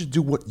spot. I want you to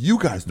do what you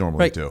guys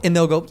normally Right. do. And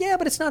they'll go, yeah,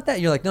 but it's not that.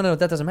 You're like, no,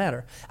 that doesn't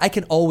matter. I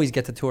can always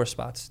get to tourist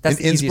spots. That's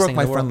in the easiest Innsbruck, thing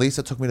my in the friend world.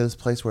 Lisa took me to this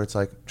place where it's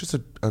like just a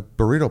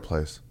burrito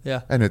place.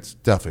 Yeah. And it's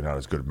definitely not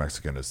as good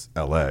Mexican as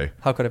L.A.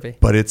 How could it be?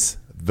 But it's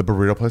the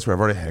burrito place where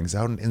everybody hangs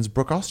out in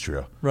Innsbruck,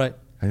 Austria. Right.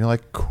 And you're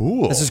like,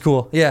 cool. This is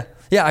cool. Yeah.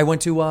 Yeah, I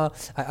went to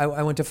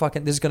I went to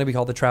fucking, this is going to be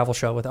called The Travel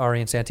Show with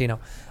Ari and Santino.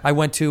 I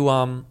went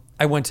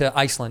to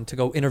Iceland to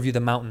go interview the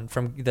mountain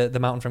from the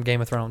mountain from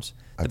Game of Thrones.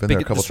 I've been there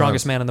a couple the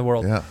strongest times. man in the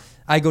world. Yeah.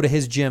 I go to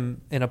his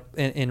gym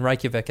in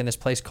Reykjavik in this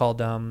place called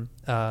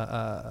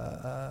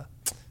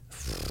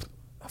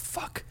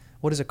fuck.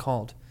 What is it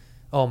called?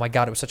 Oh my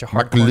god, it was such a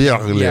hard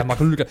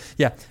Maklirlik.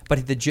 Yeah,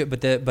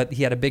 but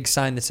he had a big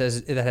sign that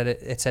said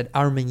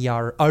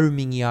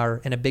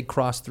Arminjar and a big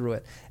cross through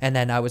it. And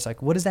then I was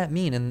like, what does that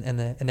mean?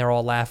 And they're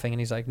all laughing and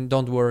he's like,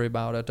 don't worry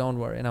about it, don't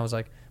worry. And I was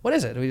like, what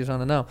is it? We just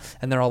want to know.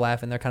 And they're all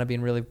laughing. They're kind of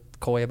being really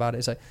coy about it.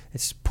 It's like,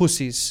 it's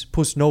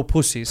no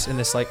pussies in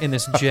this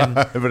gym.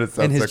 But it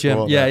sounds in his so gym.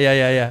 cool,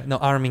 Yeah. No,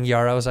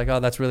 Arminjar. I was like, oh,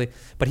 that's really.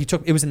 But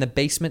it was in the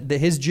basement.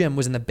 His gym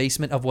was in the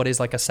basement of what is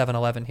like a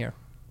 7-Eleven here.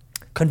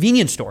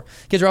 Convenience store.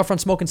 Kids are out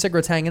front smoking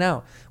cigarettes, hanging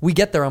out. We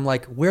get there. I'm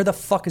like, where the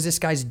fuck is this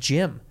guy's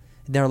gym?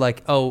 And they're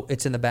like, oh,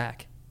 it's in the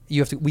back.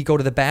 We go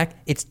to the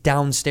back. It's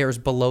downstairs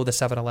below the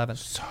 7-Eleven.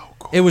 So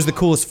cool. It was the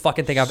coolest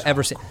fucking thing I've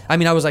ever seen. I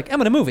mean, I was like, I'm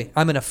in a movie.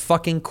 I'm in a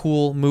fucking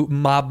cool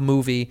mob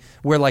movie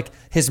where like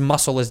his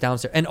muscle is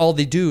downstairs. And all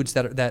the dudes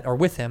that are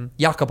with him,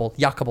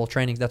 Jakobol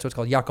training, that's what it's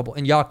called,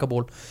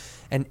 Jakobol.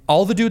 And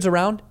all the dudes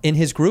around in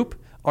his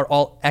group are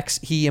all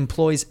he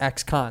employs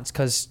ex-cons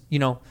because,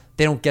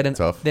 they don't get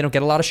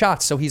a lot of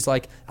shots. So he's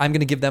like, I'm going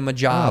to give them a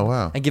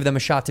job and give them a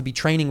shot to be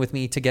training with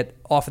me to get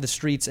off of the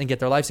streets and get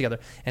their lives together.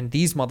 And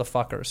these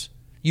motherfuckers,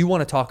 you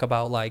want to talk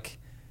about like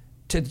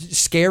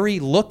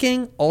scary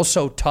looking,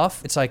 also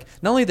tough. It's like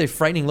not only are they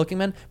frightening looking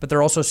men, but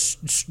they're also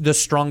the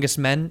strongest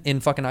men in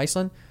fucking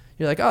Iceland.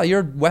 You're like, oh,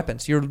 you're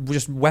weapons. You're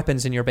just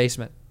weapons in your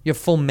basement. You have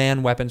full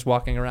man weapons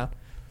walking around.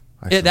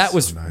 That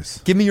was so nice.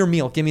 Give me your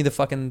meal. Give me the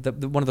fucking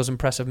one of those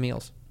impressive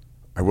meals.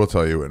 I will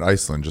tell you, in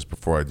Iceland, just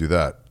before I do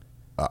that,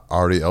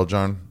 Ari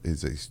Eljan,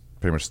 he's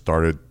pretty much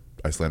started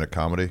Icelandic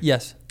comedy.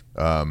 Yes.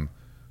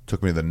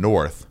 Took me to the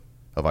north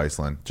of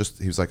Iceland.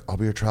 He was like, I'll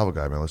be your travel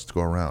guy, man. Let's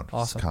go around.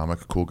 Awesome. He's a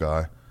comic, cool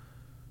guy.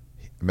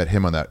 Met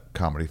him on that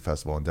comedy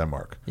festival in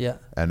Denmark. Yeah.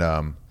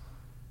 And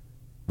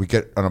we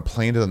get on a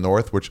plane to the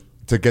north, which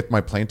to get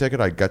my plane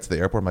ticket, I get to the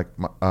airport.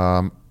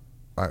 I'm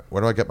like,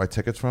 where do I get my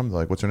tickets from? They're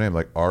like, what's your name?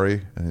 Like,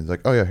 Ari. And he's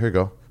like, oh yeah, here you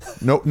go.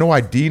 No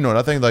ID, no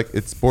nothing. Like,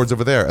 it's boards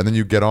over there. And then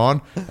you get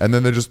on, and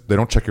then they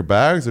don't check your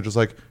bags. They're just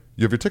like,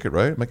 you have your ticket,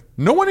 right? I'm like,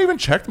 no one even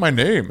checked my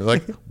name. They're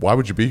like, why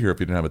would you be here if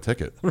you didn't have a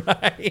ticket?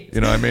 Right.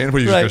 You know what I mean? Were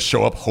you just going to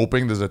show up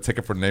hoping there's a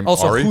ticket for the name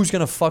also, Ari? who's going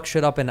to fuck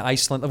shit up in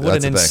Iceland? What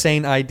That's an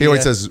insane idea. He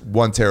always says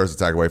one terrorist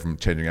attack away from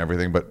changing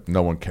everything, but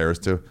no one cares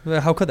to.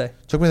 How could they?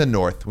 Took me to the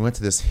north. We went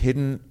to this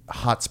hidden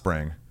hot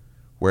spring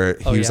where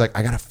he was like,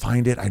 I got to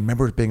find it. I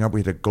remember it being up. We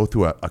had to go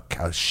through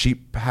a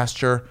sheep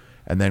pasture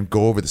and then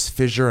go over this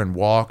fissure and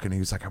walk. And he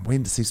was like, I'm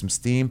waiting to see some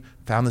steam.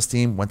 Found the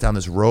steam, went down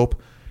this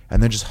rope,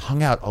 and then just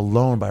hung out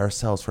alone by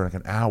ourselves for like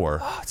an hour.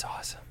 Oh, it's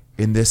awesome.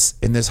 In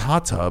this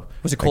hot tub.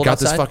 Was it cold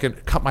got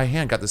outside? cut my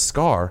hand, got this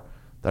scar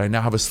that I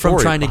now have a story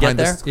from trying to get behind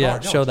there. this scar. Yeah,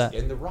 No, show just that.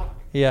 in the rock.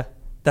 Yeah,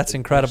 that's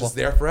incredible. It's just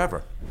there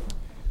forever.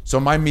 So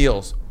my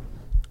meals,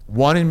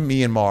 one in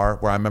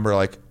Myanmar, where I remember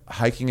like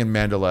hiking in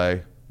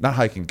Mandalay, not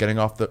hiking, getting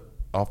off the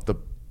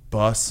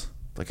bus,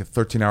 like a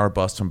 13-hour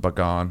bus from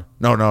Bagan.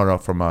 No,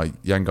 from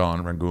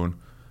Yangon, Rangoon.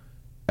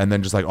 And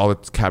then just like all the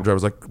cab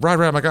drivers like, right.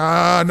 I'm like,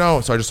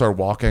 no. So I just started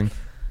walking,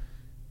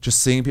 just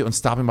seeing people and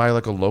stopping by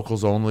like a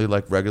locals only,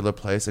 like regular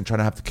place and trying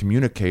to have to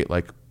communicate,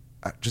 like,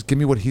 just give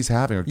me what he's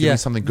having or give me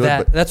something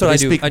good. That's what I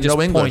do. Speak I just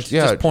no English. point.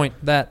 Yeah. Just point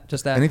that.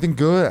 Just that. Anything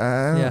good?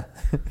 Yeah.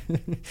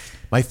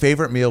 My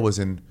favorite meal was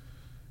in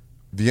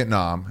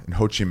Vietnam, in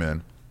Ho Chi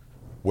Minh,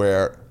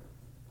 where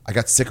I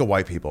got sick of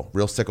white people,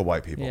 real sick of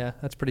white people. Yeah,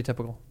 that's pretty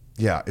typical.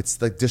 Yeah,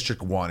 it's like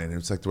District 1, and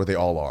it's like where they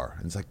all are.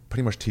 And it's like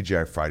pretty much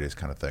TGI Fridays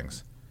kind of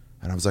things.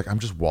 And I was like, I'm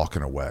just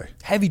walking away.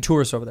 Heavy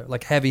tourists over there,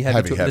 like heavy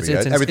Heavy. tourists.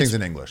 Everything's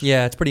in English.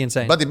 Yeah, it's pretty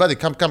insane. Buddy,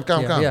 come.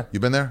 Yeah. You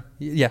been there?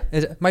 Yeah,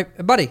 my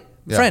buddy,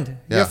 friend.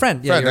 You're a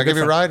friend. Yeah, friend. I give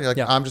you a ride. You're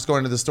like, I'm just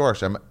going to the store.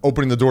 I'm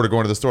opening the door to go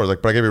into the store.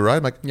 Like, but I gave you a ride.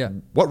 I'm like,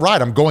 what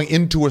ride? I'm going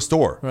into a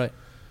store. Right.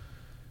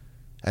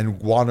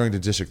 And wandering to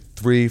District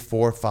 3,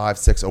 4, 5,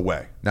 6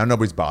 away. Now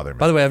nobody's bothering me.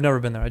 By the way, I've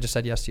never been there. I just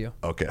said yes to you.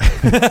 Okay.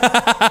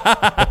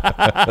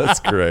 That's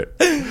great.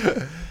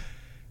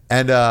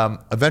 And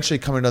eventually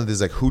coming to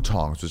these like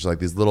hutongs, which is like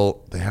these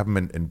little, they have them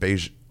in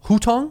Beijing.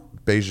 Hutong?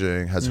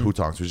 Beijing has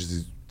hutongs, which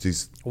is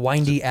these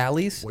windy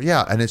alleys. Well,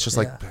 yeah, and it's just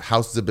like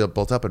houses that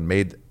built up and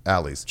made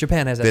alleys.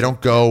 Japan has that. They don't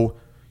go,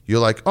 you're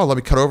like, oh, let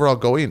me cut over, I'll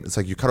go in. It's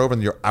like you cut over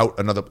and you're out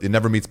another, it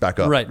never meets back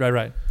up.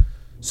 Right.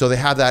 So they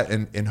have that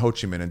in Ho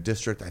Chi Minh, in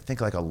District, I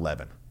think like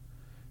 11.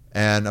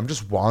 And I'm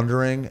just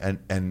wandering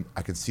and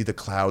I can see the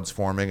clouds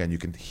forming and you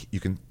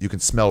can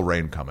smell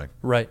rain coming.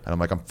 Right. And I'm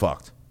like, I'm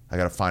fucked. I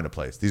got to find a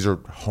place. These are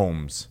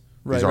homes.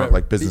 These aren't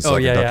like business. Oh I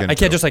can yeah, duck yeah. I into.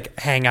 can't just like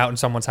hang out in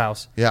someone's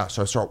house. Yeah,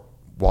 so I start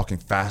walking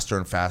faster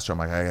and faster. I'm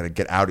like, I gotta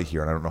get out of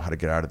here, and I don't know how to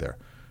get out of there.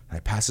 And I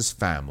pass this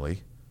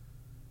family,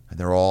 and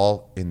they're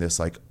all in this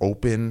like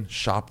open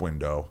shop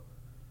window,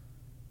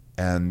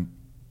 and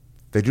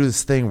they do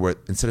this thing where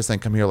instead of saying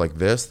 "come here" like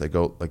this, they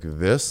go like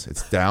this.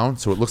 It's down,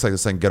 so it looks like they're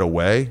saying "get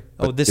away."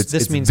 Oh, but this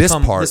it's means this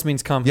come. part. This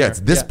means come. Yeah, here. it's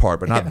this Yeah.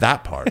 part, but not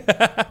that part.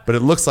 But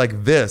it looks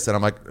like this, and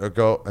I'm like, I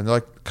go, and they're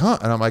like, "Come,"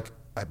 and I'm like,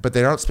 but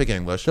they don't speak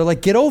English. They're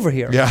like, get over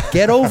here. Yeah.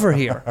 Get over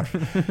here.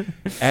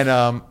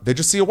 And they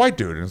just see a white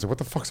dude, and it's like, what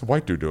the fuck's a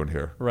white dude doing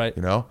here? Right.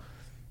 You know?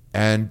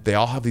 And they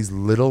all have these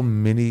little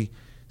mini.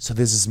 So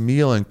there's this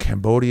meal in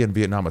Cambodia and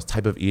Vietnam, this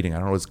type of eating, I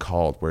don't know what it's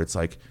called, where it's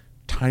like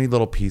tiny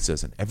little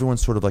pieces, and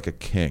everyone's sort of like a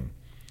king.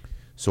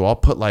 So I'll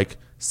put like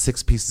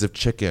 6 pieces of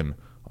chicken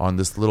on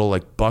this little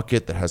like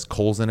bucket that has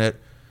coals in it,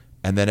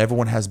 and then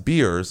everyone has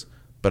beers,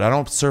 but I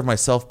don't serve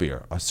myself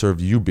beer. I serve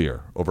you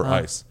beer over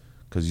ice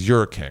because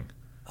you're a king.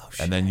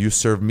 And then you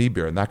serve me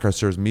beer, and that guy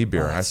serves me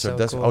beer, and I serve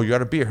this. cool. Oh, you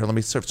got a beer here? Let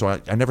me serve. So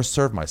I never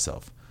serve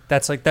myself.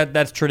 That's like that.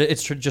 That's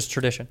just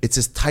tradition. It's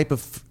this type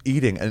of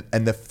eating,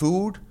 and the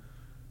food.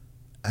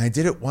 I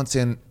did it once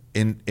in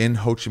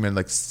Ho Chi Minh,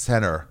 like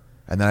center,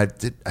 and then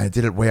I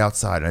did it way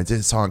outside, and I did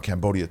it saw in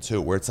Cambodia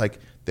too, where it's like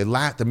the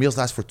meals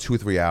last for 2 or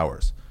 3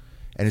 hours,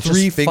 and it's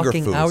 3 just finger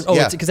fucking foods. hours. Oh,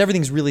 yeah. because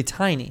everything's really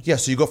tiny. Yeah,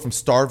 so you go from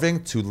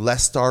starving to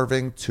less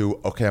starving to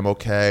okay, I'm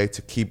okay,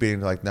 to keep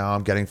eating, like now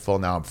I'm getting full,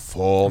 now I'm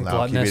full,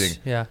 now I keep gluttonous,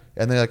 eating. yeah.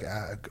 And they're like,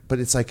 but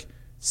it's like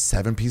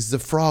 7 pieces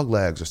of frog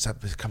legs or a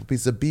couple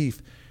pieces of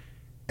beef.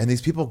 And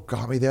these people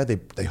got me there.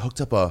 They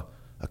hooked up a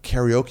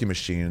karaoke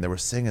machine, and they were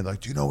singing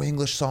like, do you know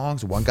English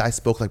songs? One guy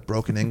spoke like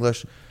broken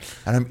English.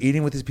 And I'm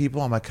eating with these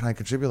people. I'm like, can I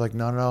contribute? Like,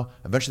 no.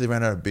 Eventually they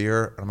ran out of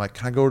beer. And I'm like,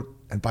 can I go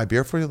and buy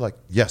beer for you? Like,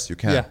 yes, you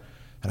can. Yeah.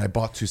 And I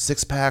bought 2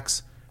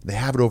 6-packs. They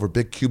have it over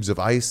big cubes of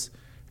ice.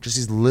 Just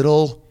these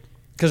little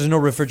Because there's no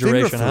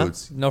refrigeration, finger huh?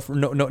 foods. No,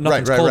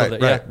 nothing's cold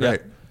with it. Yeah.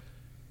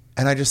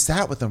 And I just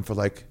sat with them for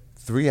like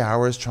 3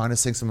 hours trying to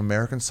sing some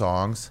American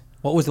songs.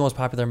 What was the most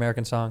popular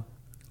American song?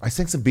 I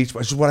sang some Beach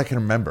Boys, which is what I can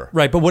remember.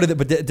 Right, but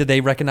did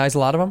they recognize a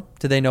lot of them?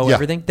 Did they know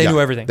everything? They yeah.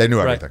 knew everything. They knew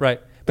Right, everything. Right.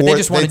 But they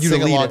just wanted they'd you to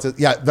sing lead along it.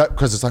 yeah,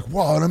 because it's like,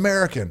 whoa, an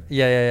American.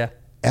 Yeah.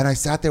 And I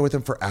sat there with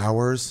them for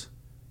hours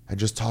and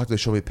just talked. They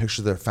showed me pictures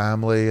of their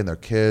family and their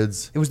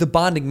kids. It was the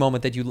bonding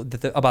moment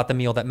about the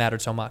meal that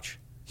mattered so much.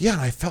 Yeah,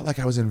 and I felt like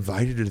I was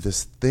invited to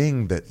this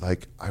thing that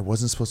like I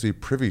wasn't supposed to be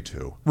privy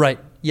to. Right.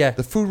 Yeah.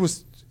 The food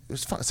was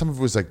fun. Some of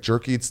it was like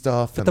jerky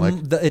stuff, and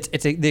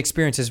the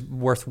experience is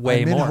worth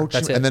way I'm in more. Ho Chi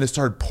That's Minh, it. And then it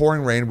started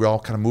pouring rain. We all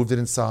kind of moved it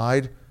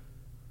inside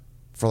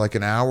for like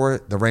an hour.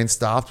 The rain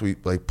stopped. We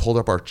like pulled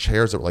up our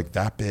chairs that were like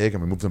that big,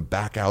 and we moved them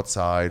back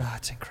outside. Oh,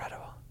 it's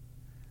incredible.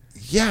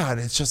 Yeah, and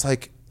it's just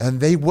like, and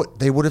they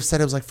would have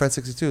said it was like Fred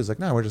 62. It's like,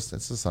 no, it's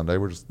a Sunday.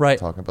 We're just Right.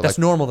 talking. But That's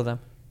like, normal to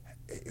them.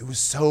 it was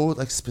so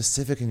like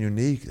specific and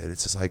unique that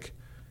it's just like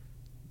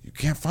you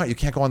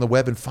can't go on the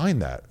web and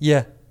find that.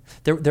 Yeah.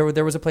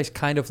 There was a place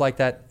kind of like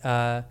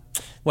that.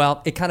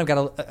 Well, it kind of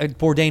got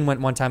Bourdain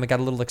went one time. It got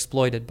a little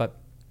exploited, but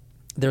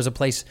there's a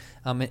place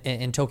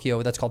in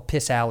Tokyo that's called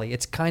Piss Alley.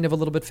 It's kind of a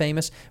little bit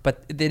famous,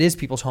 but it is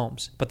people's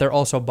homes. But they're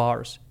also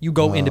bars. You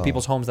go into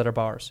people's homes that are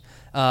bars.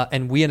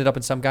 And we ended up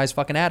in some guy's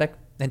fucking attic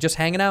and just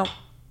hanging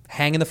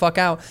the fuck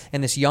out.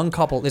 And this young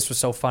couple, this was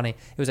so funny.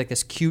 It was like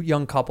this cute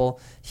young couple.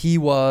 She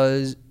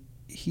was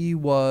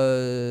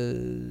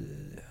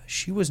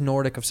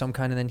Nordic of some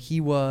kind, and then he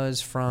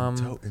was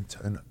from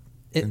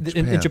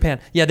in Japan.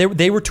 Yeah,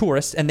 they were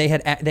tourists, and they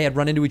had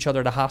run into each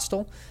other at a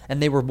hostel,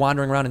 and they were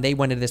wandering around, and they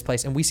went into this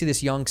place, and we see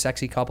this young,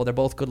 sexy couple. They're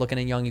both good looking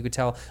and young. You could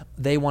tell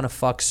they want to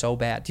fuck so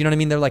bad. Do you know what I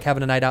mean? They're like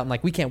having a night out, and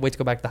like, we can't wait to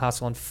go back to the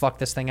hostel and fuck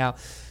this thing out.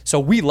 So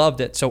we loved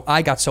it. So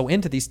I got so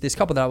into this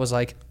couple that I was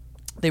like,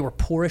 they were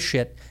poor as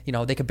shit. You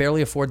know, they could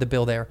barely afford the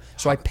bill there.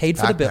 So I paid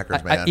for the bill.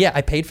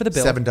 I paid for the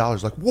bill.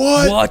 $7. Like,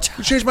 what?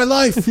 You changed my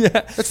life. Yeah.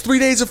 That's 3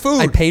 days of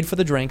food. I paid for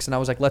the drinks, and I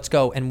was like, let's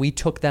go. And we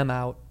took them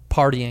out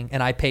partying,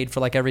 and I paid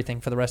for like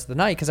everything for the rest of the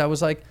night because I was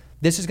like,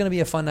 this is going to be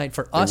a fun night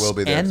for us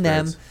and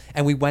them.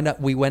 And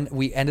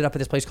we ended up at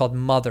this place called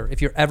Mother.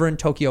 If you're ever in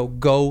Tokyo,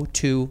 go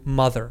to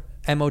Mother.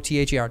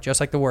 Mother, just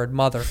like the word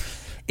Mother.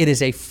 It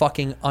is a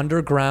fucking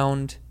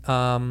underground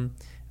heavy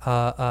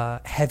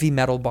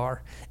metal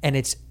bar, and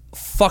it's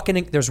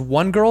fucking. There's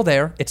one girl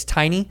there. It's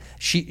tiny.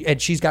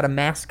 She's got a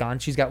mask on.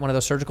 She's got one of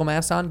those surgical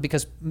masks on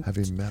because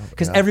heavy metal.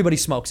 Because everybody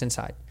smokes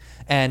inside,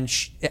 and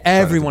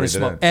everyone is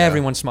smoking.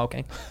 Everyone's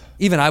smoking.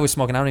 Even I was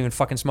smoking. I don't even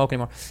fucking smoke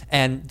anymore.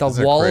 And the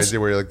Isn't walls. It crazy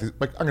where you're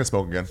like, I'm gonna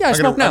smoke again. Yeah, I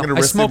smoke now.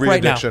 I smoke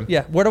right now. Addiction.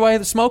 Yeah. Where do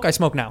I smoke? I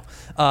smoke now.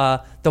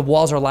 The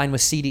walls are lined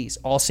with CDs,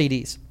 all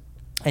CDs.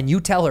 And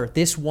you tell her,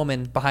 this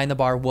woman behind the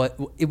bar, what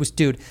it was,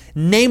 dude,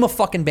 name a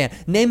fucking band.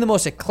 Name the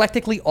most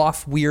eclectically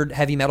off, weird,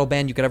 heavy metal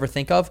band you could ever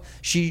think of.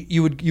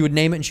 You would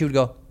name it, and she would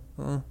go,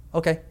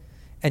 okay.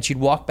 And she'd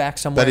walk back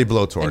somewhere. Betty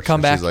Blowtorch. And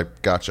come back. She's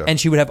like, gotcha. And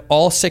she would have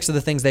all 6 of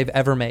the things they've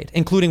ever made,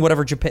 including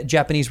whatever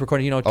Japanese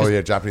recording, you know. Oh,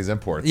 yeah, Japanese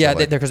imports. Yeah,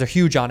 because they're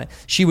huge on it.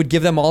 She would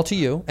give them all to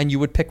you, and you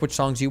would pick which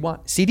songs you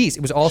want. CDs.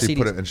 It was all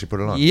CDs. She put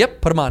it on.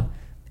 Yep, put them on.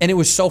 And it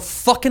was so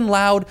fucking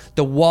loud,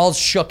 the walls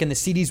shook and the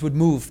CDs would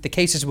move, the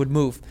cases would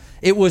move.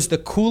 It was the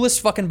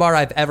coolest fucking bar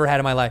I've ever had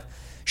in my life.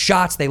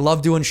 Shots, they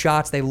love doing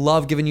shots. They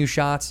love giving you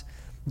shots.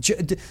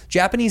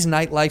 Japanese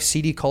nightlife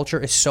CD culture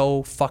is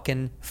so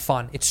fucking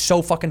fun. It's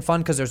so fucking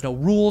fun because there's no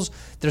rules.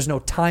 There's no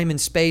time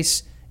and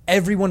space.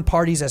 Everyone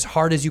parties as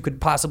hard as you could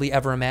possibly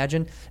ever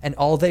imagine. And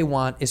all they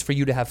want is for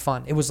you to have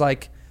fun. It was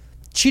like,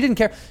 she didn't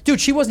care. Dude,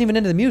 she wasn't even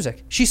into the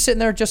music. She's sitting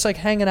there just like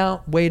hanging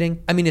out,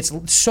 waiting. I mean, it's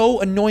so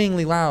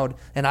annoyingly loud,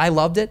 and I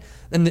loved it.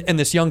 And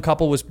this young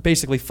couple was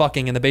basically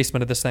fucking in the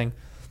basement of this thing.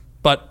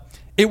 But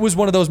it was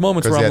one of those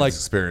moments where I'm like... Because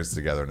experience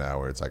together now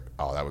where it's like,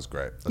 oh, that was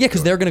great. Yeah,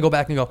 because they're going to go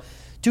back and go,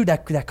 dude,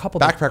 that couple...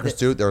 Backpackers,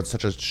 dude, they're on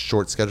such a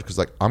short schedule because,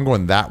 like, I'm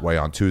going that way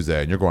on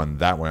Tuesday and you're going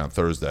that way on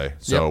Thursday.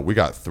 So we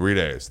got 3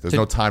 days. There's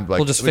no time to, like,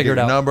 we'll just figure it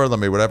out. Number, let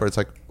me whatever. It's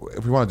like,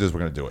 if we want to do this,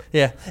 we're going to do it.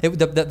 Yeah.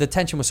 The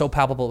tension was so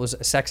palpable. It was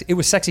sexy. It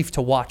was sexy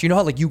to watch. You know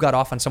how, like, you got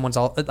off on someone's...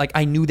 Like,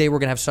 I knew they were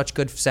going to have such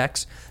good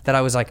sex that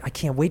I was like, I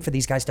can't wait for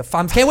these guys to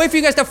fuck. Can't wait for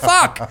you guys to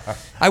fuck.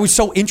 I was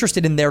so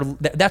interested in their...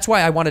 That's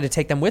why I wanted to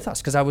take them with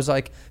us because I was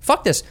like,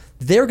 fuck this.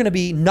 They're going to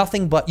be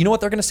nothing but... You know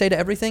what they're going to say to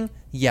everything?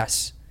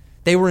 Yes.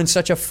 They were in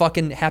such a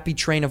fucking happy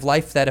train of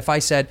life that if I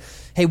said,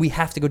 hey, we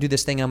have to go do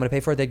this thing and I'm going to pay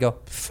for it, they'd go,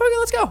 fucking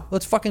let's go.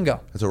 Let's fucking go.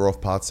 That's what Rolf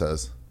Potts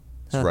says.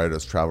 His writer,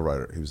 his travel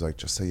writer. He was like,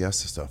 just say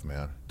yes to stuff,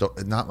 man.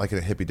 Don't, not like in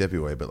a hippy-dippy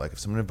way, but like if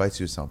someone invites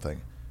you to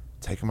something,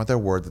 take them at their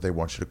word that they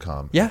want you to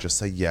come. Yeah. Just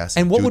say yes.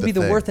 And what do would be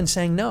the thing. worth in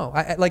saying no?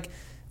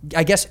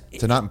 I guess...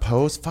 To not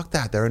impose? Fuck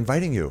that. They're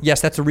inviting you.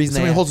 Yes, that's the reason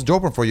Somebody holds the door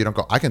open for you, you don't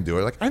go, I can do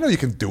it. Like, I know you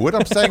can do it.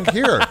 I'm saying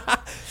here.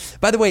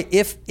 By the way,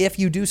 if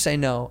you do say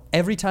no,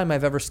 every time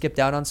I've ever skipped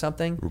out on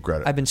something,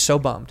 regret it. I've been so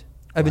bummed.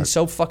 I've been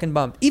so fucking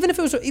bummed. Even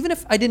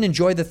if I didn't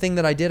enjoy the thing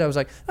that I did, I was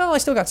like, oh, I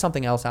still got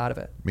something else out of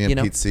it. Me and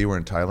Pete C were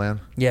in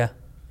Thailand. Yeah.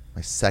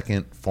 My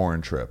second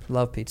foreign trip.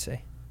 Love Pete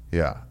C.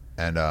 Yeah.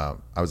 And I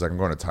was like, I'm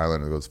going to Thailand.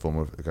 And it goes, full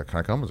moon. Can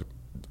I come? I was like,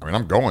 I mean,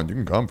 I'm going. You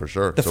can come for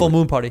sure. The full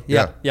moon party.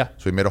 Yeah. So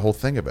we made a whole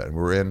thing of it. And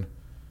we were in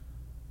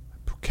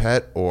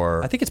Phuket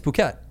or... I think it's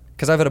Phuket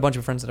because I've had a bunch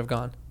of friends that have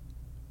gone.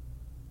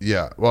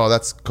 Yeah, well,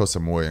 that's Koh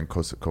Samui and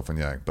Koh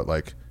Phangan, but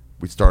like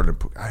we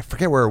started, I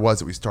forget where it was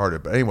that we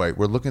started, but anyway,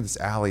 we're looking at this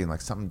alley and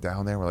like something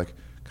down there, we're like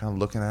kind of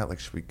looking at it,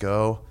 like should we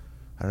go?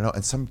 I don't know.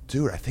 And some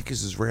dude, I think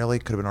he's Israeli,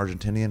 could have been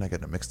Argentinian, I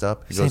get it mixed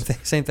up. He goes,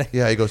 same thing.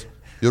 Yeah, he goes,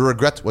 you'll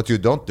regret what you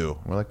don't do.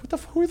 And we're like,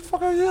 who the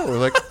fuck are you? We're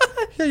like,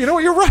 yeah, you know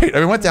what, you're right. I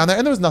mean, we went down there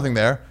and there was nothing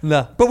there.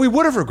 No. But we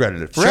would have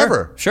regretted it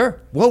forever.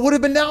 Sure. What would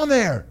have been down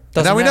there?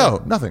 And now we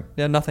know, nothing.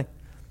 Yeah, nothing.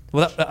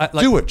 Well,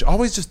 do it.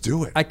 Always just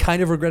do it. I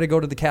kind of regret to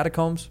go to the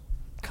catacombs.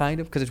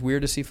 Kind of, because it's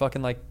weird to see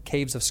fucking like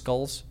caves of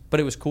skulls, but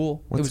it was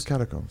cool. What's the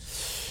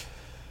catacombs?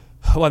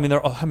 Well, I mean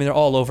they're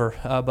all over,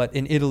 but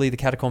in Italy the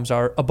catacombs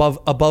are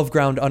above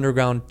ground,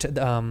 underground.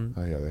 Oh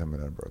yeah, they have them in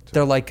Edinburgh too.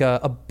 They're like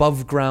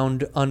above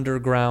ground,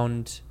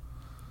 underground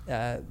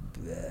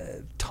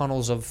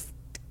tunnels of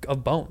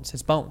bones.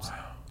 It's bones,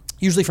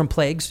 usually from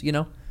plagues, you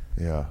know.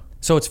 Yeah.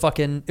 So it's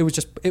fucking.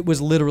 It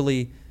was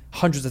literally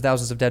hundreds of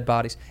thousands of dead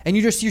bodies, and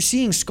you're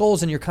seeing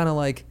skulls, and you're kind of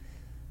like.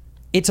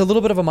 It's a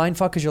little bit of a mind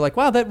fuck because you're like,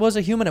 wow, that was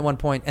a human at one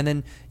point. And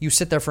then you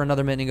sit there for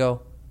another minute and you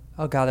go,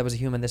 oh, God, that was a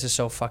human. This is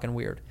so fucking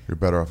weird. You're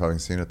better off having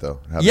seen it,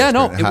 though. It was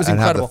incredible. And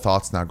have the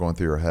thoughts not going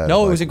through your head.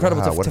 No, it was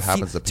incredible. Wow, what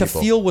happens to people? To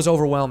feel was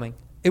overwhelming.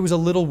 It was a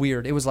little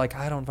weird. It was like,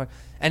 I don't fuck.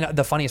 And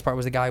the funniest part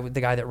was the guy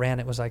that ran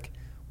it was like,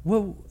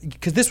 whoa,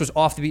 because this was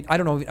off the beat. I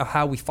don't know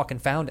how we fucking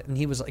found it. And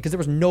he was like, because there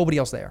was nobody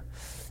else there.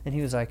 And he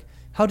was like,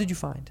 how did you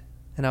find?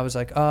 And I was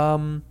like,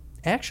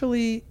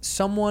 actually,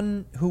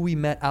 someone who we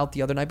met out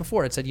the other night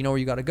before had said, you know where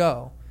you got to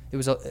go. It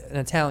was an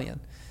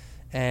Italian.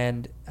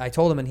 And I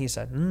told him, and he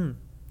said,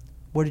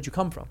 where did you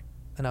come from?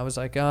 And I was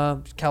like,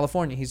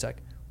 California. He's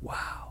like,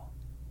 wow.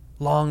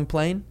 Long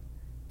plane?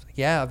 I was like,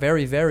 yeah,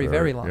 very, very,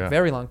 very long. Yeah.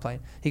 Very long plane.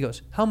 He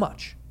goes, how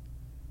much?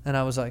 And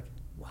I was like,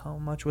 how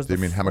much was Do you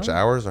mean how much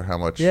hours or how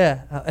much?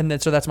 Yeah. And then,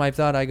 so that's my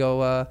thought. I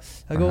go,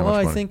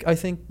 I think,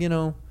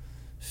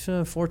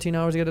 14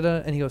 hours to get it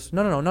done. And he goes,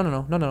 no,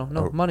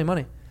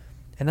 money.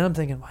 And then I'm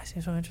thinking, why is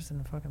he so interested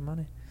in fucking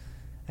money?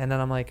 And then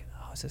I'm like,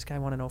 does this guy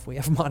want to know if we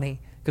have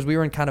money? Because we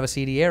were in kind of a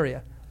seedy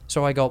area.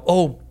 So I go,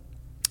 oh,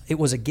 it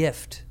was a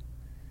gift.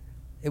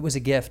 It was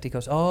a gift. He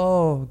goes,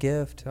 oh,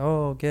 gift.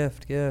 Oh,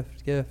 gift.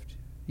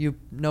 You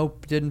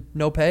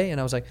didn't pay? And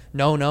I was like,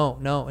 no.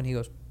 And he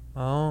goes,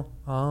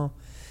 oh.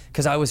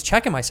 Because I was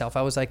checking myself.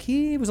 I was like,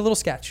 he was a little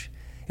sketch.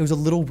 It was a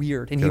little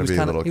weird. And he was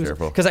kind of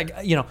careful. Because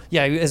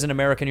as an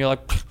American, you're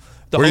like,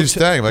 where are you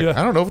staying? Like,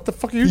 I don't know. What the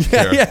fuck are you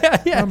care?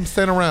 Yeah. I'm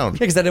staying around.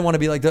 Because I didn't want to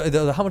be like,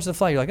 how much is the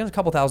flight? You're like, it's a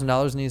couple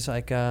 $1,000s. And he's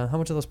like, how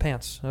much are those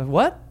pants?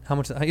 What? How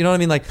much? You know what I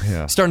mean? Like,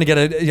 starting to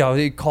get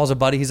he calls a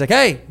buddy. He's like,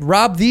 hey,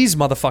 rob these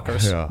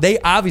motherfuckers. Yeah. They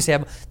obviously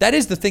have. That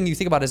is the thing you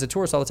think about as a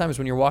tourist all the time is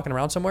when you're walking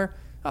around somewhere.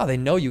 Oh, they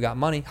know you got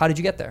money. How did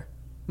you get there?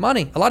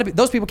 Money. A lot of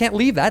those people can't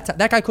leave that.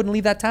 That guy couldn't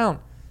leave that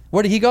town.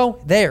 Where did he go?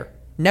 There.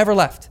 Never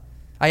left.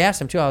 I asked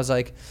him too. I was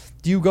like,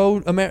 do you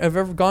go? Have you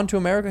ever gone to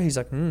America? He's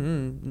like,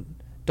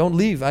 don't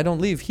leave. I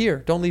don't leave here.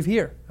 Don't leave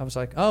here. I was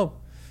like, oh,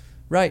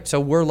 right. So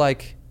we're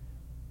like,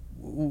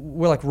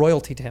 we're like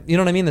royalty to him. You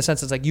know what I mean? In the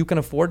sense it's like you can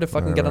afford to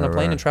fucking get on a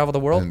plane and travel the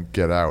world and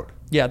get out.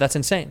 Yeah, that's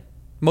insane.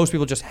 Most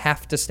people just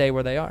have to stay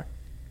where they are.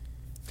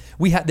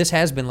 This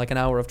has been like an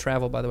hour of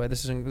travel, by the way.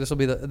 This will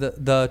be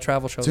the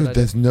travel show. Dude, that I do.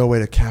 there's no way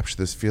to capture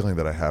this feeling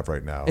that I have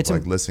right now. It's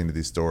like listening to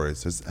these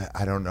stories.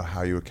 I don't know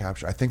how you would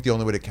capture. I think the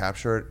only way to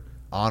capture it,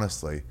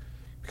 honestly,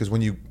 because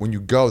when you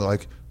go, they're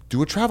like,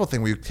 do a travel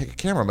thing where you take a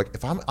camera. I'm like,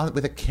 if I'm on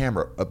with a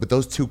camera with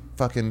those two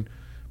fucking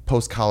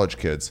post-college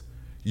kids,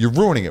 you're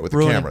ruining it with the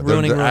camera.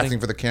 They're acting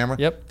for the camera.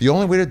 Yep. The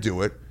only way to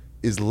do it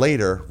is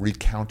later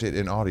recount it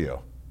in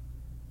audio.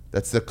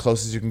 That's the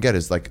closest you can get.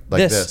 Is like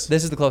this.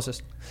 This is the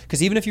closest.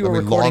 Because even if you were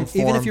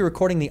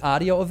recording the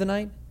audio of the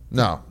night,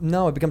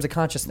 no, it becomes a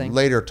conscious thing.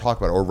 Later, talk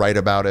about it or write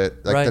about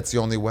it. Like right. That's the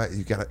only way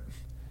you got it.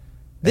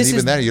 And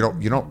even then,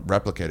 you don't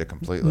replicate it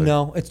completely.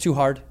 No, it's too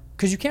hard.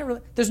 Because you can't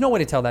really. There's no way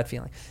to tell that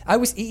feeling. I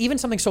was even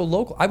something so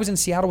local. I was in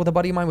Seattle with a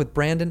buddy of mine, with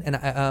Brandon,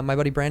 and my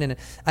buddy Brandon.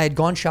 I had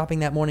gone shopping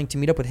that morning to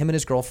meet up with him and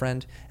his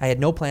girlfriend. I had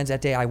no plans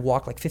that day. I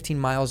walked like 15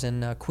 miles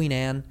in Queen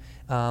Anne,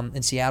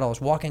 in Seattle. I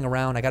was walking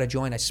around. I got a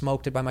joint. I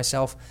smoked it by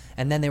myself.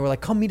 And then they were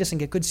like, "Come meet us and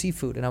get good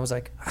seafood." And I was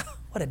like,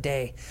 "What a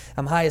day!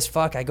 I'm high as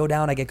fuck." I go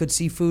down. I get good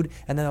seafood.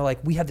 And then they're like,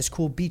 "We have this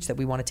cool beach that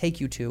we want to take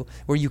you to,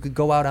 where you could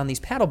go out on these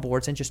paddle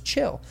boards and just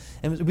chill,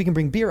 and we can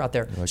bring beer out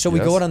there." Like, so we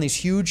go out on these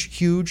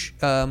huge,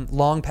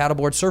 long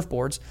paddleboard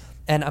surfboards.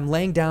 And I'm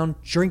laying down,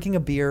 drinking a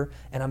beer,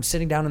 and I'm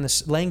sitting down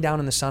laying down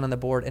in the sun on the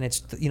board, and it's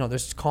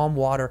there's calm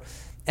water,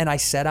 and I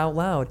said out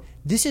loud,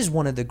 "This is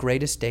one of the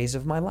greatest days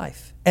of my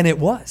life," and it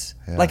was.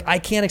 Yeah. Like I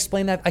can't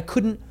explain that.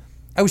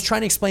 I was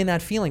trying to explain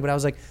that feeling, but I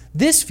was like,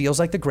 "This feels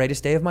like the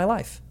greatest day of my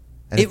life."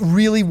 And it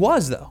really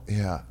was, though.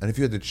 Yeah, and if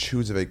you had to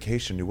choose a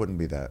vacation, it wouldn't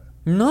be that.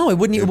 No, it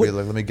wouldn't. It would be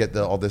like, let me get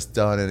all this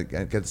done and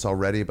get this all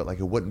ready, but like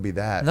it wouldn't be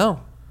that.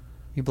 No,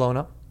 you blowing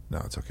up? No,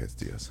 it's okay. It's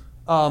Diaz.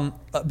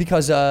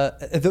 Because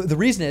the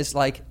reason is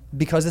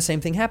because the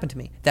same thing happened to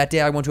me. That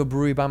day I went to a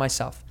brewery by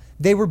myself.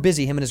 They were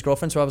busy, him and his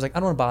girlfriend, so I was like, I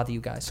don't want to bother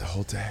you guys. The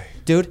whole day.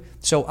 Dude,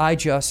 so I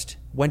just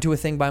went to a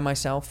thing by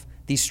myself.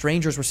 These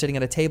strangers were sitting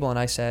at a table, and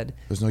I said...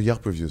 There's no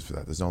Yelp reviews for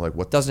that. There's no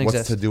what's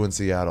exist. to do in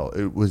Seattle.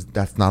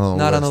 That's not on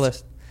the list. Not on the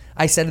list.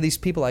 I said to these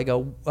people, I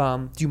go,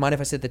 do you mind if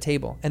I sit at the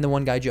table? And the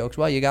one guy jokes,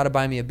 well, you got to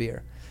buy me a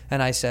beer.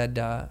 And I said,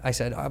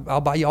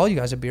 I'll buy all you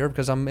guys a beer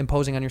because I'm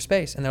imposing on your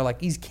space. And they're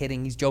like, he's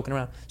kidding, he's joking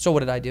around. So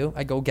what did I do?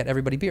 I go get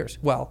everybody beers.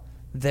 Well,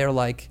 they're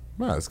like,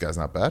 well, this guy's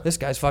not bad. This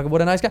guy's fucking,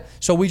 what a nice guy.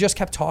 So we just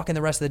kept talking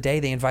the rest of the day.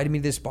 They invited me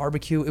to this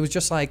barbecue. It was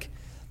just like,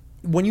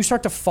 when you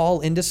start to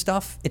fall into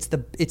stuff,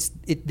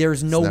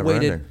 there's no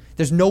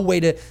way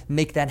to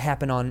make that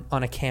happen on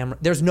a camera.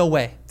 There's no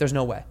way.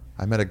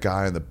 I met a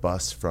guy on the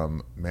bus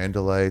from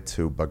Mandalay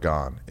to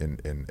Bagan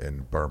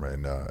in Burma,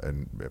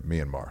 in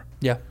Myanmar.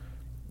 Yeah.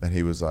 And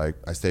he was like,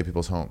 I stay at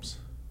people's homes.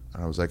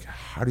 And I was like,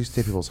 how do you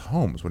stay at people's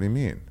homes? What do you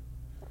mean?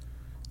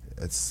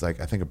 It's like,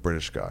 I think a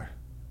British guy.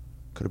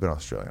 Could have been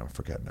Australian, I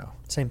forget now.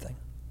 Same thing.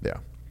 Yeah.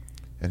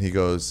 And he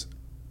goes,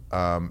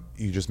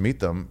 you just meet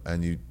them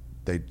and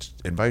they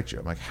invite you.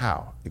 I'm like,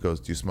 how? He goes,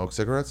 do you smoke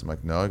cigarettes? I'm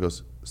like, no. He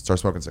goes, start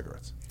smoking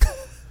cigarettes.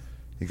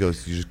 He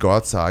goes, you just go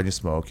outside, you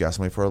smoke, you ask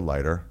somebody for a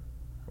lighter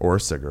or a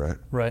cigarette.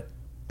 Right.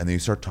 And then you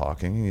start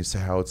talking and you say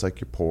how it's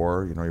like you're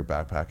poor, you're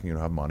backpacking, you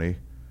don't have money.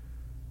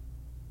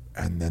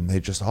 And then they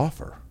just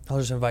offer. I'll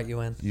just invite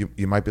you in.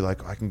 You might be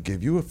like, I can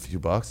give you a few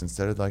bucks,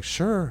 instead of like,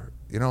 sure,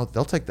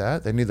 they'll take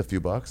that. They need a few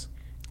bucks.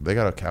 They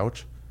got a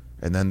couch.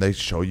 And then they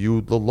show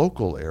you the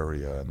local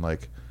area and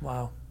like.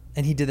 Wow.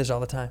 And he did this all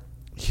the time.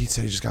 He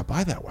said he just got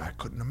by that way. I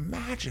couldn't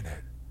imagine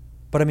it.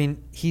 But I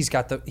mean, he's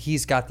got the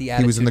attitude.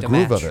 He was in the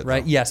groove match, of it,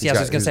 right? though. Yes. I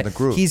was going to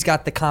say he's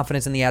got the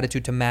confidence and the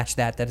attitude to match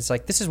that. That it's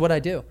like, this is what I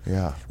do.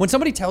 Yeah. When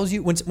somebody tells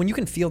you, when you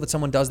can feel that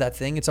someone does that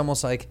thing, it's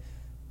almost like,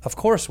 of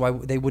course, why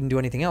they wouldn't do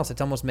anything else. It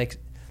almost makes.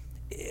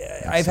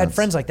 I've had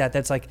friends like that.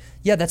 That's like,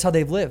 yeah, that's how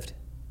they've lived.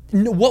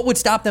 What would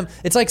stop them?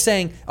 It's like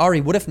saying,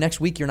 Ari, what if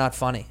next week you're not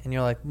funny? And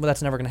you're like, well,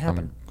 that's never going to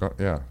happen.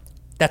 Yeah.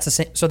 That's the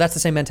same. So that's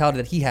the same mentality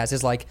that he has.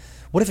 Is like,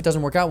 what if it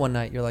doesn't work out one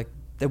night? You're like,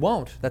 it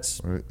won't.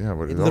 It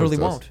literally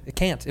won't. It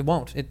can't. It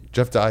won't.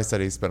 Jeff Dye said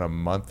he spent a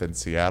month in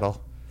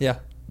Seattle. Yeah.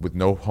 With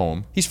no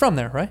home. He's from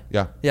there, right?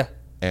 Yeah. Yeah.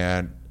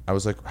 And I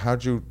was like,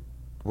 where'd you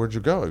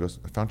go? He goes,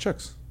 I found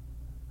chicks.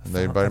 And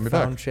they invited me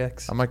back. Found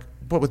chicks. I'm like,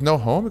 but with no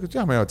home? He goes,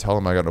 yeah, I mean, I'll tell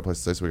them I got no place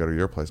to stay, so we go to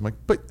your place. I'm like,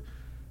 but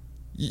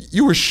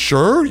you were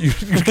sure you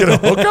could get a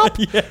hookup?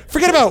 Yeah.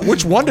 Forget about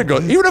which one to go.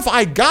 Even if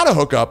I got a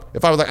hookup,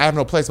 if I was like, I have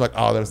no place, I'm like,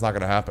 oh, that's not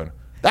going to happen.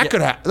 That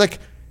could happen. Like,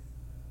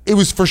 it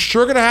was for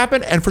sure going to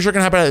happen and for sure going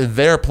to happen at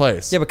their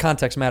place. Yeah, but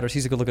context matters.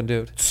 He's a good-looking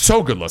dude.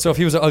 So good looking. So if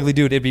he was an ugly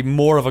dude, it'd be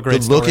more of a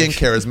great story. Good-looking,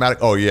 charismatic.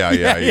 Oh,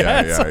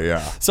 yeah.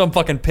 Some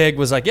fucking pig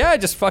was like, yeah,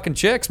 just fucking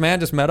chicks, man.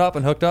 Just met up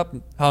and hooked up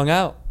and hung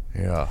out.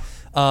 Yeah.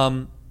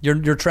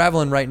 You're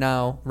traveling right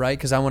now, right?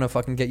 Because I want to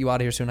fucking get you out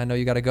of here soon. I know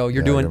you got to go.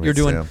 You're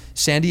doing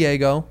San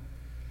Diego,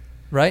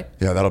 right?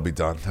 Yeah, that'll be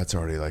done. That's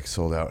already like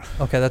sold out.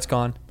 Okay, that's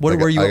gone. Where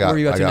are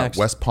you at to next?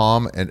 West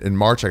Palm, and in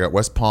March I got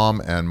West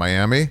Palm and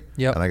Miami.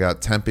 Yep. And I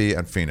got Tempe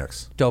and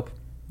Phoenix. Dope.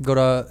 Go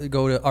to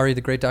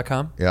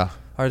arithegreat.com. Yeah.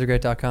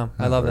 arithegreat.com.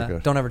 I love that.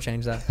 Good. Don't ever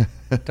change that.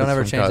 Don't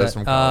ever change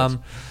that.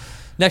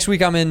 Next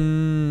week I'm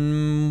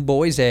in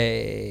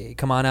Boise.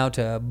 Come on out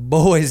to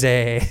Boise.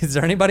 Is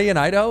there anybody in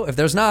Idaho? If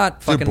there's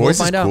not, fucking we'll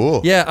Boise's find out. cool.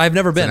 Yeah, I've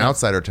never been. It's an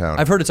outsider town.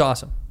 I've heard it's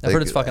awesome. I've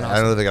heard it's fucking awesome. I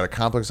don't know if they got a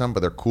complex or something, but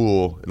they're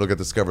cool. It'll get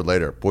discovered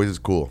later. Boise's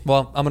cool.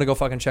 Well, I'm gonna go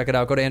fucking check it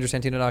out. Go to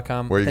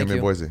andrewsantino.com. Where are you Thank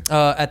gonna be in Boise?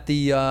 At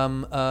the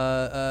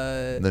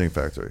Knitting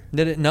Factory.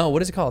 no,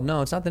 what is it called?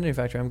 No, it's not the Knitting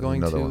Factory. I'm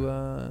going Another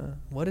to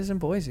what is in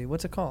Boise?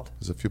 What's it called?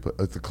 There's a few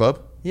the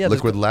club? Yeah,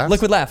 Liquid Laughs?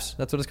 Liquid Laughs.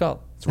 That's what it's called.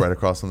 It's right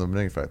across from the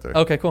Knitting Factory.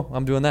 Okay, cool.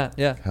 I'm doing that.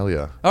 Yeah. Hell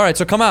yeah. All right,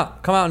 so come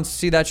out and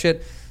see that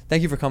shit.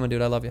 Thank you for coming,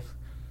 dude. I love you.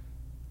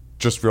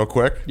 Just real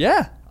quick.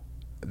 Yeah.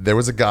 There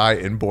was a guy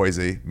in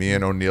Boise. Me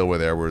and O'Neill were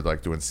there. We were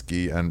like doing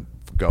ski and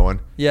going.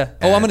 Yeah.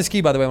 Oh, I'm gonna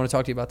ski. By the way, I want to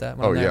talk to you about that.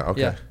 when Oh I'm there. yeah.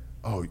 Okay. Yeah.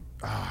 Oh,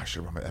 I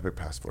should have brought my Epic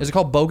passport. Is it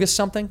called Bogus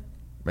something?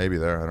 Maybe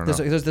there. I don't know.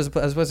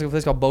 There's a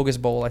place called Bogus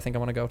Bowl. I think I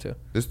want to go to.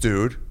 This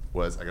dude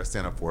was, I gotta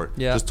stand up for it.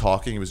 Yeah. Just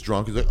talking. He was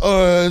drunk. He's like,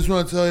 oh, I just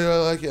want to tell you I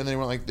like it. And then he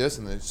went like this,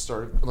 and then he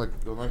started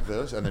like going like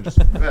this, and then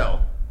just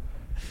fell.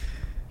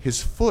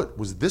 His foot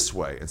was this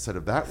way instead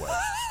of that way.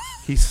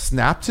 He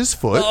snapped his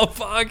foot. Oh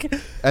fuck!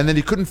 And then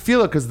he couldn't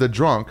feel it because they're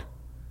drunk,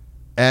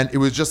 and it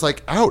was just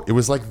like out. It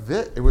was like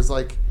this. It was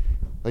like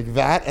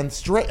that and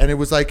straight. And it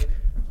was like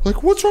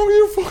what's wrong with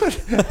your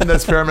foot? And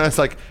this paramedic's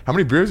like, how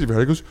many beers have you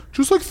had? He goes,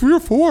 just like 3 or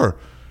 4.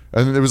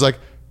 And then it was like,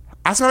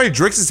 ask him how many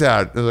drinks he's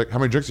had. They're like, how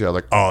many drinks you had?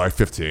 Like, oh, like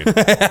 15,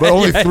 but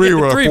only 3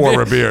 or 4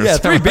 were beers. Yeah,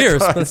 3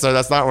 beers. So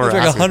that's not what we're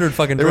like asking. 100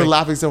 fucking They were drinks.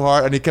 laughing so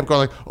hard, and he kept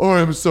going like, oh,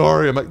 I'm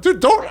sorry. I'm like, dude,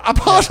 don't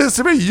apologize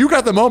to me. You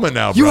got the moment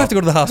now, bro. You have to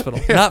go to the hospital,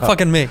 not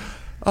fucking me.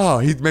 Oh,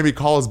 he made me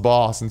call his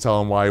boss and tell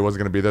him why he wasn't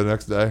going to be there the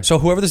next day. So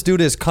whoever this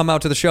dude is, come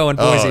out to the show in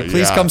Boise. Oh,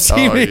 Please yeah. come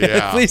see Oh, me.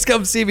 yeah. Please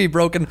come see me,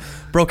 broken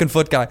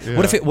foot guy. Yeah.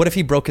 What if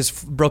he broke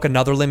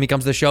another limb? He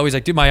comes to the show. He's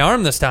like, dude, my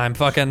arm this time.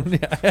 Fucking.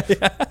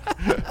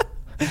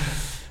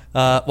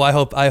 Well,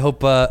 I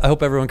hope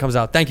everyone comes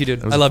out. Thank you, dude.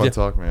 It was I a love fun you.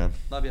 talk, man.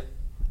 Love you.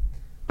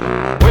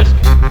 Whisk,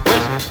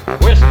 whisk,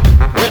 whisk,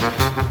 whisk.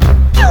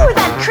 You were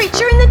that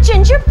creature in the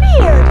ginger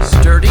beard.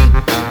 Sturdy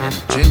and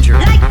ginger.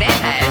 Like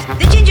vampires,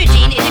 the ginger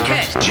gene is a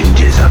curse.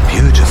 Gingers are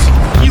beautiful.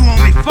 You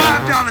owe me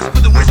 $5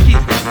 for the whiskey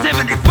and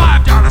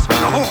 $75 for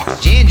the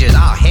horse. Gingers?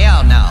 Oh,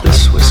 hell no.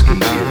 This whiskey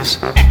is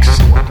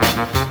excellent.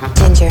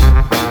 Ginger.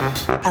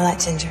 I like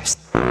gingers.